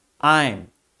the, I'm,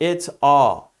 it's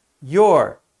all,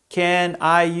 your, can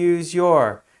I use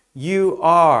your, you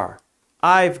are,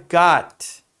 I've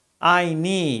got, I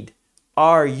need,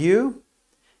 are you,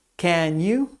 can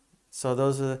you? So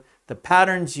those are the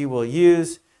patterns you will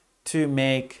use to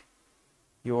make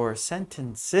your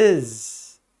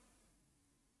sentences.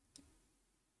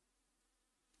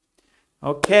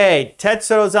 Okay,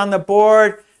 Tetsuro's on the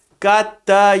board. Got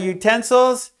the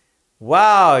utensils?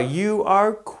 Wow, you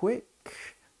are quick.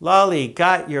 Lolly,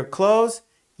 got your clothes?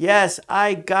 Yes,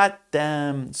 I got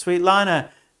them. Sweet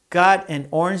Lana, got an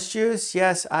orange juice?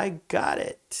 Yes, I got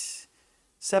it.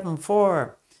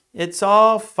 7-4, it's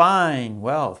all fine.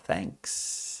 Well,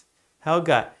 thanks.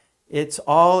 Helga, it's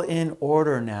all in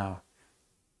order now.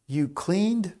 You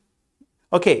cleaned?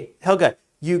 Okay, Helga,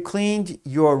 you cleaned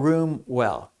your room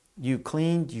well. You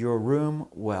cleaned your room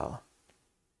well.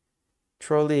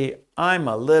 Trolley, I'm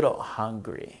a little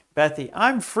hungry. Bethy,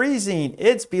 I'm freezing.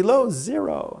 It's below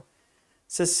 0.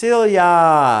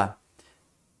 Cecilia,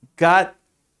 got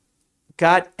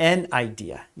an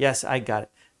idea. Yes, I got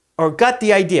it. Or got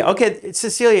the idea. Okay,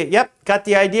 Cecilia, yep, got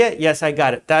the idea. Yes, I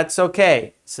got it. That's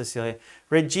okay, Cecilia.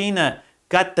 Regina,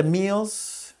 got the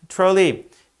meals. Trolley,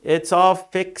 it's all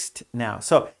fixed now.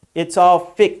 So it's all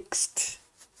fixed.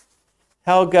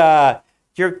 Helga,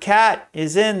 your cat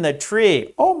is in the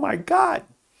tree. Oh my God.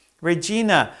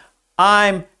 Regina,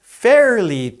 I'm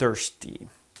fairly thirsty.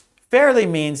 Fairly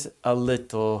means a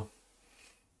little.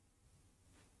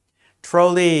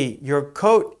 Trolley, your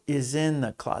coat is in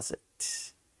the closet.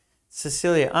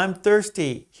 Cecilia, I'm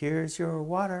thirsty. Here's your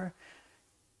water.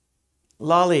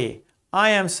 Lolly, I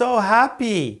am so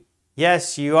happy.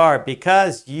 Yes, you are,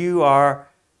 because you are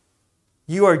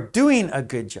doing a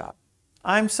good job.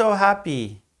 I'm so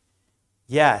happy.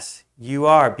 Yes, you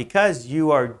are, because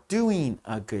you are doing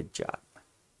a good job.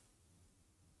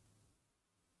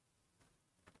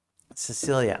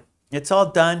 Cecilia, it's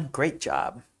all done. Great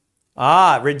job.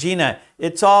 Ah, Regina,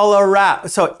 it's all a wrap.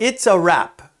 So it's a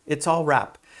wrap. It's all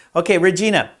wrap. Okay,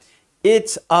 Regina,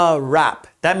 it's a wrap.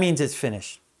 That means it's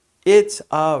finished. It's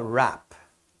a wrap.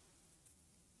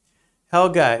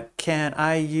 Helga, can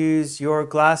I use your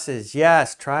glasses?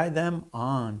 Yes, try them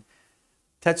on.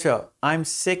 Tetsuo, I'm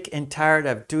sick and tired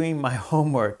of doing my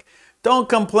homework. Don't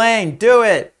complain, do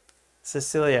it.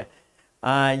 Cecilia,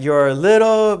 you're a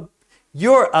little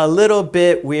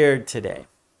bit weird today.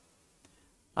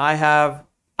 I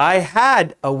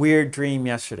had a weird dream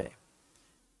yesterday.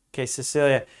 Okay,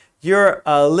 Cecilia, you're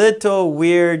a little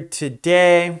weird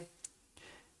today.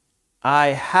 I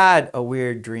had a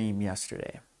weird dream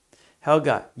yesterday.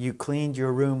 Helga, you cleaned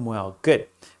your room well. Good.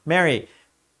 Mary,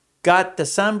 got the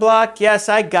sunblock? Yes,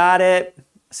 I got it.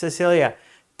 Cecilia,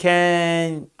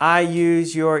 can I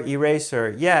use your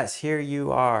eraser? Yes, here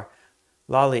you are.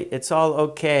 Lolly, it's all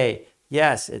okay.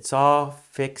 Yes, it's all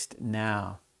fixed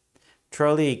now.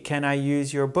 Trolley, can I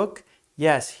use your book?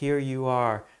 Yes, here you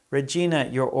are. Regina,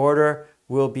 your order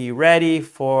will be ready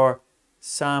for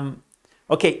some...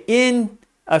 Okay, in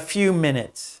a few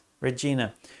minutes.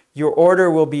 Regina, your order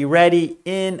will be ready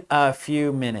in a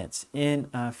few minutes. In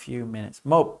a few minutes.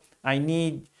 Mope, I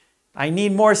need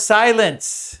more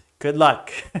silence. Good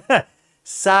luck.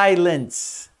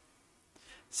 Silence.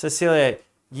 Cecilia,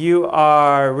 you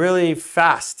are really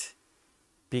fast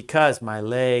because my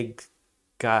leg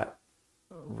got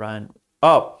run.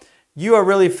 Oh, you are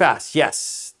really fast.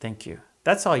 Yes, thank you.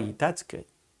 That's all you. That's good.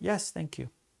 Yes, thank you.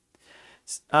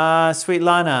 Sweet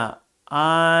Lana,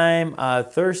 I'm a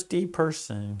thirsty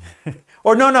person.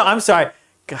 Or no, I'm sorry.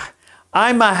 God,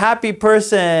 I'm a happy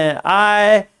person.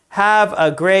 I have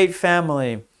a great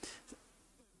family.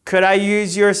 Could I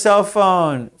use your cell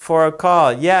phone for a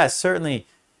call? Yes, certainly.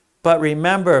 But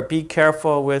remember, be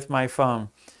careful with my phone.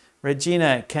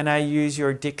 Regina, can I use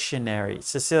your dictionary?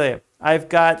 Cecilia, I've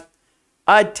got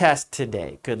a test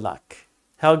today. Good luck.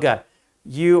 Helga,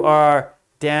 you are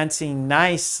dancing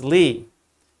nicely.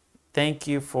 Thank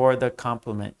you for the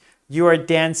compliment. You are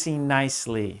dancing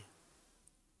nicely.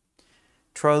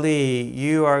 Trolley,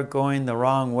 you are going the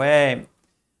wrong way.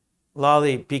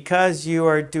 Lolly, because you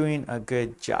are doing a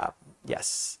good job.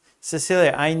 Yes.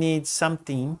 Cecilia, I need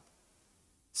something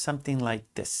like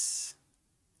this.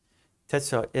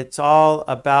 Tetsuo, it's all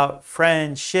about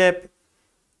friendship.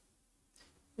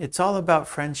 It's all about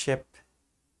friendship.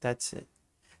 That's it.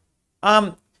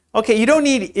 Okay, you don't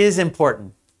need is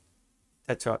important.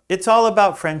 That's all. It's all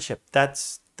about friendship.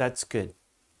 That's good.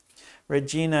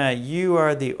 Regina, you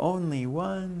are the only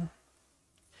one.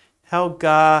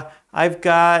 Helga, I've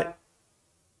got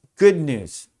good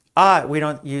news. We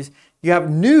don't use, you have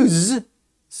news,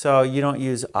 so you don't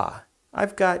use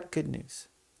I've got good news.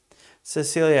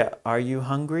 Cecilia, are you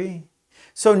hungry?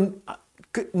 So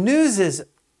news is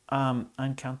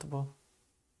uncountable.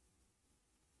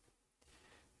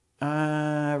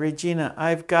 Regina,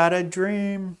 I've got a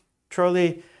dream.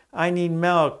 Trolley, I need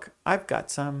milk. I've got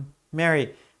some.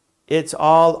 Mary, it's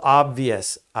all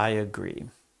obvious. I agree.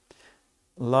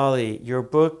 Lolly, your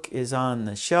book is on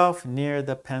the shelf near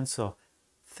the pencil.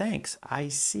 Thanks, I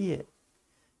see it.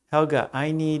 Helga,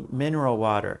 I need mineral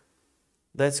water.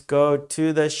 Let's go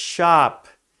to the shop.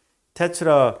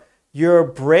 Tetsuro, your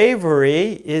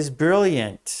bravery is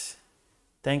brilliant.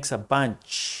 Thanks a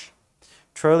bunch.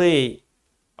 Trolley,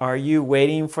 are you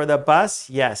waiting for the bus?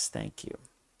 Yes, thank you.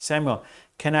 Samuel,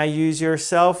 can I use your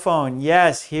cell phone?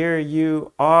 Yes, here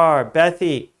you are.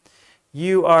 Bethy,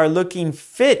 you are looking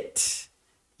fit.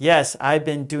 Yes, I've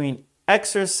been doing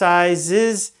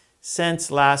exercises since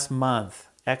last month.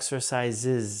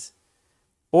 Exercises.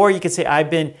 Or you could say, I've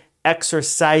been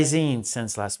exercising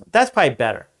since last month. That's probably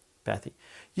better, Bethy.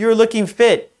 You're looking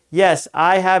fit. Yes,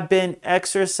 I have been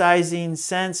exercising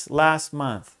since last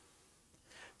month.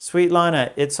 Sweet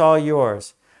Lana, it's all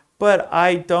yours. But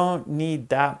I don't need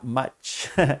that much.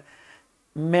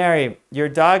 Mary, your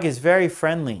dog is very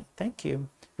friendly. Thank you.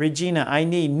 Regina, I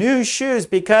need new shoes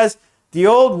because the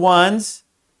old ones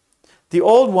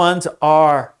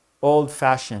are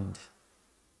old-fashioned.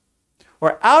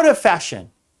 Or out of fashion.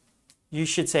 You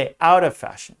should say out of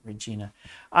fashion, Regina.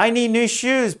 I need new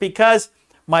shoes because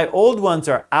my old ones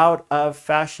are out of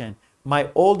fashion. My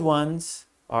old ones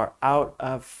are out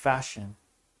of fashion.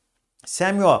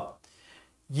 Samuel,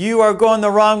 you are going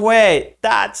the wrong way.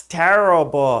 That's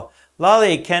terrible.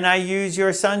 Lolly, can I use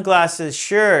your sunglasses?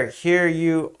 Sure, here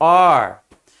you are.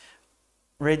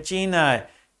 Regina,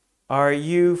 are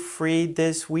you free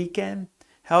this weekend?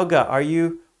 Helga, are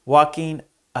you walking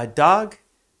a dog?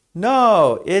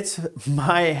 No, it's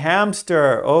my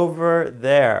hamster over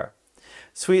there.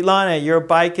 Sweet Lana, your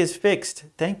bike is fixed.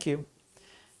 Thank you.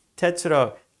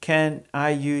 Tetsuro, can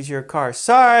I use your car?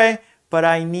 Sorry, but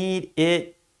I need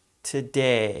it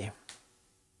today.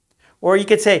 Or you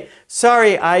could say,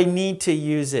 sorry, I need to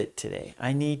use it today.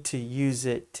 I need to use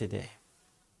it today.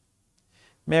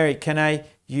 Mary, can I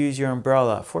use your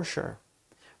umbrella? For sure.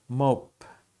 Mope,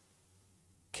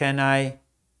 can I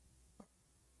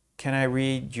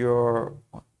read your...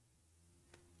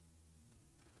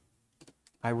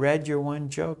 I read your one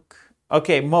joke.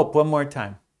 Okay, Mope, one more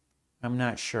time. I'm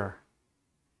not sure.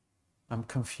 I'm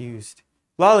confused.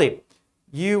 Lolly,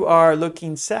 you are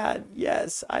looking sad.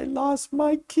 Yes, I lost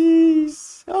my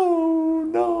keys. Oh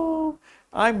no,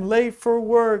 I'm late for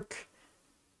work.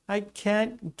 I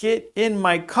can't get in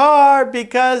my car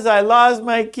because I lost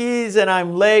my keys and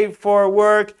I'm late for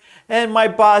work and my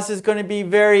boss is going to be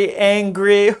very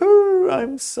angry. Ooh,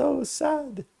 I'm so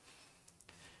sad.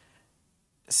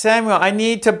 Samuel, I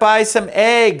need to buy some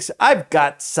eggs. I've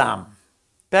got some.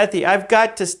 Bethy, I've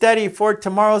got to study for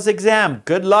tomorrow's exam.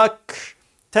 Good luck.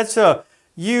 Tetsuo,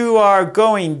 you are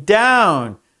going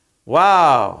down.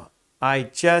 Wow, I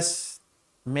just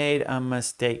made a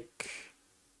mistake.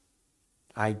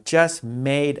 I just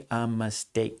made a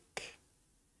mistake.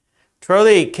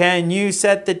 Trolley, can you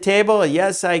set the table?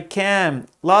 Yes, I can.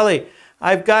 Lolly,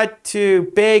 I've got to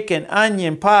bake an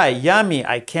onion pie. Yummy,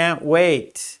 I can't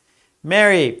wait.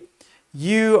 Mary,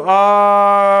 you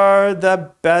are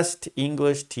the best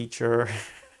English teacher.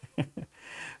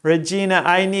 Regina,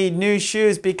 I need new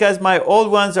shoes because my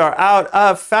old ones are out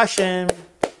of fashion.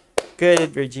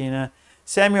 Good, Regina.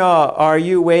 Samuel, are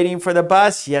you waiting for the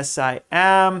bus? Yes, I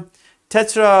am.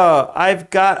 Tetsuro,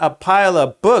 I've got a pile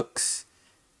of books.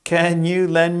 Can you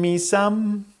lend me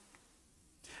some?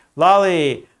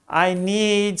 Lolly, I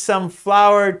need some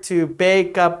flour to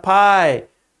bake a pie.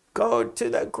 Go to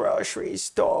the grocery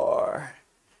store.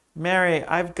 Mary,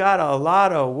 I've got a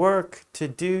lot of work to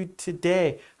do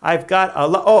today. I've got a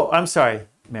lot. Oh, I'm sorry,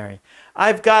 Mary.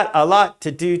 I've got a lot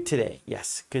to do today.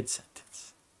 Yes, good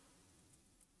sentence.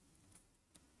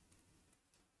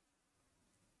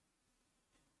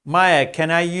 Maya, can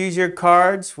I use your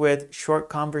cards with short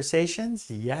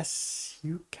conversations? Yes,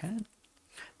 you can.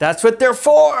 That's what they're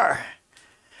for.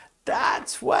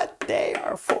 That's what they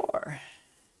are for.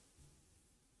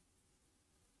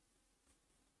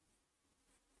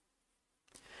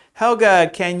 Helga,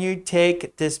 can you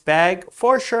take this bag?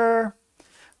 For sure.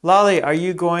 Lolly, are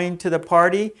you going to the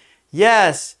party?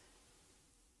 Yes.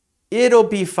 It'll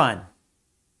be fun.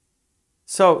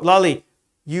 So, Lolly,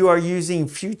 you are using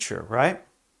future, right?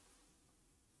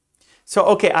 So,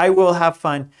 okay, I will have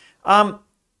fun.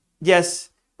 Yes.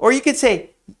 Or you could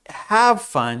say, have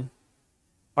fun.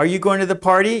 Are you going to the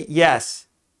party? Yes.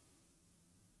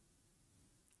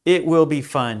 It will be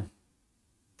fun.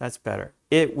 That's better.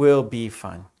 It will be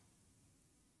fun.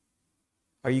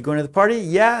 Are you going to the party?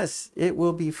 Yes, it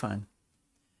will be fun.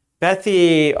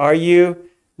 Bethy, are you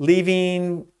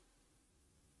leaving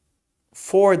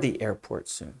for the airport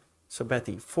soon? So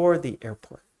Bethy, for the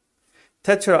airport.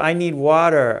 Tetra, I need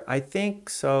water. I think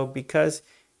so because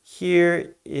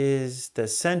here is the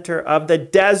center of the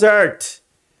desert.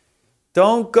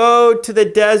 Don't go to the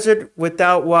desert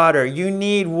without water. You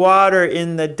need water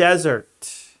in the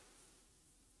desert.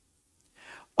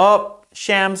 Oh,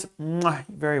 Shams. Mwah,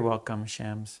 very welcome,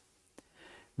 Shams.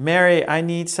 Mary, I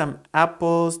need some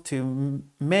apples to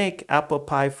make apple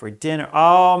pie for dinner.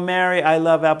 Oh, Mary, I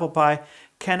love apple pie.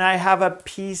 Can I have a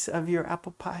piece of your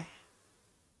apple pie?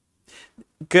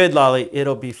 Good, Lolly.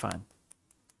 It'll be fun.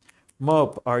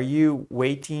 Mope, are you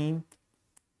waiting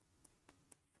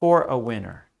for a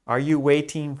winner? Are you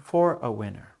waiting for a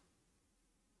winner?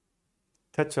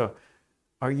 Tetsuo,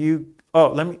 are you... Oh,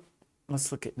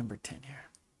 let's look at number 10 here.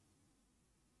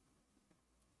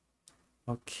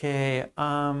 Okay.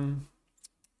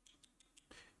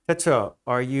 Tetsuo,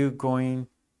 are you going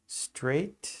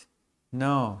straight?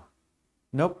 No.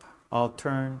 Nope. I'll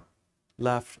turn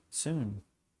left soon.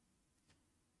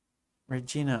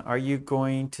 Regina, are you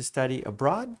going to study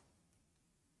abroad?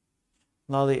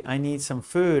 Lolly, I need some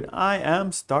food. I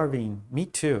am starving. Me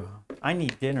too. I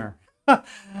need dinner.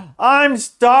 I'm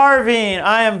starving.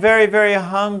 I am very, very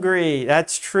hungry.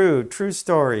 That's true. True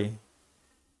story.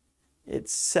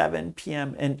 It's 7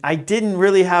 p.m. and I didn't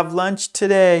really have lunch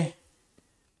today.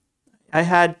 I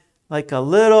had like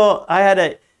I had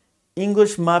an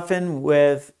English muffin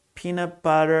with peanut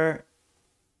butter,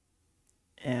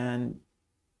 and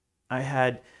I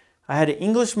had an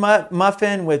English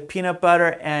muffin with peanut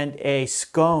butter and a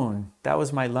scone. That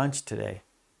was my lunch today.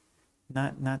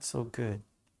 Not so good.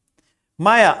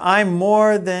 Maya, I'm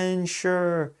more than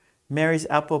sure Mary's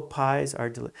apple pies are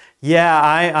delicious. Yeah,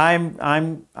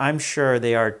 I'm sure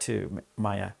they are too,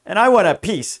 Maya. And I want a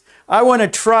piece. I want to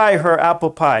try her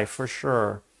apple pie for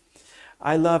sure.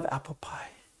 I love apple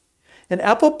pie. And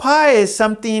apple pie is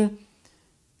something,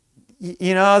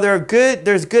 you know,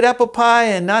 there's good apple pie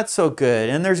and not so good.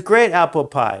 And there's great apple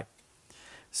pie.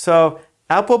 So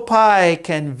apple pie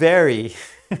can vary.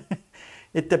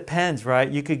 It depends, right?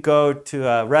 You could go to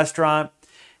a restaurant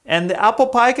and the apple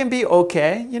pie can be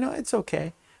okay. You know, it's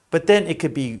okay. But then it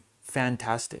could be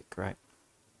fantastic, right?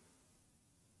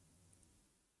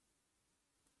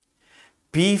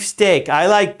 Beef steak. I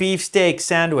like beef steak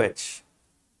sandwich.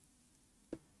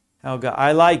 Helga,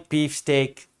 I like beef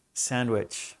steak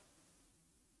sandwich.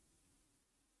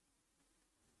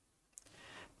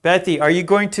 Bethy, are you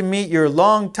going to meet your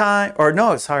long time, or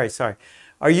no, sorry.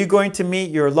 Are you going to meet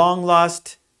your long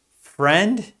lost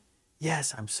friend?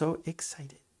 Yes, I'm so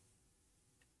excited.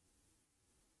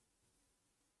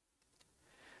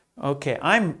 Okay,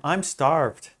 I'm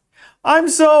starved. I'm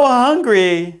so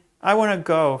hungry. I want to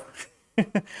go.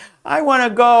 I want to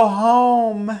go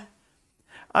home.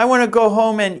 I want to go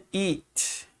home and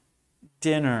eat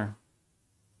dinner.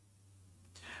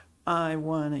 I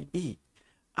want to eat.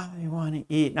 I want to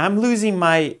eat. I'm losing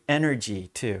my energy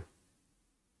too.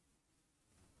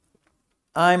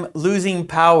 I'm losing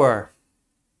power.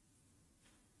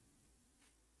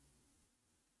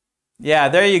 Yeah,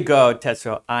 there you go,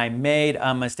 Tetsuo. I made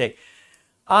a mistake.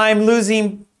 I'm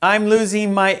losing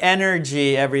my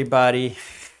energy, everybody.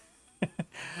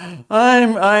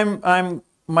 I'm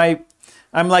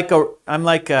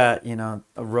like a you know,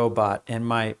 a robot, and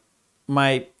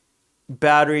my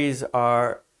batteries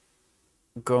are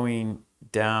going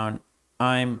down.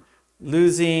 I'm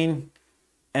losing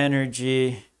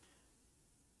energy.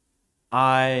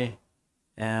 I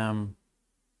am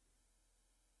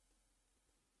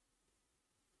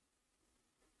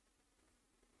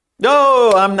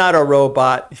No, I'm not a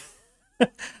robot.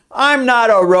 I'm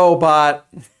not a robot.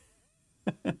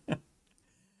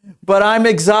 But I'm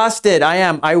exhausted. I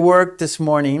am. I worked this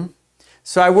morning.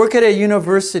 So I work at a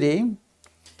university,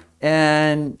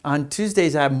 and on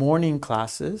Tuesdays I have morning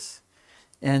classes.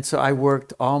 And so I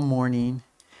worked all morning,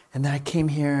 and then I came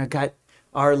here, I got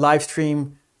our live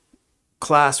stream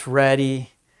class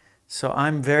ready. So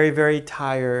I'm very, very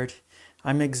tired.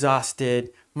 I'm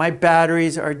exhausted. My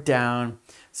batteries are down.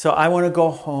 So I want to go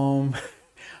home.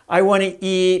 I want to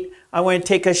eat. I want to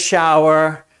take a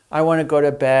shower. I want to go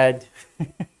to bed.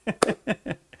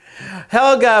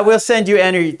 Helga, we'll send you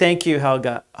energy. Thank you,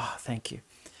 Helga. Oh, thank you.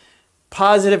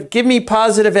 Positive. Give me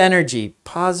positive energy.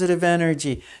 Positive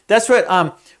energy. That's what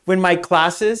when my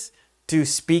classes do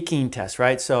speaking tests,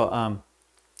 right? So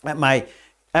at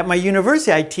my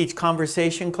university, I teach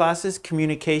conversation classes,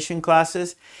 communication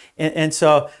classes, and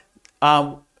so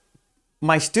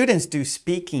my students do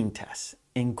speaking tests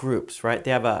in groups, right?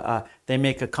 They have they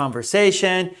make a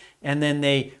conversation, and then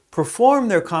they perform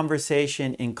their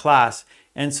conversation in class.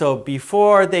 And so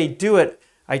before they do it,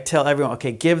 I tell everyone,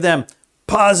 okay, give them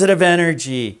positive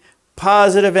energy,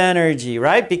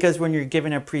 right? Because when you're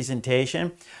giving a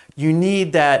presentation, you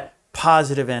need that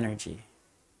positive energy.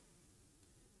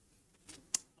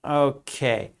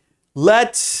 Okay,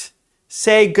 let's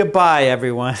say goodbye,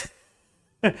 everyone.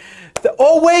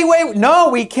 Oh, wait, no,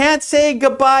 we can't say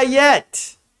goodbye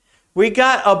yet. We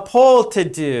got a poll to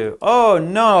do. Oh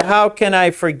no, how can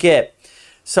I forget?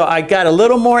 So I got a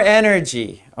little more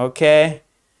energy, okay?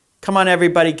 Come on,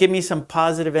 everybody, give me some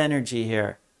positive energy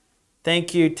here.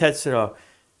 Thank you, Tetsuro.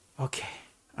 Okay,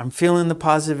 I'm feeling the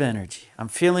positive energy. I'm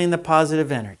feeling the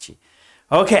positive energy.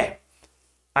 Okay,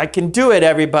 I can do it,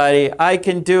 everybody. I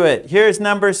can do it. Here's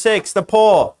number 6, the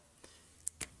poll.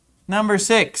 Number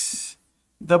 6,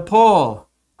 the poll.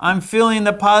 I'm feeling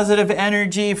the positive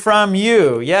energy from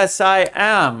you. Yes, I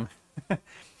am.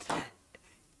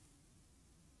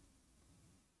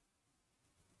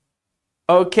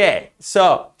 Okay,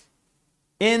 so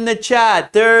in the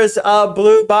chat, there's a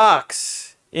blue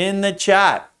box in the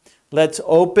chat. Let's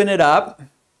open it up.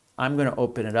 I'm going to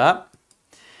open it up.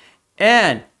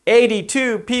 And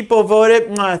 82 people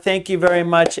voted. Thank you very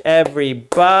much,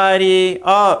 everybody.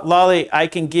 Oh, Lolly, I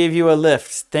can give you a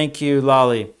lift. Thank you,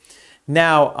 Lolly.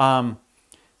 Now,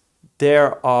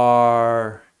 there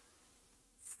are,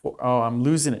 oh, I'm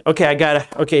losing it. Okay, I got it.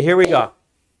 Okay, here we go.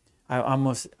 I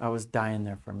was dying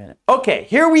there for a minute. Okay,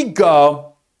 here we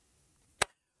go.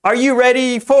 Are you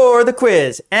ready for the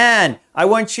quiz? And I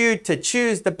want you to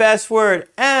choose the best word.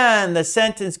 And the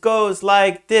sentence goes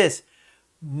like this.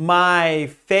 My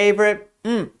favorite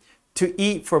to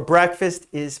eat for breakfast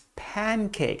is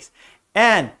pancakes.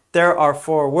 And there are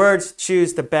 4 words.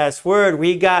 Choose the best word.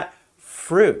 We got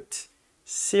fruit,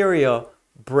 cereal,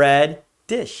 bread,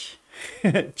 dish.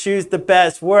 Choose the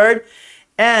best word.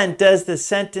 And does the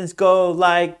sentence go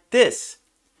like this?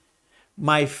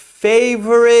 My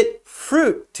favorite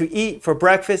fruit to eat for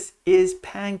breakfast is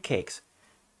pancakes.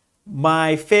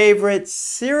 My favorite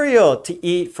cereal to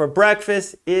eat for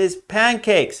breakfast is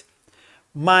pancakes.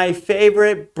 My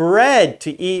favorite bread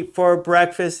to eat for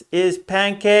breakfast is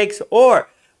pancakes. Or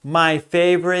my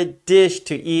favorite dish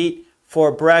to eat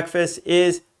for breakfast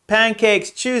is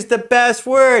pancakes. Choose the best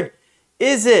word.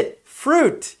 Is it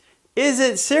fruit? Is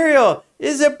it cereal?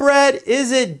 Is it bread?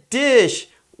 Is it dish?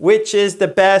 Which is the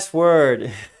best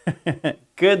word?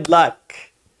 Good luck.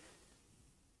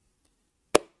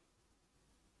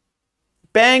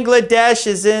 Bangladesh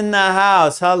is in the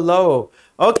house. Hello.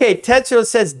 Okay, Tetsuo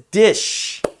says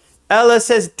dish. Ella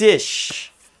says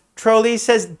dish. Trolley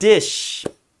says dish.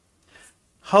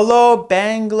 Hello,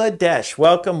 Bangladesh.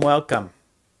 Welcome, welcome.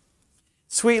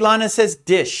 Sweet Lana says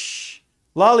dish.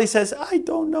 Lolly says, I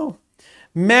don't know.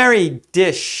 Mary,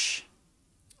 dish.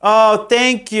 Oh,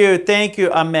 thank you,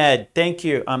 Ahmed. Thank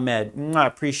you, Ahmed. I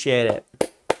appreciate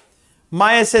it.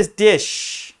 Maya says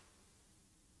dish.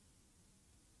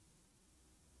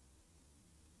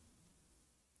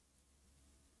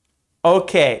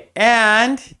 Okay,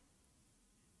 and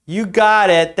you got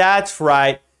it. That's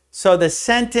right. So the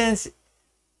sentence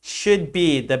should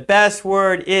be, the best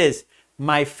word is,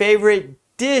 my favorite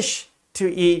dish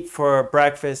to eat for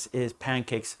breakfast is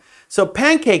pancakes. So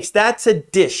pancakes, that's a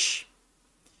dish,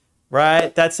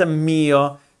 right? That's a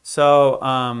meal. So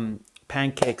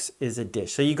pancakes is a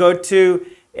dish. So you go to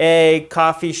a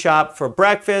coffee shop for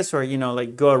breakfast, or, you know,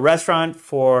 like go to a restaurant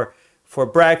for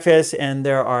breakfast, and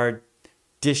there are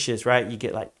dishes, right? You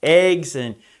get like eggs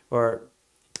or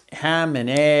ham and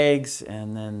eggs,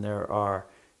 and then there are,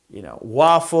 you know,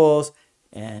 waffles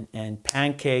and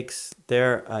pancakes.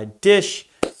 They're a dish.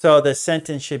 So the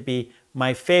sentence should be,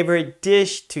 my favorite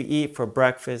dish to eat for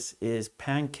breakfast is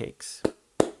pancakes.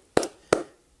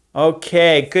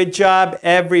 Okay, good job,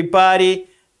 everybody.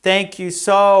 Thank you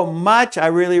so much. I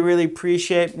really, really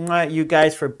appreciate you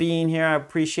guys for being here. I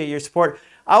appreciate your support.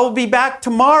 I will be back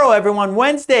tomorrow, everyone.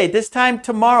 Wednesday, this time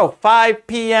tomorrow, 5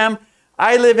 p.m.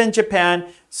 I live in Japan,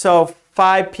 so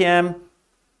 5 p.m.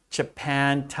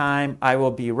 Japan time. I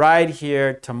will be right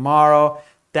here tomorrow.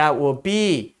 That will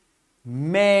be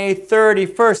May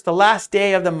 31st, the last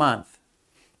day of the month.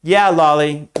 Yeah,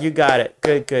 Lolly, you got it.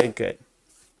 Good, good, good.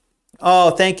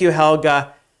 Oh, thank you,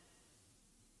 Helga.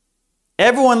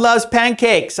 Everyone loves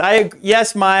pancakes.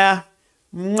 Yes, Maya.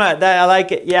 I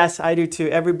like it. Yes, I do too.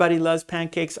 Everybody loves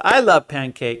pancakes. I love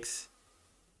pancakes.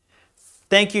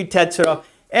 Thank you, Tetsuro.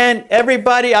 And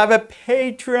everybody, I have a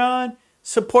Patreon.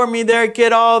 Support me there.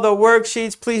 Get all the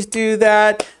worksheets. Please do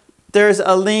that. There's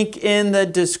a link in the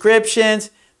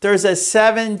descriptions. There's a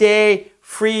 7-day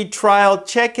free trial.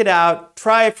 Check it out.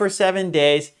 Try it for 7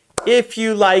 days. If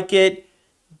you like it,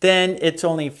 then it's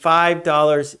only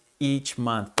 $5 each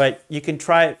month. But you can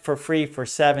try it for free for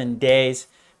 7 days.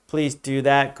 Please do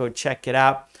that. Go check it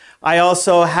out. I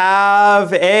also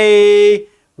have a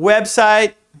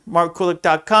website,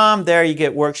 markkulek.com. There you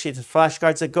get worksheets and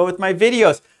flashcards that go with my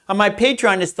videos. On my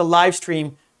Patreon, it's the live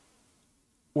stream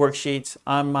worksheets.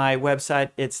 On my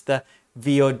website, it's the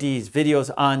VODs, videos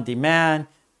on demand,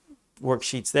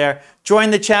 worksheets there.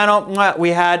 Join the channel. We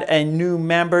had a new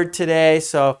member today,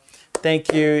 so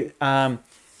thank you.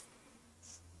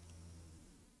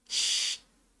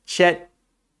 Cheta,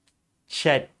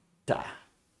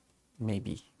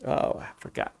 maybe. Oh, I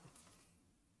forgot.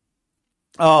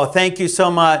 Oh, thank you so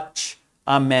much,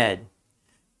 Ahmed.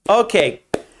 Okay,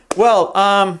 well,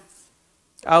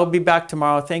 I'll be back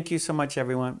tomorrow. Thank you so much,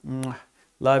 everyone.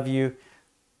 Love you.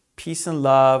 Peace and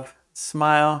love.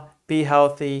 Smile. Be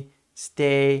healthy.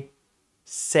 Stay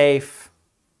safe.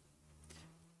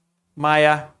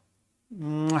 Maya.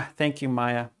 Thank you,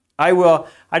 Maya. I will.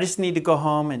 I just need to go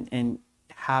home and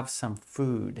have some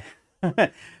food.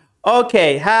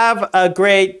 Okay, have a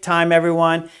great time,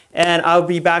 everyone. And I'll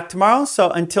be back tomorrow. So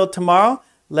until tomorrow,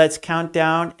 let's count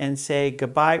down and say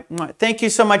goodbye. Thank you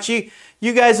so much.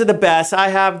 You guys are the best. I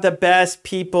have the best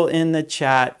people in the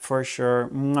chat for sure.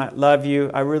 Love you.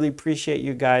 I really appreciate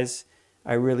you guys.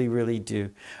 I really, really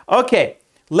do. Okay,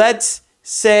 let's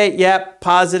say, yep,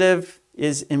 positive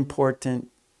is important.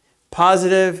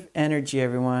 Positive energy,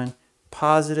 everyone.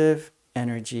 Positive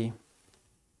energy.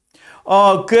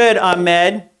 Oh, good,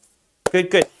 Ahmed. Good,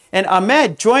 good. And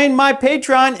Ahmed, join my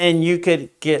Patreon and you could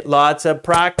get lots of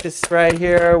practice right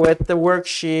here with the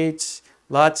worksheets.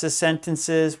 Lots of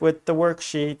sentences with the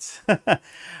worksheets.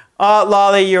 Oh,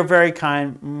 Lolly, you're very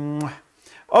kind.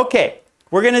 Okay,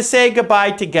 we're going to say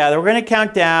goodbye together. We're going to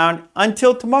count down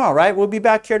until tomorrow, right? We'll be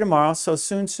back here tomorrow. So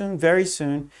soon, very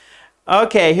soon.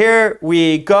 Okay, here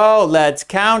we go. Let's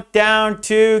count down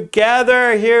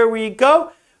together. Here we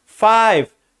go.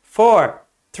 5, 4,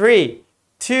 3,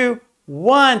 2,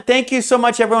 1. Thank you so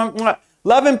much, everyone.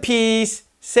 Love and peace.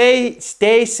 Stay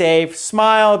safe.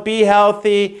 Smile. Be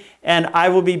healthy. And I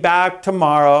will be back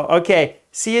tomorrow. Okay,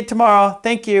 see you tomorrow.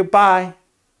 Thank you. Bye.